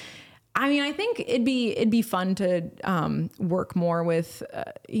 But I mean, I think it'd be fun to work more with,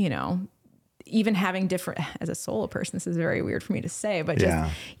 even having different, as a solo person, this is very weird for me to say, but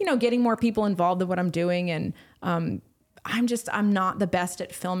just, getting more people involved in what I'm doing. And I'm not the best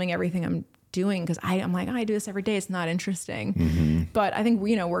at filming everything I'm doing because I'm like, oh, I do this every day. It's not interesting. But I think,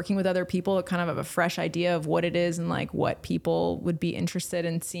 working with other people that kind of have a fresh idea of what it is and like what people would be interested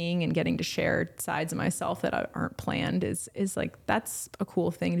in seeing and getting to share sides of myself that aren't planned is like, that's a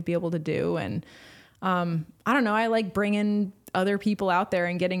cool thing to be able to do. And I don't know, I like bringing other people out there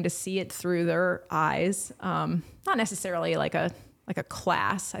and getting to see it through their eyes. Not necessarily like a like a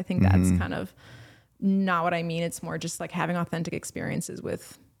class. I think that's kind of not what I mean. It's more just like having authentic experiences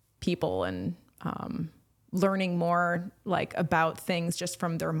with people and learning more like about things just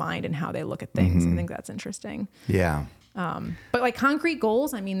from their mind and how they look at things. I think that's interesting. Yeah. But like concrete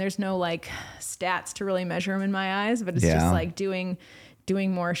goals, I mean, there's no like stats to really measure them in my eyes, but it's just like doing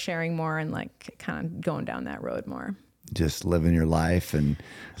more, sharing more, and like kind of going down that road more. Just living your life. And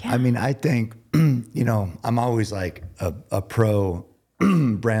I mean, I think, I'm always like a pro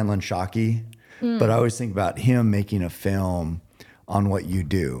Brandon Shockey, but I always think about him making a film on what you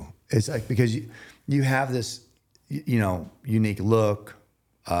do. It's like, because you have this, unique look,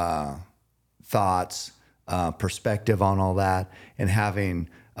 thoughts, perspective on all that, and having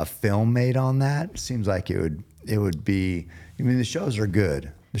a film made on that seems like it would be, I mean, the shows are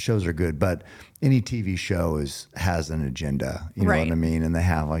good, but any TV show has an agenda, you know what I mean? And they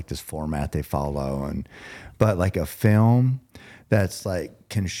have like this format they follow, but like a film that's like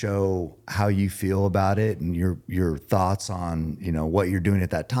can show how you feel about it and your thoughts on, what you're doing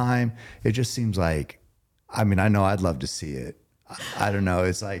at that time. It just seems like, I mean, I know I'd love to see it. I don't know.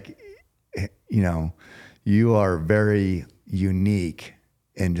 It's like, you are very unique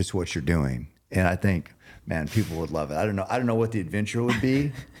in just what you're doing. And I think, man, people would love it. I don't know what the adventure would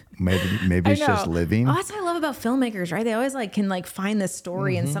be. Maybe it's just living. Oh, that's what I love about filmmakers, right? They always like can like find this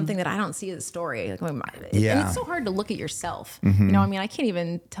story in something that I don't see as a story. Like, and it's so hard to look at yourself. I mean, I can't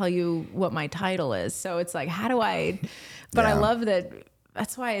even tell you what my title is. So it's like, how do I? But I love that.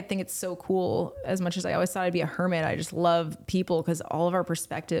 That's why I think it's so cool. As much as I always thought I'd be a hermit, I just love people because all of our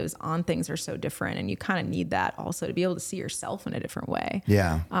perspectives on things are so different, and you kind of need that also to be able to see yourself in a different way.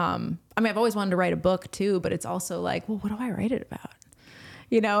 Yeah. I mean, I've always wanted to write a book too, but it's also like, well, what do I write it about?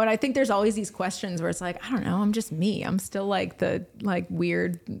 And I think there's always these questions where it's like, I don't know, I'm just me. I'm still like the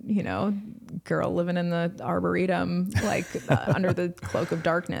weird, girl living in the arboretum, under the cloak of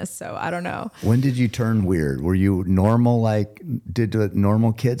darkness. So I don't know. When did you turn weird? Were you normal, did the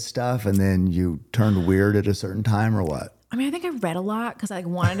normal kid stuff, and then you turned weird at a certain time, or what? I mean, I think I read a lot because I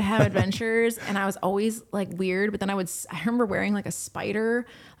wanted to have adventures, and I was always like weird. But then I remember wearing like a spider,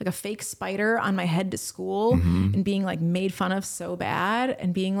 like a fake spider on my head to school, and being like made fun of so bad,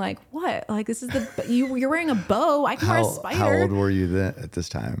 and being like, "What? Like this is you're wearing a bow? I can wear a spider." How old were you then at this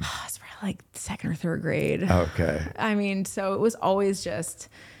time? I was probably like second or third grade. Okay. I mean, so it was always just.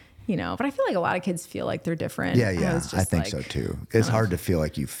 But I feel like a lot of kids feel like they're different. Yeah. I think so too. It's hard to feel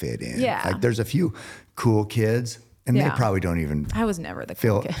like you fit in. Yeah. Like there's a few cool kids. And they probably don't even. I was never the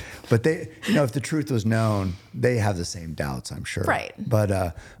cool kid. But they, if the truth was known, they have the same doubts, I'm sure. Right.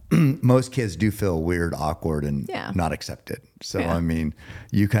 But most kids do feel weird, awkward, and not accepted. So, I mean,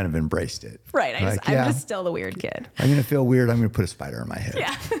 you kind of embraced it. Right. I'm just still the weird kid. I'm going to feel weird. I'm going to put a spider on my head.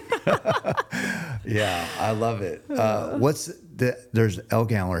 Yeah. Yeah, I love it. There's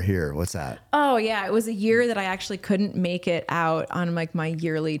Elgambler here. What's that? Oh, yeah. It was a year that I actually couldn't make it out on like my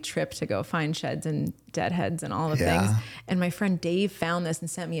yearly trip to go find sheds and deadheads and all the things. And my friend Dave found this and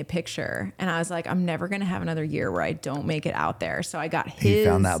sent me a picture. And I was like, I'm never going to have another year where I don't make it out there. So I got He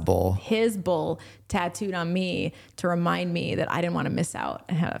found that bull. His bull tattooed on me to remind me that I didn't want to miss out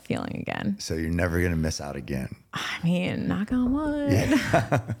and have that feeling again. So you're never going to miss out again. I mean, knock on wood.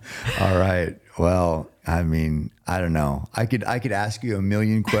 Yeah. All right. Well, I mean, I don't know. I could ask you a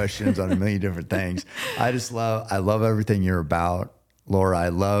million questions on a million different things. I love everything you're about, Laura. I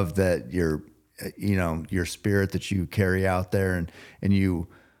love that your spirit that you carry out there, and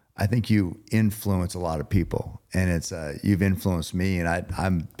I think you influence a lot of people, and you've influenced me, and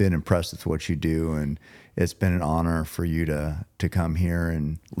I've been impressed with what you do, and it's been an honor for you to come here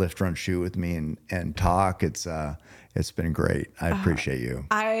and lift, run, shoot with me and talk. It's been great. I appreciate you.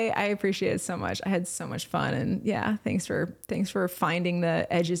 I appreciate it so much. I had so much fun, and thanks for finding the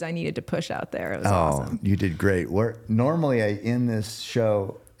edges I needed to push out there. It was awesome. You did great. Normally I end this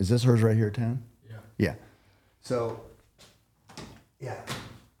show. Is this hers right here, Tim? Yeah.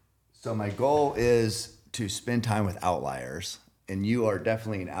 So my goal is to spend time with outliers, and you are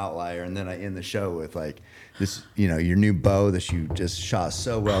definitely an outlier. And then I end the show with like this, your new bow that you just shot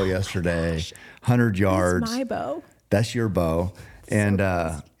so well yesterday, 100 yards. That's my bow. That's your bow. And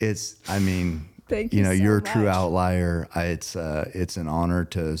Thank you so you're a much. true outlier. It's an honor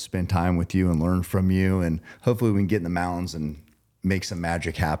to spend time with you and learn from you. And hopefully we can get in the mountains and make some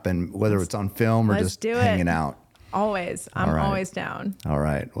magic happen, whether it's on film or just hanging out. Always. I'm always down. All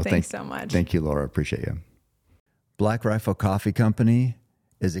right. Well, thanks so much. Thank you, Laura. Appreciate you. Black Rifle Coffee Company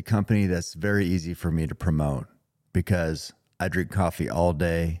is a company that's very easy for me to promote because I drink coffee all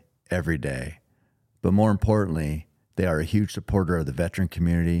day, every day. But more importantly, they are a huge supporter of the veteran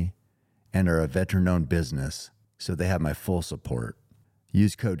community and are a veteran-owned business so they have my full support.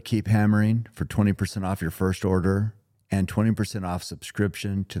 Use code KEEPHAMMERING for 20% off your first order and 20% off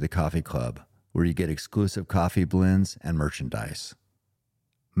subscription to the coffee club, where you get exclusive coffee blends and merchandise.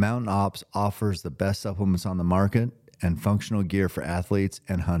 Mountain Ops offers the best supplements on the market and functional gear for athletes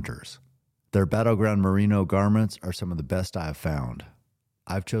and hunters. Their Battleground Merino garments are some of the best I have found.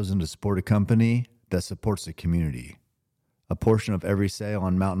 I've chosen to support a company that supports the community. A portion of every sale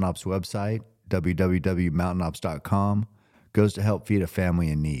on Mountain Ops website, www.mountainops.com, goes to help feed a family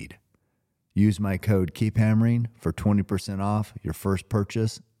in need. Use my code KEEPHAMMERING for 20% off your first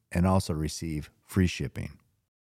purchase and also receive free shipping.